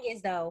whole thing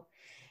is though,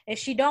 if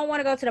she don't want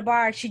to go to the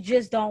bar, she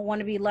just don't want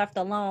to be left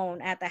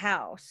alone at the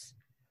house.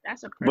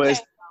 that's a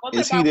But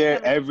is he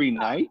there every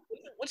night?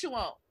 What you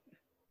want?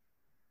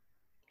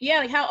 yeah.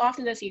 Like, how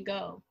often does he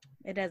go?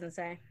 It doesn't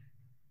say.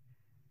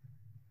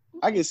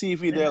 I can see if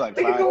he's there like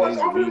Nigga, 5 go as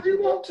days a often week. as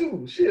you want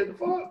to. Shit, the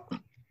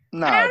fuck.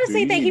 Nah, I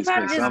honestly dude, think you he need to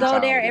probably spend just some go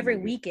time there with every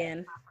him.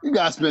 weekend. You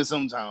gotta spend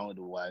some time with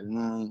the wife.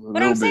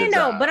 But I'm saying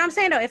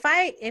though, if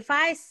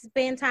I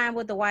spend time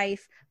with the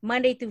wife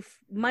Monday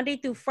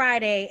through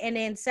Friday and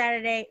then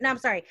Saturday, no, I'm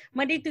sorry,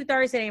 Monday through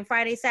Thursday and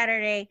Friday,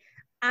 Saturday,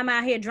 I'm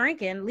out here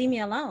drinking, leave me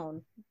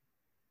alone.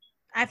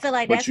 I feel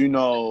like But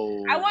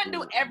I wouldn't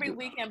do every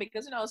weekend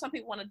because some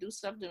people want to do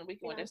stuff during the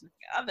weekend with this and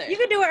the other. You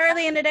can do it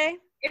early in the day.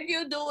 If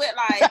you do it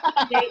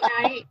like Date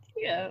night,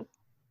 yeah.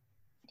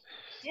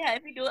 Yeah,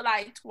 if you do it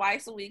like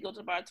twice a week, go to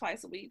the bar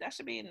twice a week, that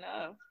should be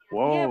enough.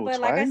 Whoa, Yeah,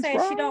 but like I twice, said,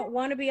 bro? she don't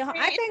want to be. I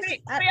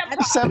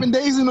think 7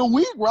 days in a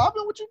week,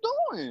 Robin. What you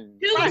doing?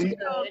 Leave,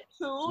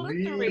 Two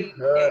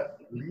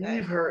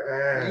leave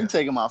her You ass.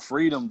 taking my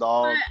freedom,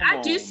 dog. But Come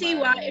I do on, see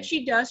man. why if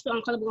she does feel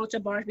uncomfortable going to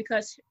bars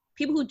because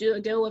people who do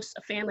deal with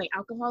a family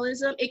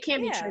alcoholism, it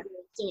can be triggering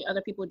seeing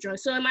other people drunk.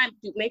 So it might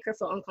make her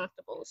feel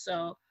uncomfortable.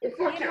 So The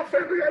fuck your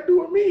family got to do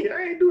with me?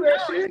 I ain't do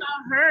that shit. it's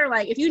not her.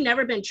 Like if you've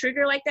never been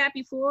triggered like that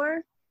before.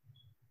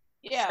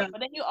 Yeah, but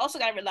then you also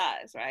gotta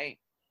realize, right?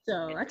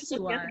 So I can see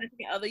why.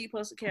 The other you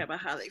supposed to care about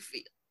how they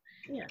feel.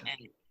 Yeah.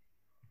 And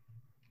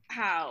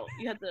how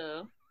you have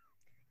to.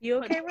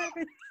 You okay,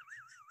 Robin?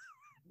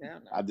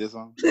 I did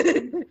No,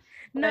 something.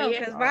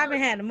 because Robin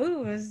had to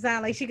move and it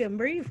sounded like she couldn't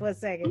breathe for a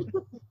second.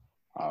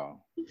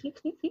 Oh.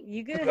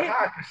 You good?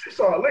 She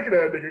saw looking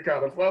at that nigga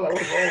kind of fun. Like,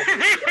 what's wrong?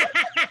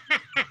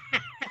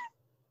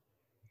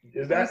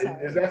 Is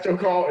that your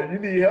call? And you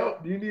need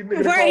help? Do you need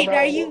nigga to Right? call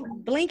Are you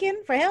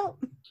blinking for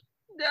help?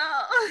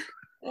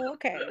 No.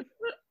 Okay.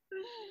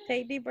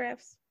 Take deep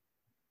breaths.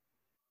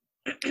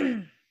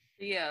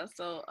 Yeah.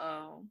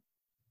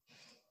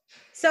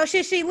 So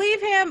should she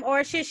leave him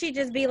or should she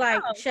just be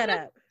like, shut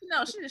up?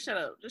 No, she just shut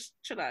up. Just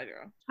chill out,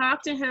 girl.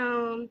 Talk to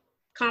him.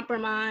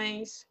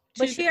 Compromise.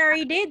 But she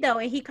already did though,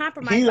 and he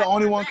compromised. He's the like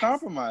only her one last.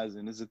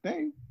 compromising. Is the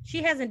thing.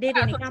 She hasn't did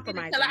any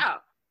compromising.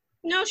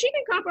 No, she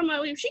can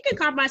compromise. She can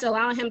compromise,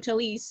 allowing him to at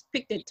least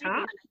pick the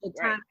time.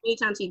 Many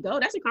times he go.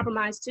 That's a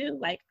compromise too.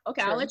 Like,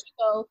 okay, I'll let you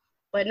go,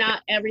 but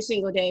not every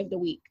single day of the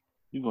week.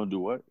 You gonna do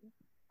what?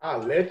 I'll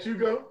let you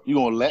go. You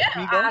gonna let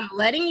me go? I'm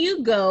letting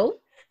you go.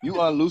 You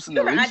unloosing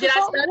the leash? Did I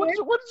What stutter? did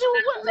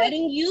you? I'm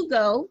letting you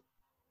go.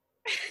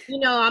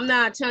 I'm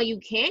not telling you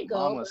can't go.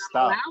 Mama, but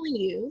stop. I'm allowing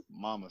you.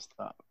 Mama,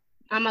 stop.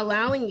 I'm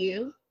allowing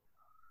you.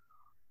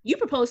 You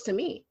proposed to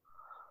me,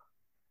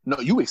 No,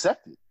 you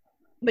accepted.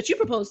 but you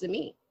proposed to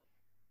me.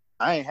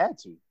 I ain't had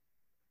to.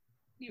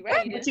 You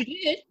right? But you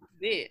did.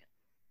 did.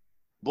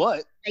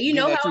 But And you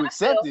know that how you I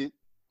accepted.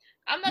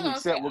 I'm not You gonna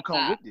accept say what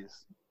come with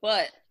this.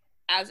 but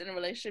as in a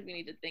relationship, you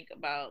need to think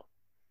about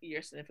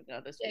your significant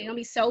other. Yeah, don't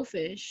be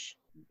selfish.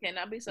 You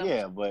cannot be selfish.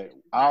 Yeah, but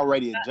I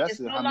already It's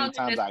adjusted no how many longer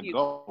times just I you.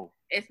 go.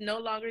 It's no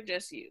longer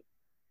just you.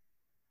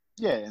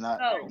 Yeah,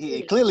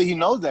 and clearly he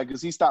knows that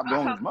because he stopped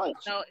going as much.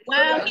 No,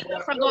 Well, he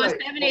went from going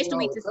 7 days a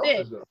week to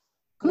 6.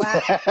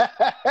 wow.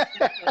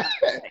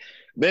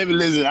 Baby,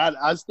 listen,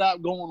 I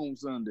stopped going on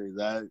Sundays.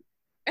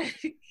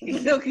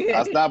 Okay.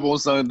 I stopped on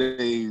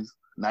Sundays.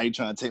 Now you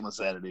trying to take my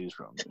Saturdays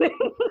from me.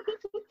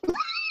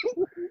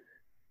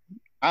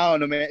 I don't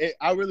know, man.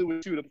 I really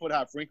wish you to put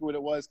how frequent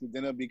it was, because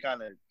then it'll be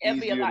kind of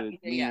easier to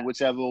mean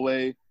whichever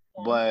way.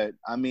 Yeah. But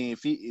I mean,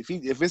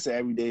 if it's an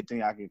everyday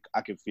thing, I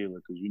can feel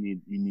it, because you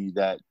need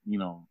that. You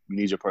know, you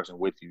need your person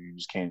with you. You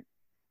just can't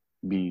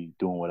be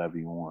doing whatever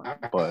you want. I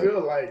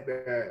feel like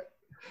that.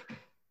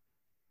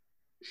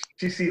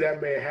 She see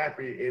that man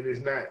happy, and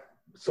it's not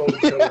so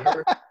telling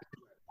her.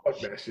 Fuck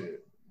that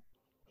shit.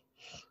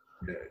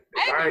 Yeah.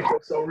 If I ain't for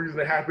some reason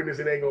of happiness,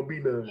 it ain't gonna be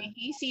none.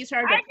 He sees her.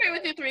 I agree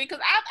with you, 3, because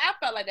I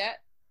felt like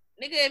that.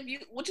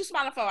 Nigga, what you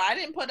smiling for? I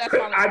didn't put that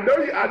smile. I know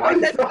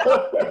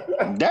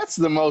you. That's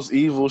the most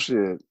evil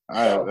shit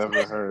I have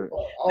ever heard.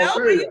 No,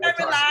 but you never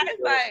realize,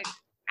 like,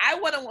 I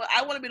want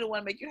to be the one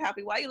to make you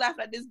happy. Why you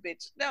laughing at this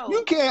bitch? No,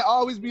 you can't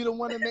always be the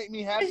one to make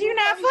me happy. Because you're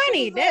not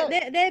funny.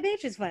 That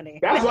bitch is funny.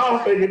 That's what I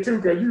was thinking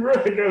too. Because you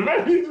really,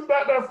 he's just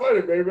not that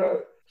funny, baby.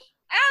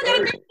 I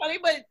don't gotta be funny,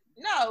 but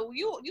no,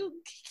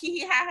 you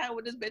hee ha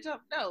with this bitch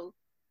up. No,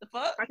 the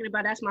fuck. Talking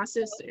about that's my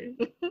sister.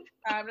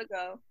 Time to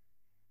go.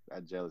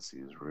 That jealousy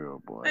is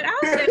real, boy. But I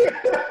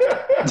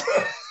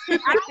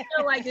don't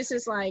feel like this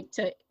is like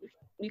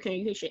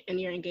you should end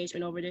your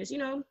engagement over this. You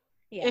know,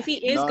 if he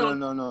is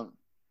no.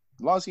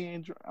 As long as he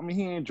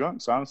ain't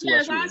drunk, so I don't see.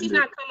 As long as he's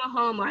not coming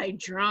home like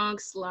drunk,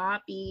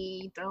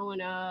 sloppy,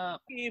 throwing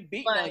up. He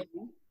beat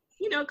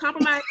you know,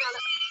 compromise.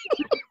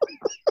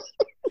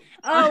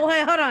 Oh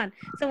wait, hold on.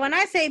 So when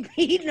I say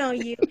beating on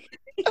you,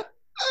 y'all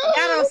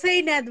don't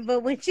say nothing.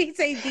 But when she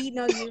say beating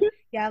on you,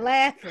 y'all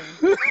laughing.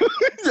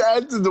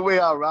 That's just the way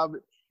how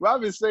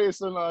Robin says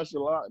so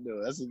nonchalant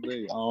though. That's the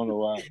thing. I don't know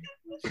why.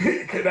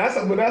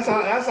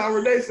 that's how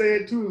Renee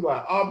said too.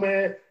 Like, oh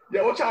man.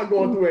 Yeah, what y'all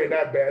going through ain't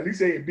that bad. At least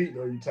they ain't beating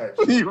on you type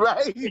shit.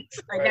 Right.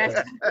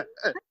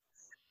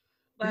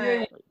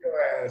 But,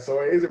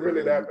 so is it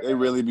really that bad? They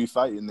really be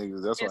fighting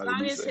niggas. That's why as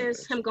long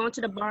as him going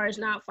to the bar is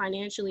not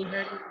financially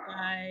hurting you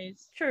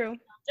guys. True.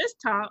 Just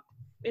talk.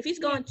 If he's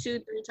going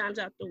 2-3 times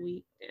out the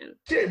week, then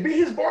shit, be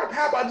his bar.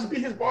 How about just be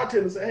his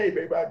bartender and say, "Hey,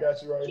 baby, I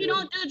got you right here." She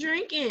don't do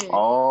drinking.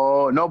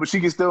 Oh no, but she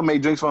can still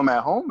make drinks for him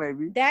at home,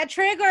 maybe. That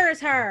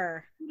triggers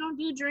her. She don't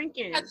do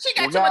drinking.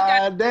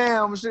 God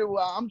damn shit.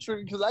 Well, I'm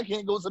triggered because I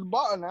can't go to the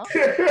bar now.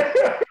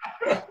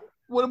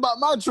 What about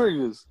my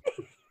triggers?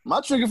 My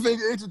trigger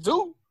finger itchy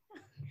too.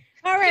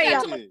 All right,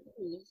 y'all.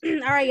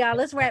 All right, y'all.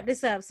 Let's wrap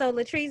this up. So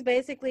Latrice,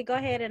 basically, go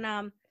ahead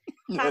and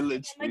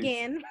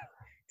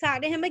talk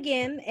to him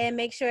again, and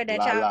make sure that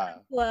y'all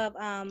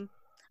have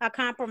a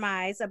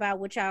compromise about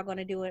what y'all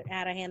gonna do and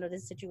how to handle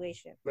this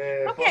situation.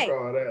 Man, okay. Fuck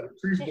all that.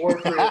 Latrice's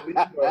boyfriend,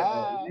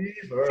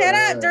 leave her. Shut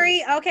up,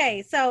 3.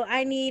 Okay, so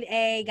I need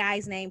a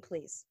guy's name,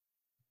 please.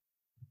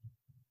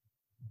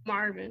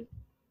 Marvin's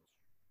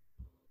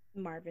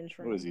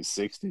room. What is he,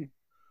 60?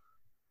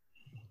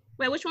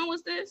 Wait, which one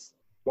was this?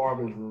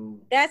 Marvin's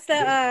room. That's the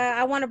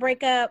I want to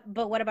break up,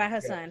 but what about her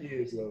son?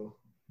 Kids, though.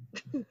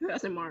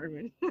 That's a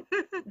Marvin.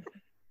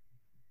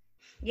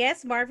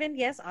 Yes, Marvin.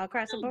 Yes, all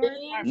across the board.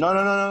 No.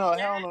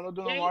 Hell no. Don't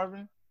do no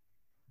Marvin.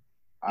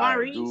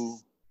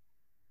 Maurice.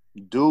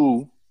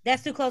 Do.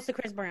 That's too close to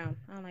Chris Brown.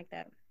 I don't like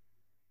that.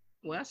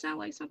 Well, that sounds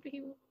like something he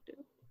would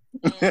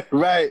do.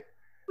 Right.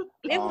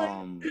 It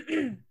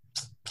would.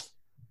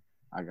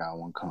 I got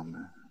one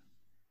coming.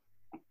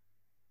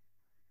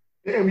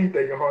 Damn, he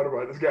thinking hard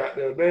about this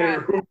goddamn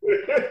name.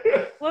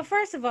 Well,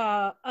 first of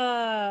all,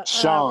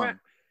 Sean.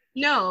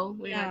 No,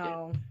 we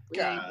don't.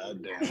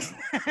 God damn.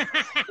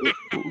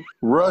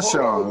 Russia.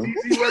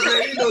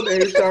 You know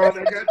name, Sean.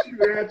 I got you.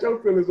 I got your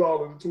feelings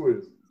all in the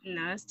twist.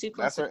 No, that's too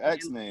close. That's her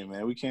ex name,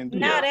 man. We can't do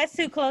that. No, that's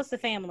too close to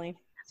family.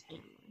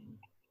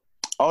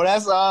 Oh,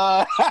 that's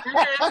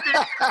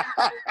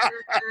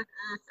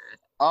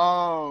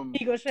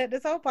You gonna shut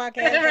this whole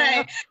podcast down.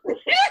 Right.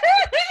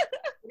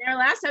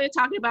 Last time we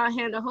talking about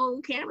hand the whole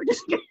camera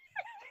just the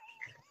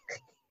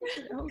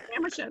whole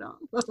camera shut off.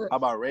 How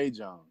about Ray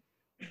John?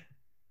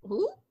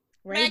 Who?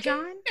 Ray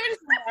John?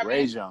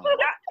 Ray John.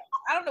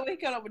 I don't know where he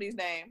came up with these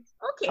names.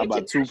 Okay. How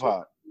about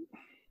Tupac?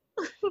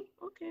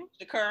 Okay.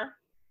 Shakur.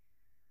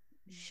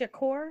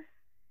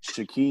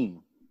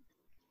 Shaquem.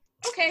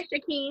 Okay,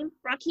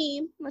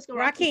 Rakeem. Let's go.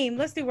 Rakeem.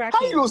 Let's do Rakeem.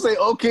 How you gonna say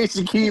okay,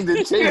 Shaquem,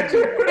 then change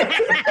it?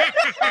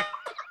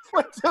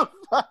 What the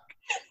fuck?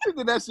 You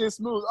did that shit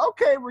smooth.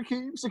 Okay,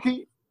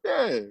 Shaquem.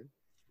 Yeah.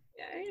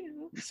 Yeah, you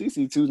know.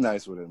 CC too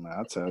nice with it, man.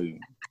 I'll tell you.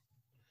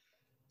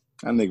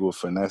 That nigga will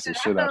finesse the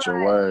shit out your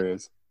right.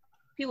 words.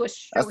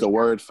 That's the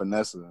word,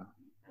 finesse.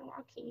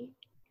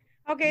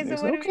 Okay, so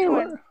what are we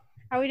doing?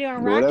 Are we doing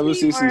Rakeem? Whatever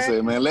CC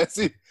say, man. Let's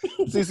see.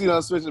 CC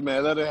don't switch it,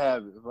 man. Let her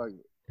have it. Fuck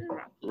it.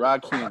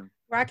 Rakeem.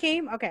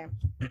 Rakeem? Okay.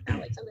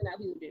 Sound like something that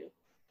he would do.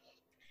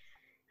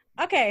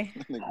 Okay.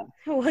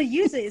 Well,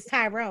 usually it's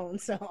Tyrone,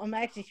 so I'm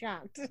actually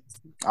shocked.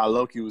 I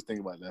low-key was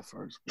thinking about that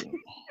first.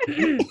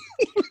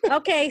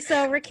 Okay,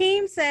 so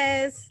Rakeem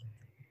says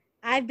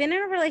I've been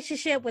in a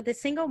relationship with a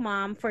single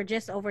mom for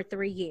just over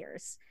 3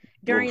 years.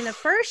 During the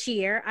first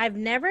year, I've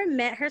never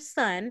met her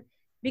son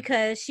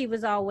because she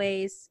was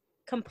always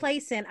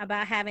complacent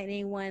about having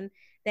anyone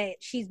that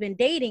she's been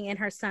dating in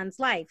her son's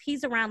life.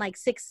 He's around like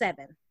 6,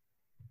 7.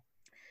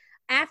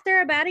 After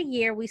about a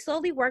year, we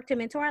slowly worked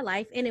him into our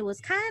life, and it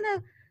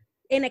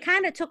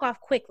kind of took off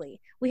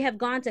quickly. We have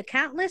gone to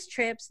countless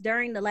trips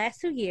during the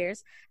last 2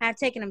 years. I've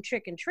taken him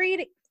trick and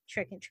treating.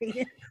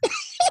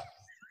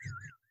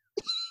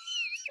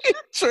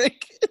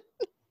 Trick.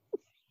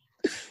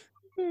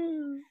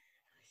 This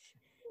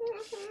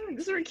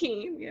is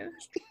Rakeem, yeah.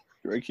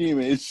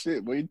 Rakeem ain't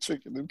shit, but he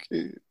tricking them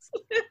kids.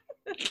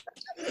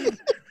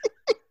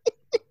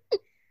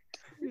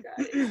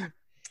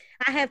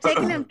 I have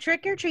taken him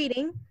trick or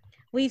treating.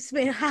 We've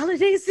spent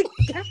holidays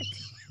together.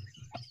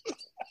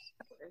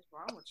 What is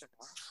wrong with you?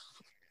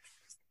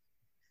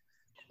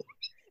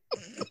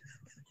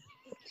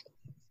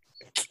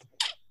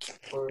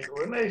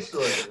 Renee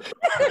struggling.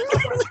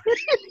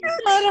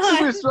 You've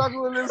been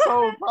struggling this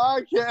whole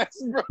podcast,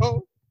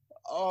 bro.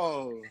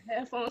 Oh,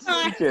 Headphones.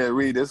 you can't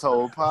read this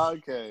whole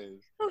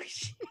podcast. Oh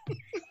shit!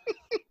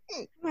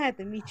 I'm gonna have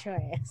to meet your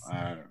ass. All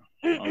right.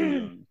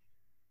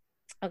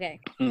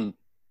 Okay.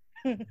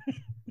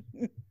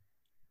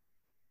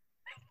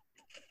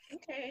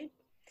 Okay.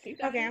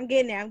 Okay, I'm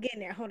getting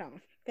there. Hold on.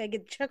 Gotta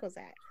get the chuckles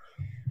out.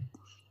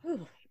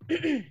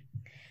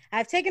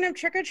 I've taken him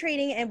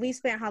trick-or-treating and we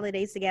spent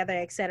holidays together,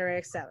 etc.,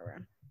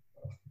 etc.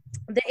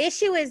 The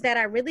issue is that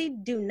I really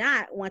do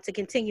not want to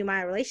continue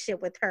my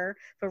relationship with her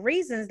for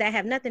reasons that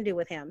have nothing to do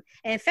with him.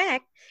 In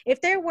fact,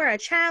 if there were a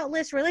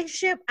childless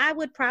relationship, I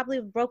would probably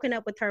have broken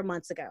up with her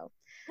months ago.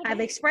 I've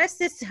expressed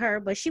this to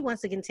her, but she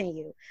wants to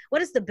continue.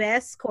 What is the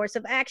best course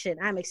of action?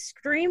 I'm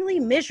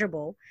extremely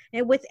miserable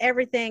and with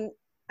everything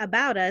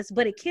about us,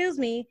 but it kills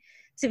me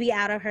to be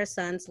out of her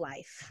son's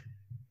life.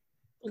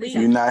 Leave.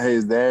 You're not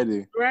his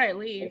daddy. Right,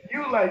 leave.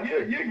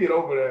 You get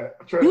over that.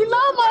 You're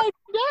not my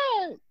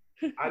dad.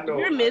 I know.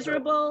 You're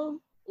miserable.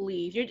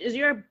 Leave.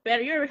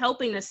 You're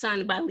helping the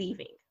son by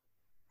leaving.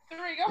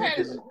 Three, go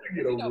ahead.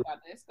 You know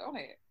about this. Go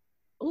ahead.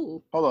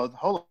 Ooh. Hold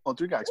on.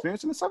 Do you got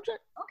experience in the subject?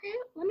 Okay.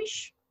 Let me.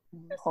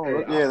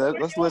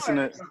 Let's listen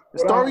to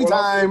story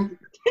time.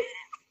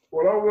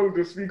 What I'm willing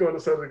to speak on the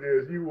subject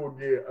is you will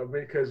get a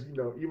bit because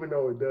even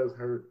though it does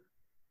hurt,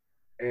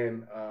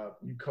 and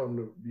you come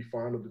to be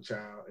fond of the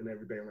child and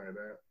everything like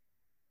that,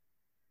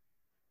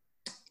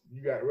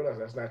 you got to realize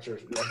that's not your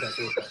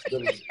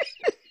responsibility.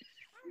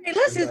 Hey,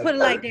 let's just put it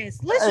like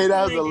this. Hey,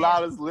 that was a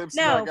lot of lips.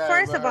 No,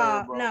 first of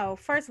all,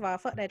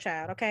 fuck that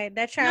child. Okay,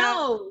 that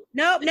child.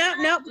 Nope.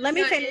 Let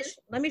me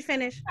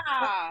finish.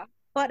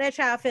 Fuck that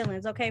child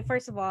feelings. Okay,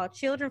 first of all,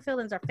 children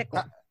feelings are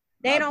fickle.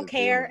 They don't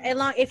care.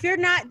 If you're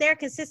not there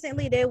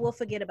consistently, they will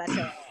forget about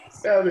your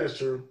ass. That is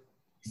true.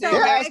 So they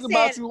ask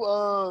about you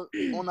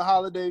on the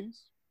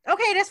holidays.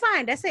 Okay, that's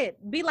fine. That's it.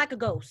 Be like a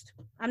ghost.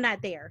 I'm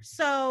not there.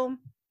 So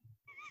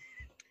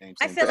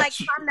I feel like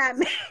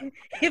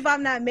if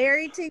I'm not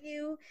married to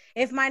you,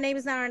 if my name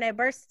is not on that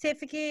birth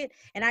certificate,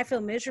 and I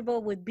feel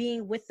miserable with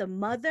being with the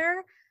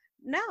mother,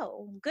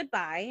 no,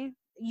 goodbye.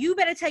 You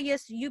better tell your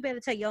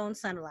own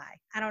son a lie.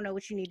 I don't know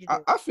what you need to do.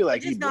 I feel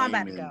like I'm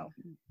about to go.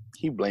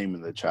 He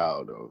blaming the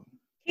child though.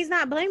 He's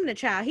not blaming the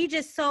child. He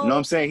just so. No,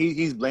 I'm saying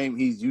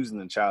he's using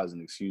the child as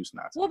an excuse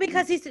not to. Well,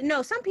 because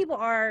some people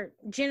are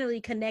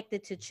generally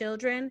connected to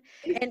children,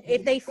 and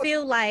if they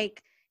feel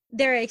like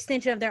they're an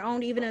extension of their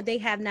own, even if they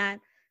have not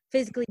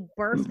physically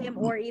birthed them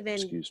or even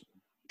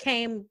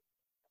came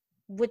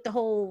with the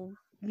whole,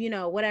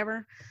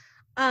 whatever.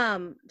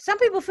 Some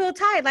people feel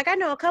tied. Like I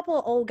know a couple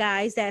of old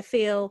guys that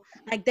feel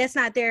like that's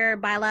not their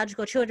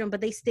biological children,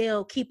 but they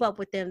still keep up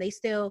with them. They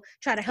still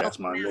try to help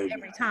them out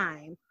every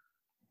time.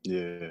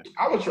 Yeah,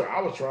 I was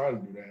trying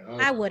to do that.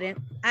 I wouldn't.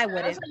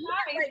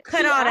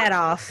 Cut all that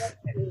off.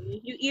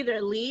 You either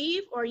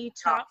leave or you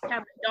have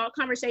an adult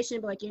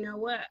conversation. Be like, you know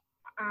what?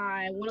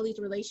 I want to leave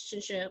the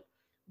relationship,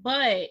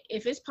 but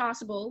if it's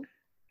possible,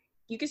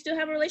 you can still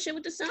have a relationship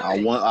with the son. I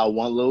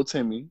want little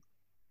Timmy.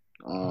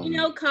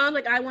 Come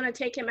like I want to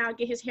take him out,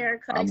 get his hair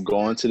cut. I'm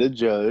going to the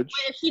judge.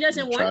 But if he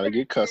doesn't want to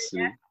get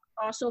custody, that's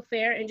also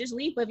fair, and just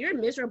leave. But if you're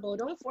miserable,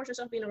 don't force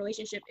yourself to be in a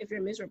relationship if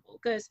you're miserable,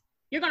 because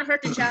you're gonna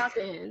hurt the child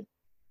then.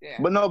 Yeah.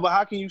 But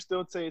how can you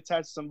still stay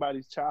attached to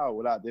somebody's child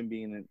without them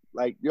being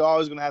like you're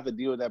always gonna have to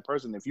deal with that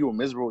person. If you were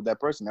miserable with that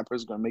person's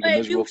gonna make it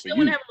miserable for you. If you still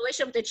want to have a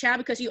relationship with the child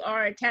because you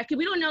are attached,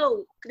 we don't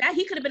know that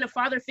he could have been a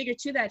father figure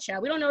to that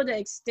child. We don't know the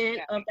extent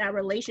of that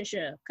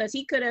relationship because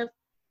he could have,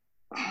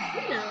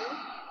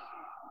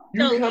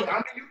 You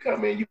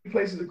come in, you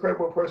place the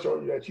incredible pressure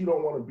on you that you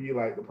don't want to be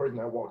like the person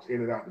that walks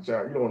in and out the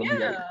child. You don't want to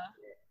be like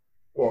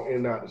walk in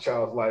and out the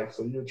child's life.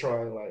 So you're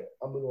trying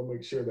I'm gonna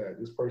make sure that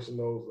this person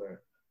knows that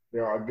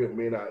there are good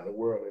men out in the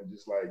world, and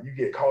just like you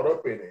get caught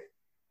up in it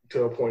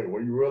to a point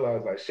where you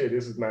realize like shit,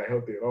 this is not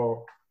healthy at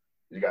all.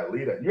 You gotta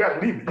leave that. You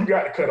gotta leave it. You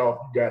gotta cut off.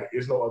 You got it.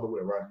 It's no other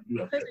way around. You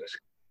have to cut that shit.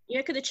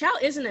 Yeah, because the child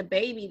isn't a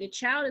baby. The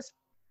child is.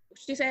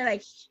 She said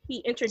like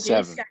he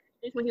introduced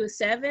when he was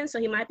 7, so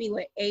he might be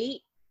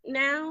 8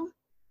 now.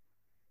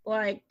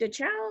 Like the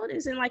child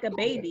isn't like a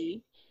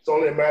baby. It's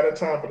only a matter of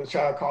time for the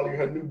child calling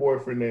her new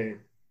boyfriend name.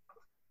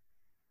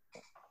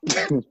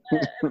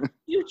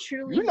 You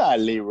truly. You're not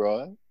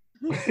Leroy.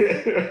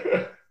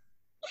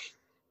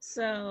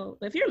 So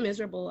if you're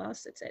miserable, I'll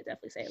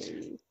definitely say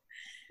leave.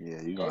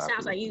 Yeah, you. It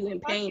sounds like you in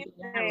pain.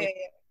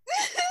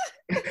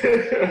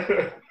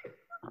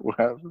 What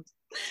happened?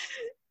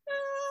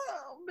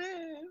 Oh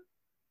man.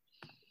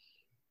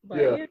 But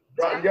yeah, you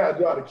gotta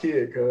drop the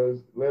kid,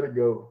 cuz let it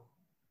go.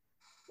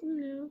 You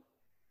know.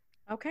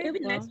 Okay. It'd be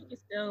nice if you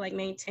still like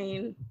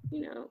maintain,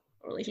 a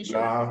relationship.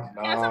 Nah.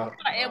 Yeah, some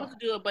people are able to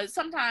do it, but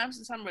sometimes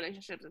in some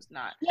relationships it's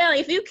not. Yeah,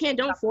 if you can't,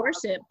 don't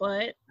force it.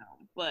 But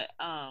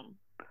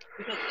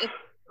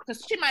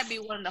because she might be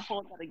willing to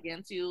hold that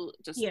against you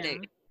to stay,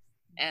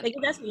 and like,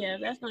 that's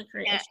not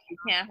correct. You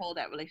can't hold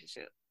that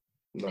relationship.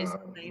 It's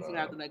some things you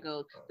have to let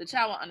go. The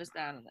child will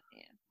understand in the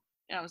end.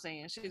 You know what I'm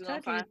saying? She's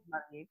gonna find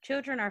somebody.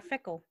 Children are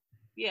fickle.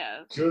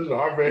 Yeah. Children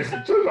are very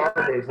fickle.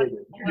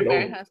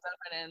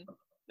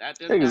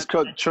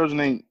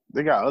 Children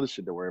they got other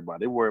shit to worry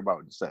about. They worry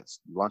about just that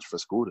lunch for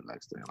school the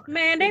next day. Like,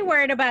 man, they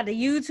worried about the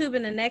YouTube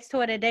and the next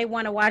toy that they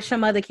want to watch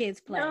some other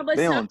kids play. No, but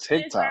they some on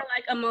TikTok. kids are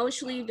like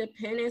emotionally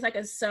dependent. It's like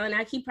a son.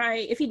 Like he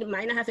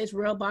might not have his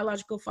real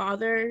biological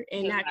father,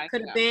 and that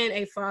could have been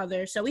a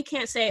father. So we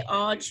can't say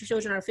all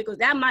children are fickle.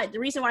 The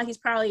reason why he's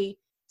probably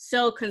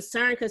so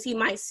concerned, because he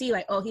might see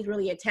like, oh, he's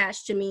really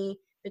attached to me.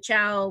 The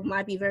child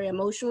might be very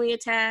emotionally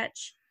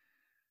attached.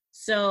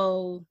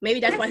 So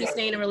maybe that's why he's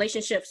staying in a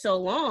relationship so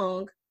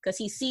long, because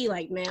he see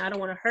like, man, I don't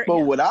want to hurt him.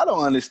 But what I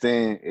don't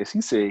understand is he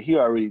said he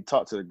already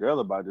talked to the girl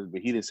about this,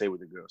 but he didn't say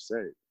what the girl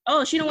said.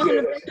 Oh, she don't want him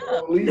to break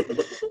up.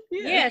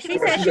 Yeah, she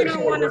said she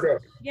don't want to.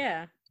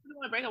 Yeah. She don't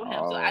want to break up with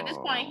him. So at this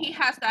point, he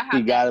has to have.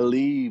 He gotta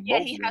leave. Yeah,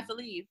 he has to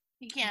leave.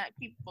 He can't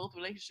keep both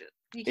relationships.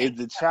 Is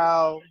the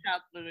child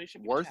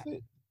worth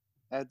it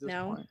at this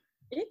point?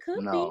 It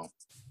could be.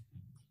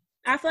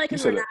 I feel like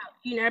because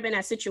you never been in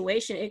that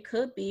situation, it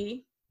could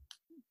be.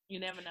 You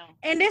never know.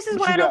 And this is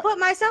why I don't put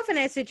myself in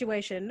that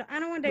situation. I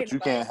don't want to date. But you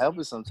can't help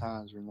it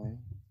sometimes, Renee.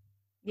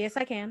 Yes,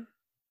 I can.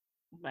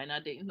 By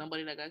not dating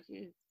somebody that got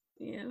kids.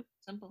 Yeah.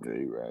 Simple. Yeah,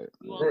 you're right.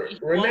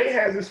 Renee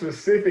has a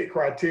specific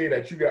criteria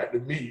that you got to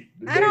meet.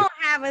 I don't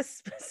have a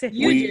specific.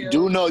 We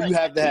do know you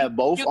have to have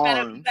both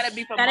arms. Gotta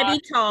be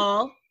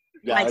tall.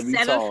 Like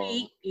 7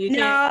 feet.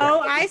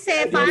 No, I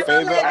said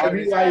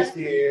 5'11". Light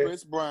skin.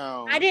 Chris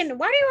Brown. I didn't.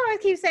 Why do you always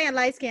keep saying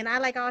light skin? I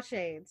like all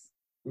shades.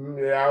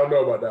 Yeah, I don't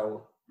know about that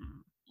one.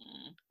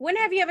 When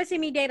have you ever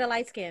seen me date a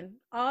light skin?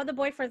 All the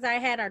boyfriends I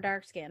had are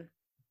dark skin.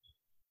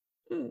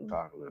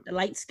 The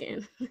light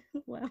skin.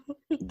 Well,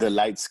 the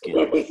light skin.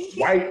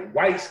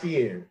 white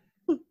skin.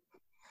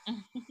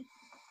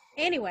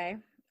 Anyway,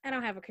 I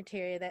don't have a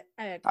criteria that.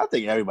 I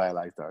think everybody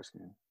likes dark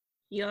skin.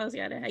 You always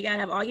gotta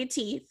have all your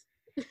teeth.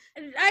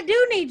 I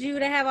do need you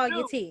to have all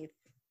your teeth.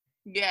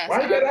 Yes.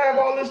 Why you gotta have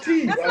all his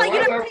teeth? That's like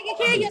you don't take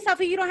care of yourself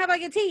if you don't have all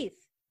your teeth.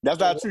 That's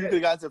not true. You could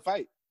have got into a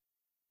fight.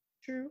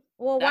 True.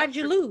 Well, why'd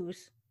you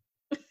lose?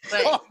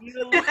 But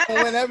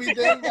when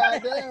everything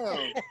got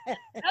down. That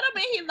don't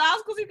mean he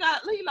lost because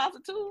he lost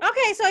it too.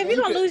 Okay, so if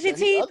you're gonna lose your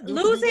teeth,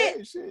 lose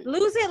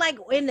it like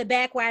in the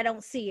back where I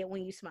don't see it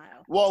when you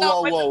smile.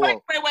 Whoa.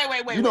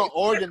 Wait. You don't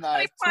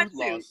organize tooth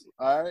loss,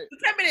 all right? The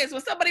 10 minutes,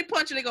 when somebody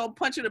punch you, they gonna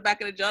punch you in the back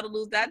of the jaw to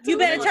lose that too. You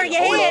better turn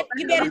your head.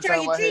 You better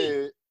turn your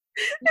teeth.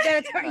 You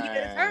better turn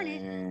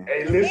it.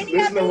 Hey,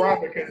 listen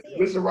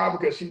to Robin,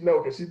 because she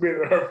know, because she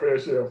been in her fair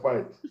share of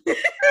fights.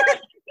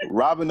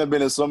 Robin have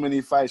been in so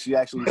many fights, she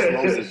actually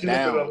slows it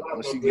down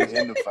when she gets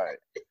in the fight.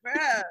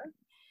 Bruh.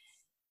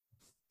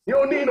 You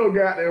don't need no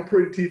goddamn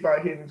pretty teeth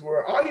out here in this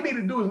world. All you need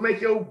to do is make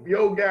your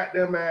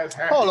goddamn ass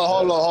happy. Hold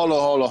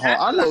on.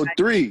 I know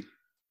three.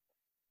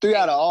 3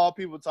 out of all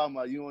people talking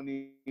about you don't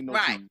need no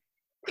teeth.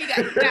 This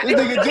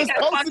nigga just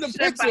posted a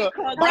picture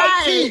of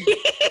my teeth.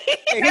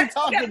 And he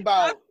talking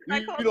about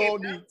you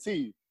don't need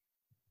teeth.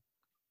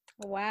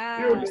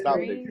 Wow. Stop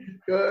it.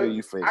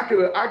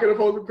 I could have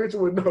posted a picture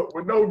with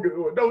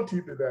no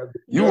teeth in that.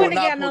 You will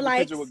not post a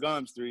picture with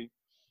gums, 3.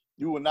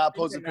 You will not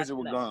post a picture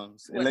with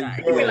gums.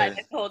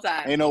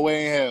 Ain't no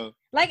way in hell.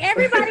 Like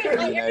everybody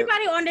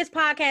on this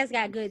podcast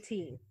got good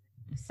teeth.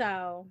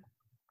 So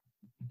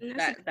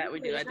that we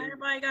do.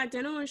 Everybody got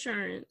dental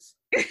insurance.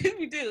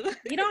 You do.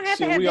 You don't have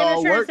to have dental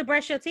insurance to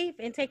brush your teeth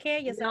and take care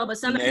of yourself. No, but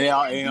some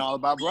ain't all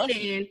about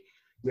brushing.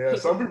 Yeah,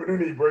 some people do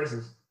need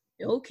braces.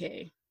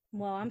 Okay.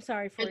 Well, I'm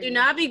sorry for you. Do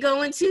not be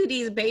going to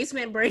these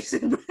basement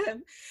braces.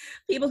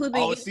 People who be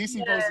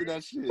Cece posted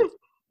that shit.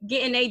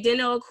 Getting their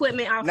dental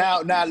equipment off. Now,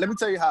 let me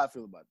tell you how I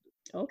feel about this.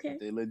 Okay.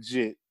 They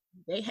legit.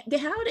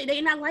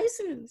 They not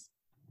licensed.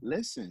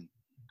 Listen.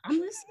 I'm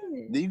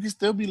listening. You can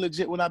still be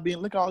legit without being.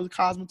 Look at all the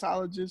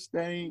cosmetologists.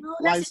 They ain't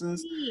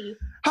licensed.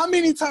 How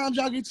many times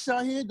y'all get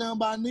your hair done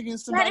by a nigga in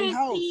somebody's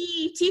house?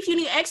 Teeth, you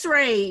need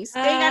X-rays.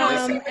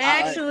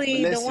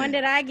 Actually, the one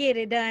that I get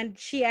it done,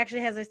 she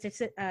actually has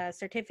a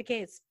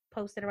certificate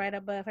posted right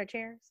above her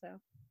chair. So.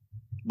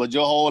 But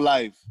your whole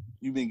life,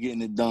 you've been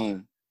getting it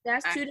done.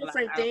 That's two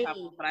different things.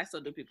 But I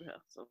still do people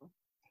health. So.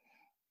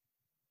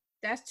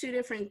 That's two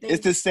different things.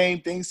 It's the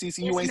same thing, CC.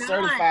 You It's ain't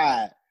not.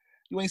 certified.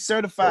 You ain't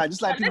certified.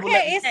 Just like people,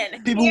 Okay,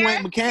 people who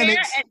ain't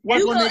mechanics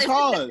work on their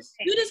cars.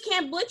 You just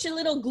can't put your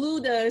little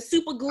glue, the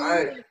super glue,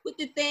 and put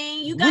the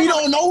thing. You got. We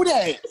don't know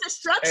that. It's a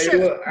structure. Hey,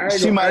 look,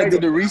 She might have did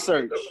the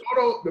research.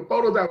 The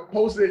photos that were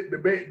posted,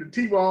 the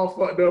teeth all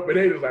fucked up, and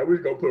they was like, we're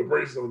just gonna put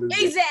braces on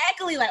this.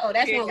 Exactly. Like, oh,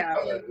 that's Yeah. gonna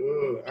I look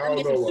don't Let me know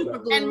get some about super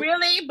that. glue. And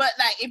really, but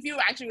like if you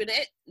actually with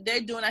it,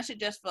 they're doing that shit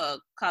just for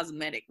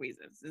cosmetic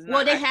reasons. It's Well,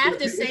 not they actually- have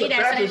to It's say a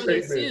that so they don't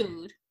get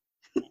fashion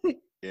sued.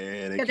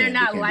 Yeah, Because they're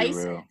not be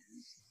licensed. real.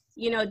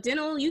 You know,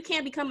 dental, you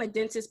can't become a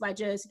dentist by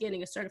just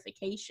getting a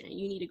certification.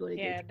 You need to go to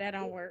Yeah, dental. that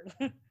don't work.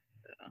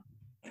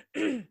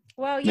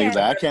 Well, Niggas yeah.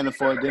 like, I can't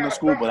afford dental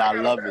school, but I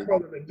love it.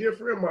 A dear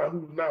friend of mine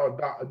who's now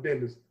a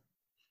dentist.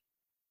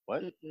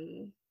 What?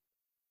 Mm-mm.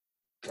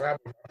 I have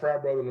a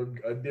frat brother and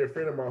a dear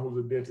friend of mine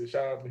who's a dentist.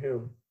 Shout out to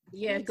him.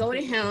 Yeah, go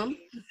to him.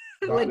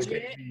 Dr.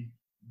 Legit. KP.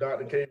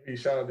 Dr. KP,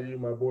 shout out to you,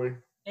 my boy.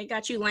 They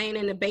got you laying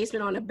in the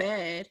basement on the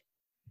bed.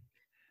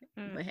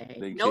 Mm. But hey,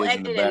 Big no kids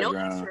in the exit and no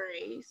background.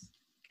 x-rays.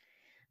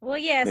 Well,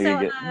 yeah.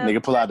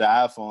 Nigga pull out the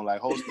iPhone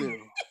like, hold still.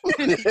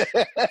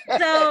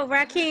 So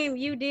Rakeem,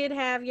 you did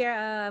have your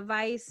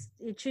advice.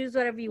 You choose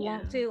whatever you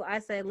want Yeah. to. I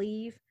said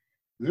leave.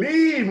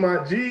 Leave,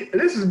 my G.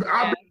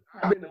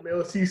 I've been the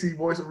male CC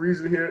voice of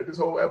reason here this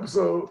whole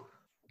episode.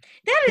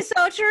 That is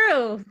so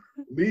true.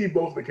 Leave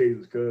both the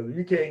cases, cause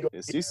you can't go.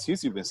 Yeah,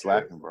 she's been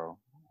slacking, bro.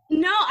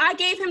 No, I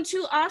gave him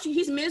two options.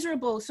 He's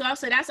miserable. So I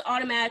said that's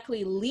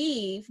automatically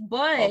leave.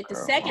 But the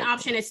second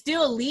option is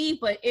still leave.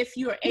 But if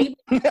you're able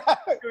to have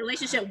a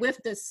relationship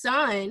with the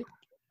son,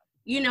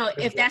 you know,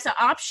 if that's an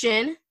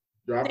option,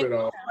 Drop it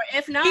off. or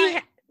if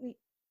not,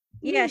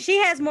 Yeah, she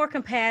has more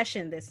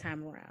compassion this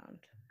time around.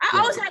 I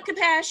always have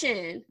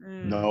compassion.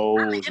 No,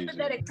 I'm an Gigi.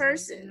 empathetic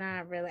person.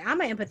 Not really. I'm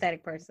an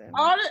empathetic person.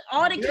 All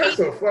the That's cases.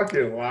 a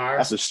fucking lie.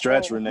 That's a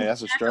stretch, Renee.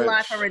 That's a That's a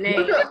lie stretch. for Renee.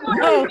 You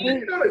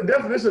know the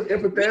definition of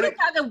empathetic?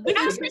 We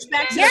can switch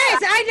back to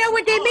Yes, I know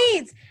what that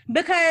means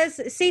because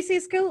Cece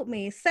scooped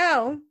me.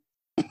 So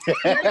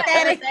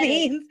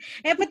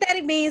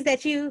empathetic means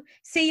that you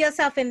see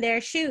yourself in their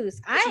shoes.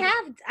 I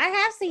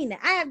have seen that.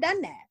 I have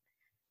done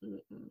that.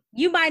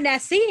 You might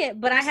not see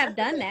it, but I have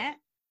done that.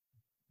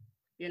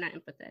 You're not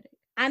empathetic.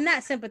 I'm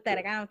not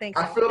sympathetic. I don't think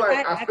so. I feel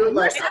like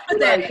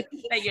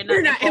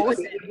You're not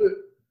empathetic.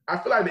 I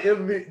feel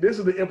like this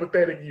is the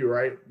empathetic you,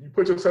 right? You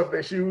put yourself in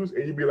their shoes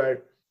and you be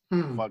like,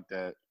 fuck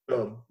that.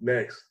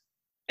 Next.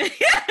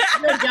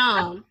 You're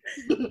dumb.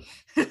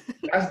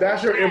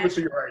 That's your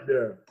empathy right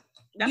there.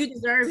 You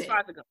deserve it.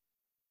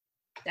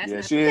 Yeah,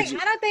 not she is.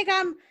 I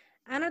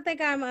don't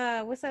think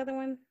I'm what's the other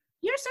one?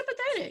 You're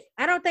sympathetic.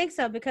 I don't think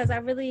so because I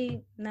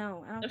really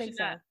no, I don't think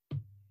so.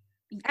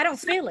 I don't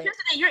feel it.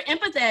 You're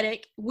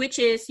empathetic, which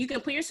is you can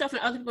put yourself in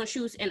other people's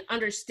shoes and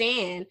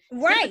understand.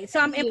 Right.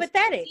 So I'm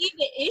empathetic.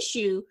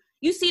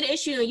 You see the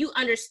issue and you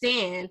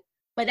understand,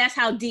 but that's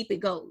how deep it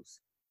goes.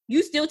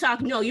 You still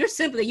talk, no, you're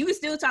sympathetic. You can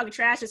still talk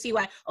trash and see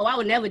why, oh, I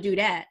would never do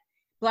that.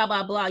 Blah,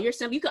 blah, blah. You're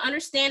simple. You can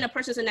understand a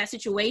person's in that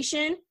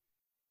situation,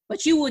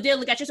 but you will then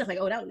look at yourself like,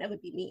 oh, that would never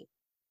be me.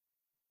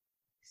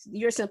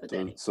 You're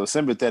sympathetic. So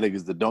sympathetic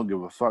is the don't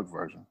give a fuck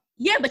version.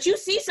 Yeah, but you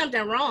see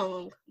something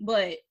wrong,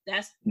 but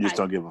that's You just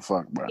don't give a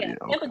fuck, bro. yeah. Yeah,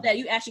 okay. Empathetic,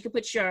 you actually can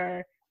put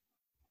yourself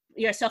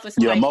in Your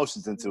somebody.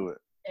 emotions into it.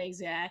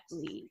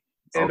 Exactly.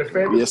 And the Okay.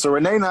 fact Yeah, so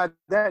Renee not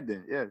that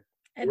then. Yeah.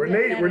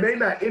 Renee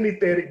not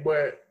anythetic,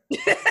 but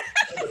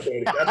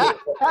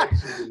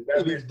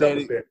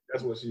empathetic.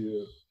 That's what she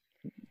is.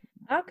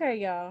 Okay,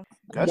 y'all.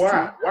 That's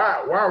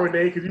Why,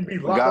 Renee? Because you be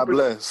locked God up in-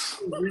 bless.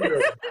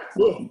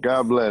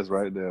 God bless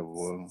right there,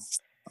 boy.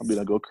 I'll be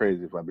like go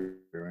crazy if I be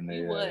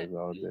Renee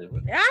all day.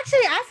 Actually,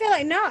 I feel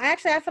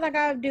like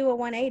I would do a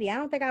 180. I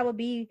don't think I would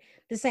be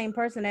the same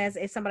person as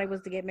if somebody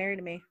was to get married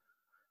to me.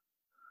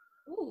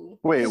 Ooh.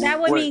 Wait,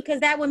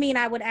 That would mean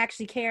I would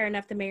actually care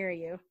enough to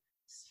marry you.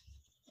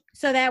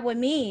 So that would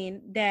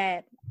mean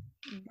that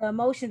the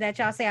emotions that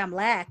y'all say I'm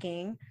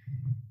lacking,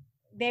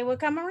 they would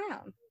come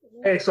around.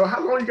 Hey, so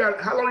how long you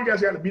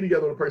guys got to be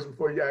together with a person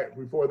before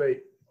they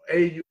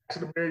you ask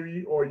them to marry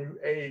you, or you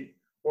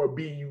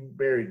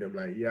marry them?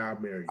 Like, yeah, I'll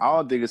marry you. I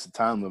don't think it's a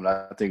time limit.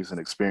 I think it's an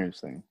experience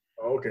thing.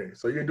 Okay,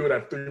 so you can do it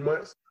after 3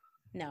 months.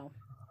 No.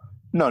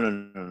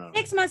 No.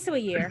 6 months to a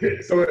year.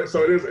 so it is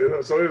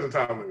a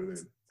time limit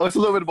then. Oh, it's a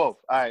little bit of both.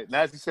 All right,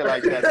 now that you said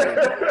like that.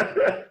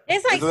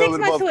 It's like It's a little 6 bit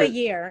months to above a 50.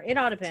 year. It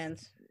all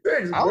depends.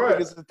 I don't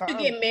think it's a time. You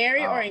get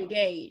married or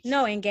engaged?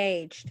 No,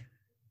 engaged.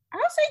 I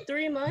would say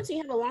 3 months. You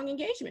have a long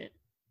engagement.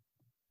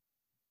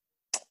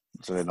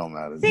 So it don't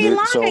matter. See,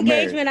 long So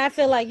engagement, I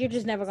feel like you're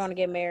just never going to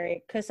get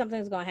married because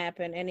something's going to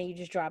happen and then you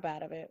just drop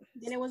out of it.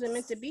 Then it wasn't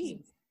meant to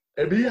be.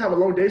 And do you have a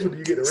long engagement? Do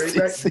you get the ring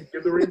back? Do you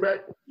give the ring back?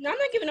 No, I'm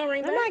not giving no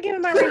ring back. I'm not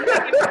giving my ring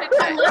back.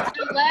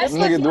 unless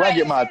Nigga, it's do I like-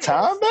 get my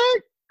time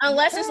back?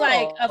 Unless it's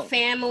like a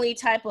family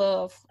type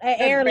of An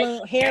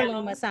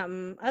heirloom or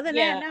something. Other than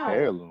that, no.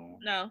 Heirloom.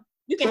 No.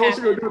 You can So what's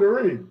have you gonna do with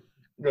the ring?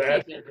 You gonna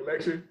add to the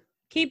collection?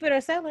 Keep it or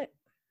sell it.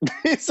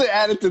 He said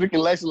add it to the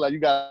collection like you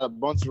got a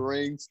bunch of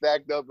rings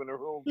stacked up in the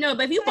room. No,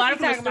 but if you What bought you it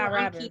from a talking about, store,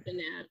 I'm Robin? keeping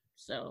that.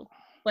 So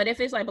But if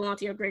it's like belong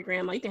to your great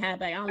grandma, you can have it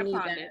back. I don't need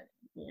pawned that. it.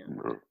 Yeah.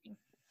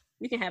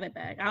 You can have it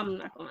back. I'm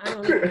not gonna. I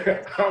don't need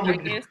it. I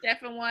gave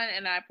Stefan one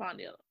and I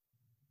pawned it.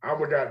 I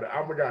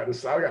got to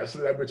slap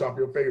that bitch off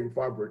your finger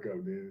before I break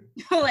up, dude.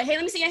 Like, hey,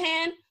 let me see your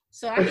hand.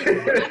 So I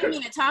didn't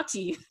even talk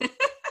to you.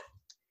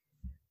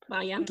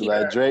 Well, yeah, I'm keeping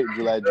Like Drake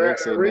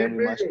said, man,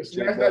 we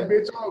snatch that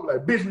bitch off.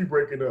 Like, bitch, we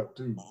breaking up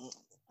too.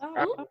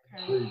 Oh,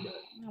 okay.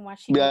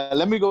 Yeah,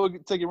 let me go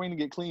take a ring to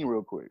get clean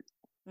real quick.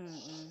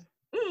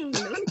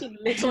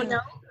 Mental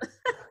note.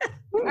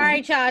 All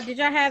right, y'all. Did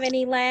y'all have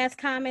any last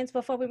comments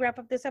before we wrap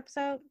up this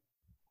episode?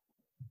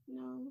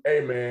 No.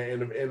 Hey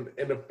man,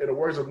 in the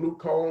words of Luke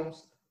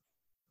Combs,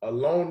 a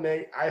lone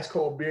neck, ice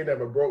cold beer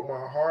never broke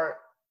my heart,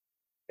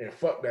 and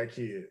fuck that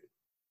kid.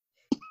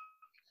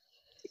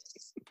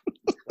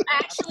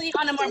 Actually,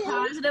 on a more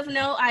positive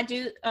note, I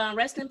do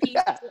rest in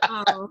peace to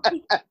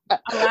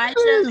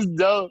Elijah.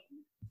 Dope.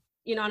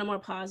 You know, on a more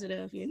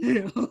positive,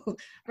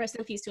 rest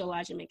in peace to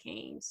Elijah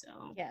McCain.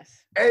 So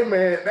yes. Hey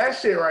man, that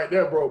shit right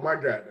there broke my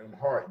goddamn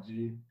heart,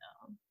 G.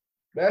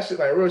 That shit,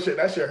 like real shit,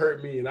 that shit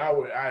hurt me, and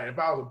if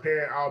I was a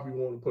parent, I would be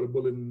wanting to put a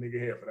bullet in the nigga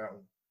head for that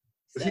one.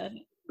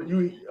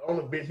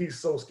 He's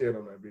so scared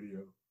on that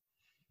video.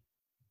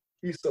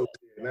 He's so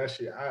scared. And that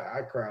shit,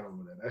 I cried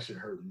over that. That shit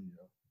hurt me,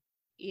 yo.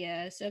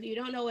 Yeah, so if you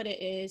don't know what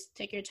it is,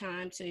 take your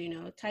time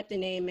to, type the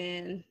name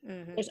in.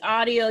 Mm-hmm. There's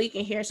audio you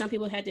can hear. Some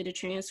people had to do the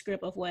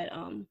transcript of what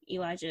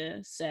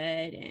Elijah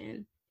said,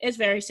 and it's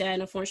very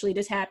sad. Unfortunately,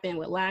 this happened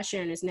with last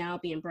year and is now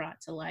being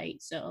brought to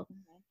light. So,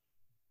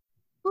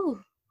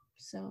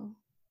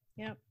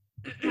 yep.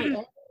 Every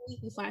week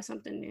we find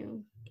something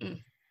new.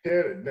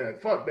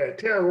 Fuck that.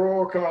 Tear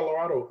Royal,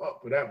 Colorado up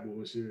for that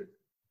bullshit.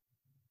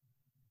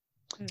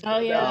 Oh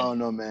yeah. I don't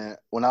know, man.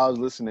 When I was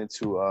listening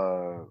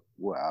to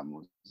what album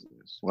was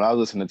this? When I was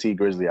listening to T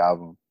Grizzly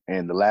album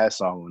and the last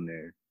song on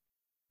there,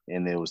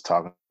 and it was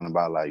talking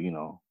about like,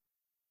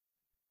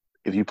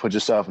 if you put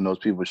yourself in those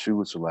people's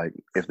shoes, so like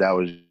if that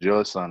was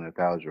your son, if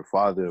that was your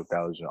father, if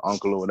that was your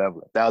uncle or whatever,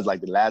 if that was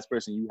like the last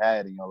person you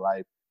had in your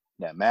life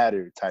that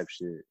mattered type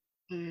shit,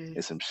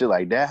 and some shit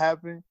like that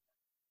happened,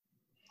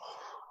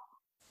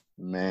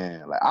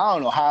 man, like I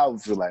don't know how I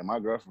would feel. Like my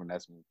girlfriend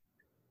asked me,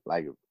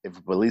 like if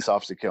a police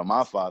officer killed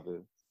my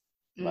father,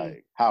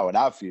 like how would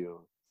I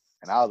feel?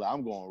 And I was like,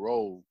 I'm going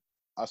rogue.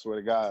 I swear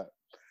to God,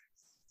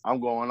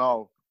 I'm going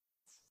off,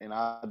 and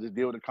I just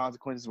deal with the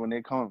consequences when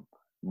they come.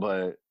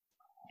 But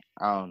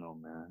I don't know,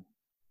 man.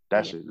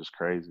 That shit is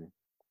crazy.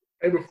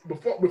 Hey,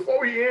 before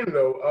we end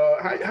though,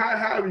 how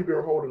have you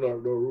been holding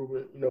up though,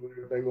 Ruben?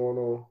 Everything going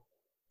on.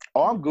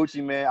 Oh, I'm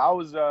Gucci, man.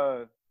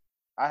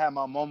 I had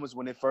my moments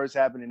when it first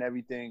happened and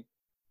everything,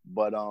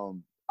 but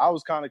I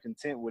was kind of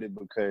content with it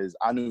because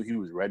I knew he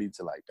was ready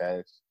to like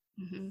pass.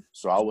 Mm-hmm.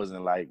 So I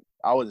wasn't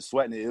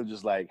sweating it. It was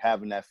just like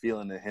having that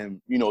feeling of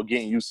him,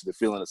 getting used to the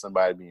feeling of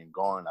somebody being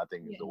gone. I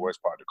think is the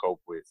worst part to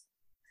cope with.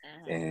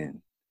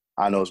 And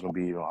I know it's gonna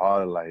be even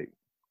harder, like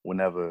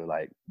whenever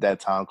like that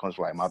time comes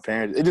for like my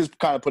parents. It just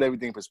kind of put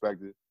everything in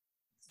perspective.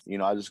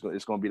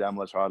 It's gonna be that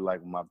much harder like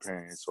with my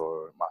parents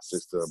or my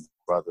sister,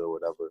 brother, or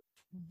whatever.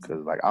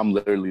 Because like I'm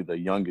literally the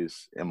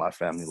youngest in my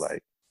family.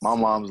 Like my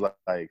mom's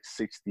like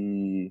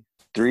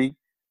 63.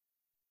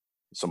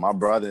 So my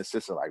brother and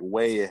sister like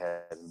way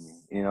ahead of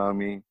me. You know what I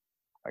mean?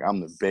 Like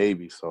I'm the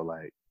baby. So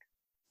like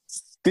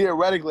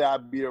theoretically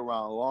I'd be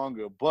around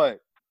longer, but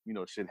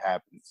shit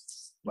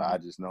happens. But I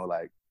just know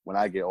like when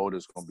I get older,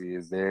 it's gonna be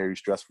a very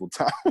stressful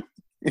time.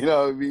 You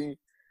know what I mean?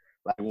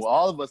 Like when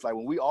all of us, like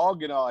when we all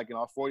get out like in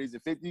our 40s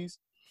and 50s,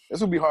 it's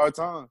gonna be hard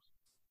times.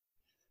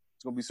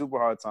 It's gonna be super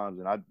hard times.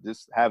 And I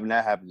just having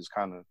that happen just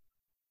kind of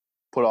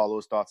put all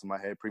those thoughts in my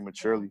head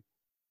prematurely.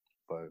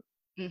 But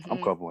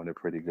I'm coping with it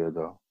pretty good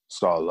though.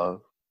 It's all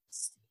love.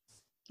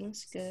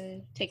 That's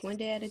good. Take one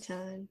day at a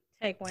time.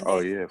 Take one day.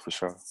 Oh yeah, for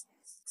sure.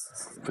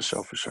 For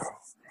sure.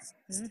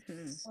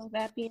 So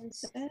that being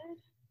said.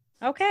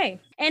 Okay.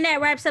 And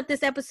that wraps up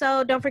this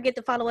episode. Don't forget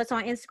to follow us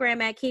on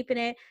Instagram at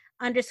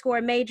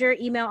keepingit_major.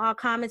 Email all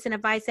comments and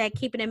advice at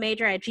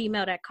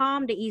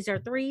keepingitmajor@gmail.com. The E's are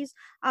 3s.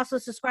 Also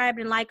subscribe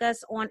and like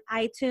us on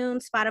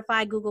iTunes,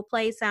 Spotify, Google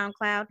Play,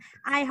 SoundCloud,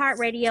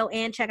 iHeartRadio,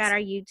 and check out our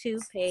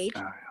YouTube page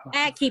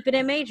at Keeping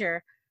It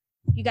Major.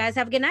 You guys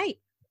have a good night.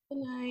 Good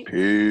night.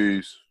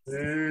 Peace.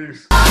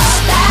 Peace.